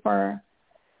mute you for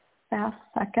a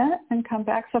second and come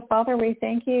back. So, Father, we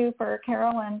thank you for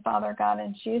Carolyn, Father God,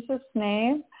 in Jesus'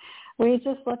 name. We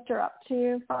just lift her up to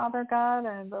you, Father God,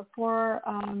 and before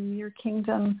your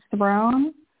kingdom's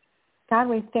throne. God,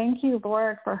 we thank you,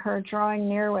 Lord, for her drawing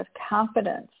near with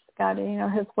confidence. God,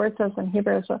 his word says in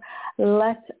Hebrews,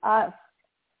 let us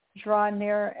draw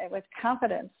near with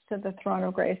confidence to the throne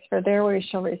of grace, for there we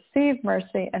shall receive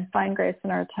mercy and find grace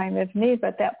in our time of need.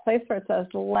 But that place where it says,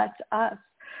 let us,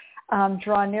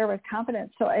 draw near with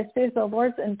confidence. So I see the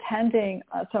Lord's intending,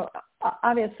 so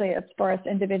obviously it's for us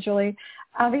individually,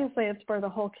 obviously it's for the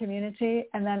whole community,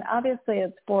 and then obviously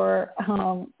it's for,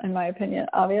 in my opinion,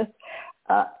 obvious,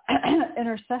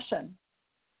 intercession,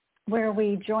 where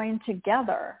we join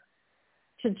together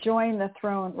to join the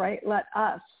throne, right? Let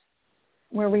us,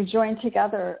 where we join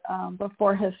together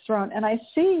before his throne. And I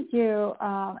see you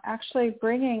actually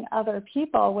bringing other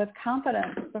people with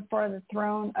confidence before the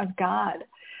throne of God.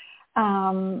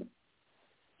 And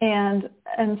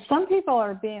some people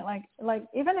are being like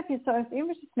even if you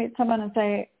just meet someone and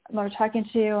say they're talking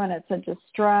to you and it's a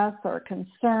distress or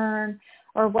concern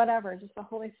or whatever, just the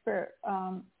Holy Spirit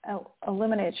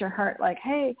illuminates your heart, like,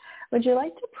 hey, would you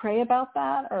like to pray about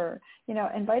that? Or,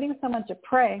 inviting someone to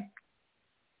pray.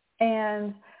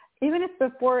 And even if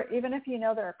you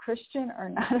know they're a Christian or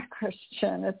not a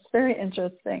Christian, it's very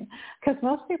interesting because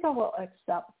most people will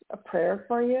accept a prayer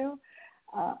for you.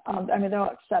 They'll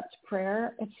accept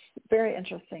prayer. It's very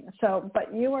interesting. So,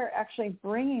 but you are actually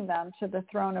bringing them to the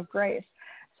throne of grace.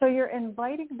 So you're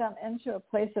inviting them into a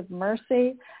place of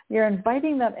mercy. You're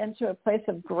inviting them into a place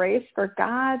of grace for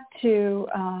God to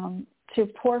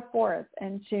pour forth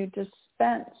and to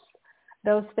dispense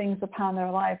those things upon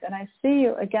their life. And I see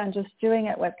you, again, just doing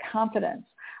it with confidence.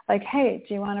 Like, hey,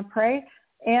 do you want to pray?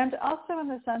 And also in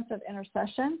the sense of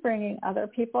intercession, bringing other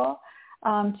people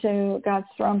to God's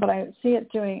throne. But I see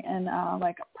it doing in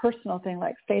like a personal thing,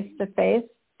 like face-to-face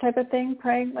type of thing,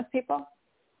 praying with people.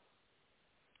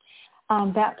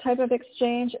 That type of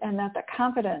exchange, and that the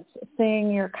confidence,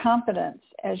 seeing your confidence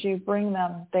as you bring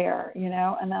them there,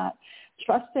 and that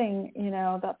trusting,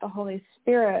 that the Holy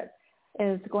Spirit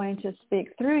is going to speak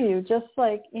through you, just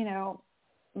like,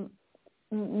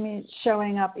 me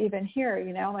showing up even here,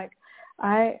 like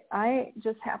I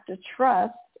just have to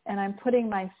trust, and I'm putting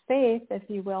my faith, if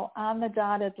you will, on the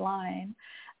dotted line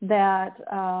that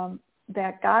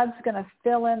God's going to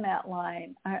fill in that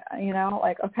line.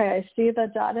 Okay, I see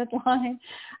the dotted line.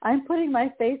 I'm putting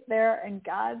my faith there, and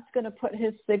God's going to put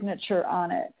his signature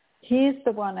on it. He's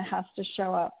the one that has to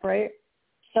show up, right?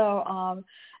 So,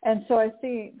 and so I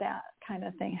see that kind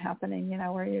of thing happening,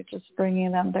 where you're just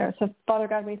bringing them there. So, Father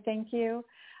God, we thank you,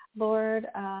 Lord.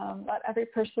 Let every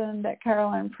person that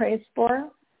Caroline prays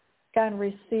for, God,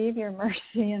 receive your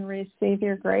mercy and receive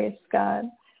your grace, God.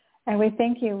 And we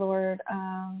thank you, Lord,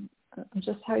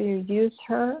 just how you use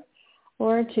her,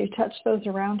 Lord, to touch those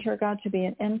around her, God, to be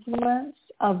an influence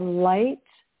of light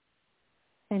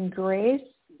and grace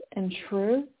and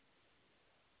truth.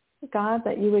 God,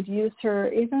 that you would use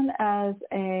her even as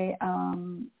a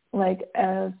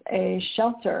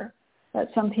shelter, that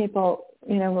some people,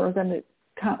 were going to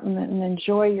come and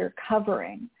enjoy your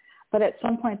covering. But at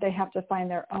some point they have to find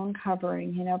their own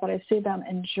covering, but I see them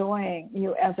enjoying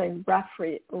you as a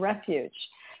refuge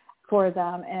for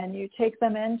them. And you take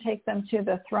them to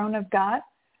the throne of God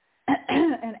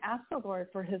and ask the Lord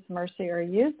for his mercy, or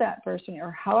use that mercy,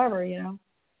 or however,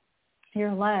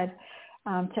 you're led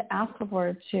to ask the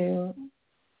Lord to,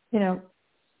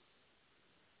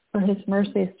 for his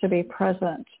mercies to be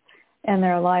present in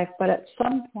their life. But at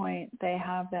some point they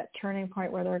have that turning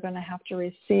point where they're going to have to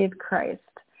receive Christ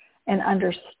and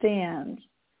understand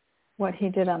what he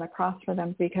did on the cross for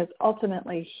them, because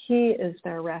ultimately he is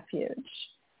their refuge.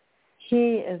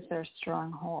 He is their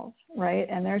stronghold, right?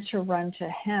 And they're to run to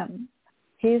him.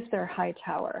 He's their high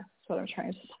tower. That's what I'm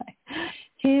trying to say.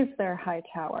 He's their high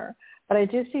tower. But I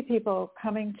do see people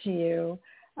coming to you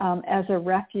as a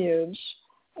refuge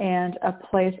and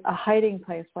a hiding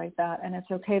place like that. And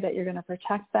it's okay that you're going to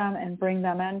protect them and bring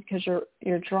them in, because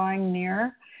you're drawing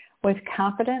near with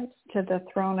confidence to the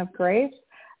throne of grace.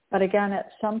 But again,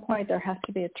 at some point there has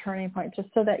to be a turning point,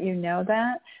 just so that you know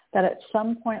that at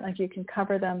some point, like, you can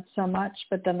cover them so much,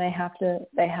 but then they have to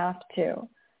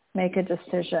make a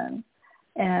decision.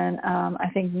 And I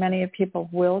think many of people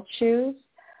will choose,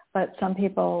 but some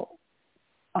people,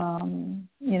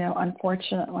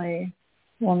 unfortunately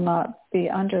will not be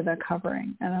under the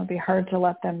covering, and it'll be hard to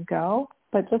let them go.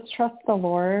 But just trust the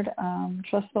Lord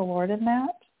in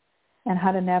that, and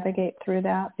how to navigate through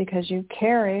that, because you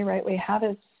carry, right, we have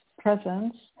his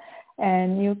presence,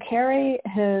 and you carry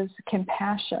his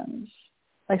compassions.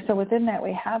 Like, so within that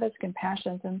we have his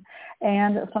compassions,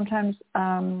 and sometimes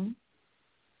in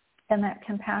that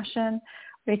compassion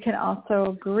we can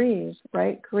also grieve,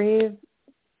 right? Grieving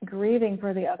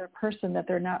for the other person, that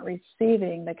they're not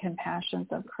receiving the compassions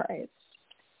of Christ,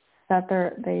 so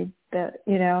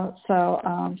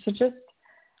just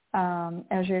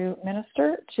as you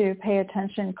minister, to pay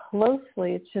attention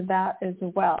closely to that as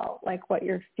well, like what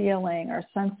you're feeling or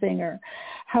sensing, or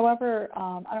however.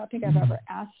 I don't think I've ever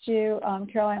asked you,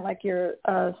 Caroline, like your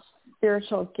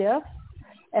spiritual gifts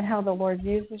and how the Lord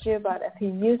uses you, but if he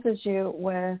uses you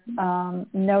with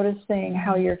noticing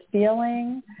how you're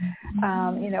feeling,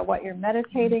 what you're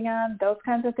meditating on, those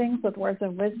kinds of things with words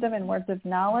of wisdom and words of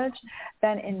knowledge,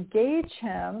 then engage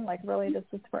him, like really this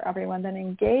is for everyone, then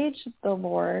engage the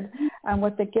Lord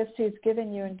with the gifts he's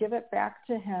given you and give it back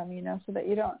to him, so that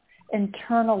you don't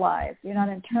internalize. You're not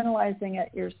internalizing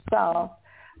it yourself,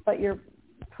 but you're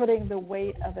putting the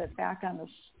weight of it back on the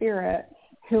Spirit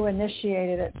who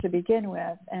initiated it to begin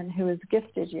with and who has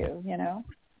gifted you,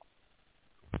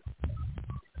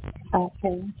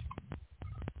 Okay.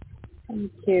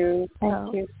 Thank you.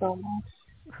 Thank you so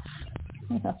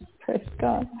much. Yes, praise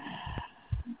God.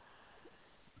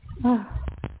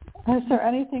 Is there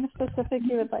anything specific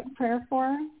you would like prayer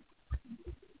for?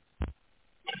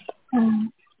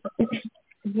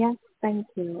 Yes, thank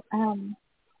you.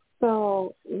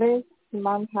 So this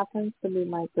month happens to be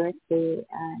my birthday,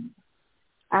 and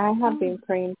I have been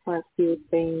praying for a few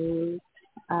things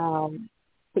to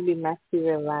be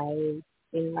materialized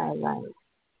in my life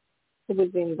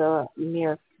within the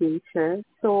near future.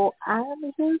 So I'm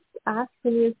just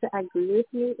asking you to agree with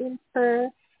me in prayer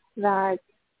that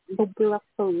the will of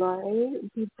the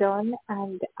Lord be done,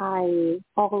 and I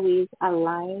always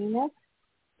align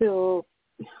to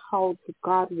how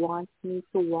God wants me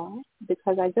to walk,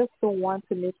 because I just don't want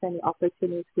to miss any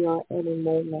opportunity or any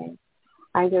moment.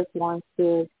 I just want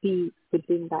to be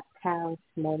within that chance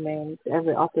moment,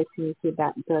 every opportunity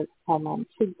that does come. And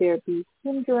should there be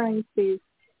hindrances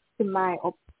to my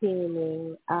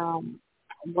obtaining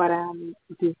what I'm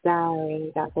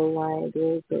desiring, that the Lord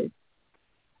will just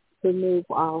remove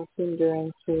all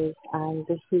hindrances and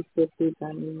His will be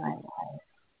done in my life.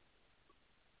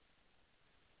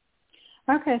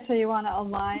 Okay, so you want to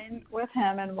align with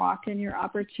him and walk in your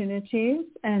opportunities.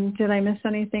 And did I miss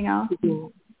anything else? Mm-hmm.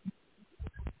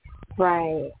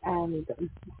 Right, and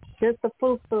just the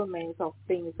fulfillment of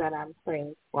things that I'm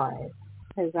praying for,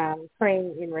 because I'm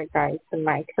praying in regards to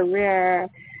my career,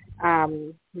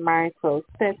 marital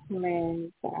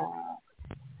settlement,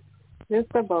 just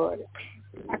about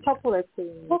a couple of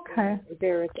things. Okay.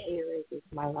 Various areas of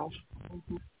my life.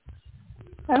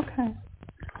 Mm-hmm.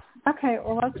 Okay,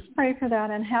 well, let's pray for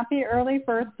that. And happy early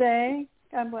birthday.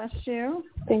 God bless you.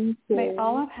 Thank you. May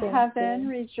all of heaven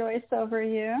rejoice over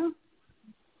you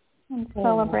and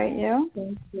celebrate you.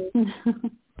 Thank you.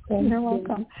 You're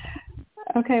welcome.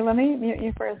 Okay, let me mute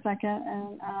you for a second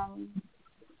and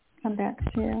come back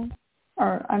to you.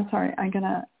 Or, I'm sorry, I'm going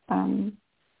to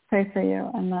pray for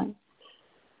you. And then,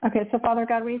 okay, so Father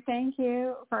God, we thank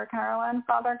you for Carolyn,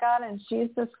 Father God, in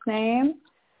Jesus' name.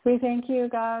 We thank you,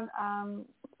 God,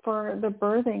 for the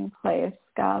birthing place,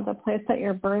 God, the place that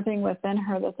you're birthing within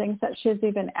her, the things that she's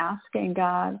even asking,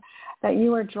 God, that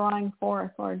you are drawing forth,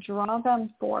 Lord. Draw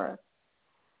them forth,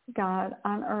 God,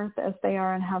 on earth as they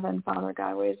are in heaven, Father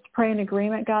God. We just pray in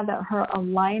agreement, God, that her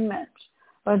alignment,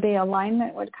 or the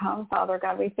alignment would come, Father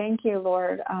God. We thank you,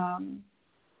 Lord.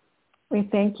 We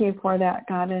thank you for that,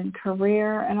 God, in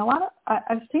career. And a lot of,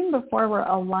 I've seen before where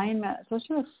alignment,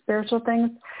 especially with spiritual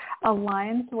things,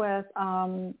 aligns with,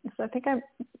 so I think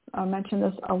I mentioned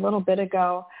this a little bit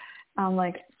ago,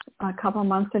 like a couple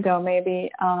months ago maybe,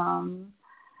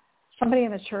 somebody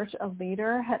in the church, a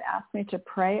leader, had asked me to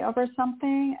pray over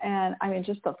something. And I mean,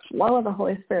 just the flow of the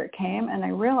Holy Spirit came. And I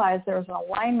realized there was an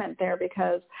alignment there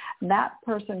because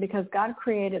God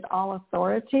created all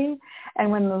authority.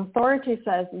 And when the authority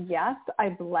says, yes, I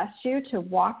bless you to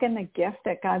walk in the gift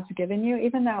that God's given you,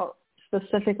 even though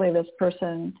specifically this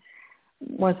person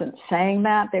wasn't saying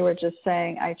that. They were just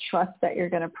saying, I trust that you're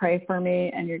going to pray for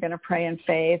me and you're going to pray in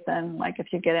faith. And like, if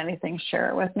you get anything, share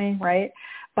it with me. Right.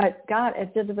 But God,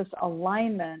 it did this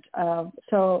alignment of,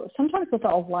 so sometimes with the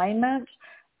alignment,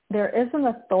 there is an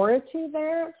authority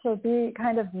there. So be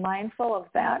kind of mindful of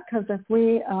that. Because if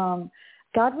we,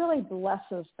 God really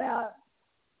blesses that.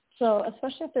 So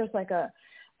especially if there's like a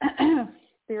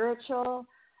spiritual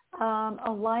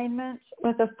alignment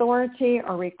with authority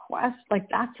or request, like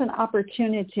that's an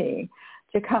opportunity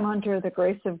to come under the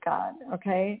grace of God,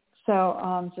 okay?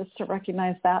 So just to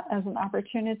recognize that as an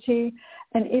opportunity.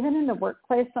 And even in the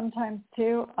workplace sometimes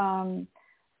too,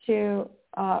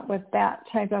 with that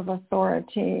type of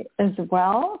authority as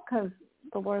well, because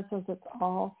the Lord says it's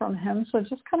all from him. So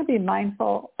just kind of be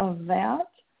mindful of that.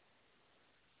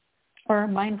 Or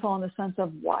mindful in the sense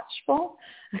of watchful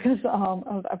because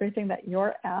of everything that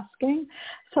you're asking.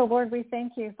 So, Lord, we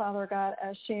thank you, Father God,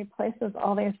 as she places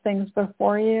all these things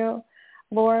before you.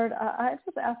 Lord, I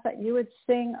just ask that you would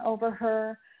sing over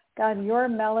her, God, your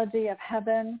melody of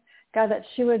heaven, God, that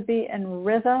she would be in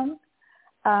rhythm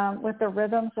with the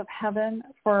rhythms of heaven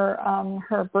for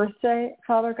her birthday,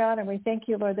 Father God. And we thank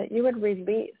you, Lord, that you would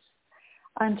release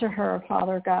unto her,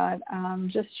 Father God,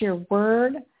 just your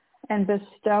word and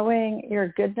bestowing your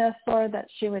goodness, Lord, that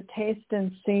she would taste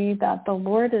and see that the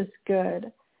Lord is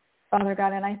good, Father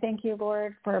God. And I thank you,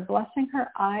 Lord, for blessing her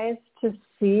eyes to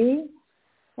see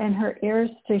and her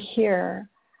ears to hear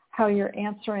how you're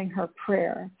answering her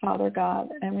prayer, Father God.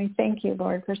 And we thank you,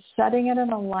 Lord, for setting it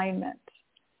in alignment.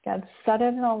 God, set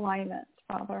it in alignment,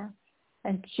 Father.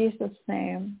 In Jesus'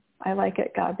 name, I like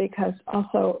it, God, because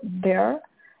also there,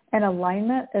 an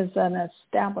alignment is an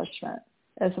establishment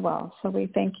as well. So we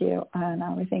thank you,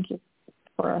 and we thank you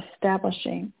for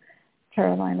establishing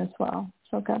Caroline as well.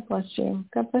 So God bless you.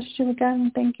 God bless you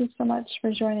again. Thank you so much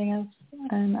for joining us,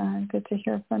 and good to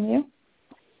hear from you.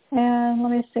 And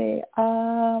let me see.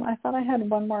 I thought I had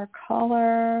one more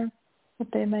caller, but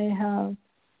they may have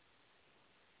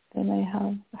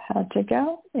had to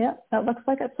go. Yeah, that looks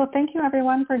like it. So thank you,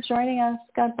 everyone, for joining us.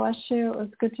 God bless you. It was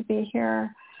good to be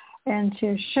here and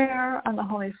to share on the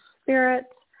Holy Spirit,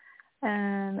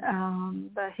 and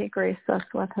that he graced us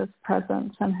with his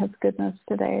presence and his goodness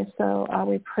today. So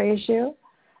we praise you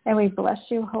and we bless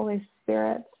you, Holy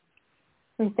Spirit.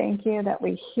 We thank you that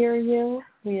we hear you,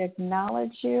 we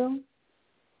acknowledge you,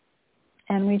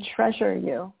 and we treasure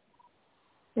you.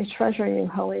 We treasure you,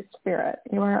 Holy Spirit.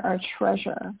 You are our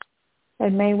treasure.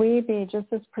 And may we be just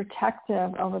as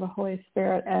protective over the Holy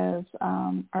Spirit as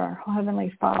our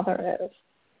Heavenly Father is.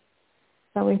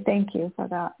 So we thank you for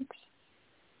that. In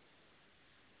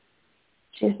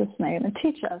Jesus' name. And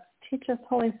teach us,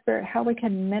 Holy Spirit, how we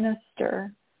can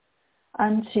minister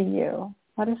unto you.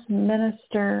 Let us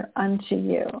minister unto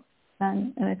you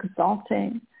and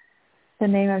exalting the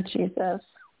name of Jesus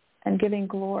and giving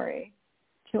glory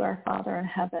to our Father in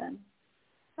heaven.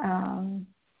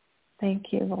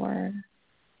 Thank you, Lord.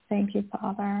 Thank you,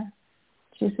 Father.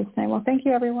 In Jesus' name. Well, thank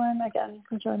you, everyone, again,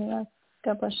 for joining us.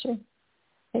 God bless you.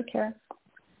 Take care.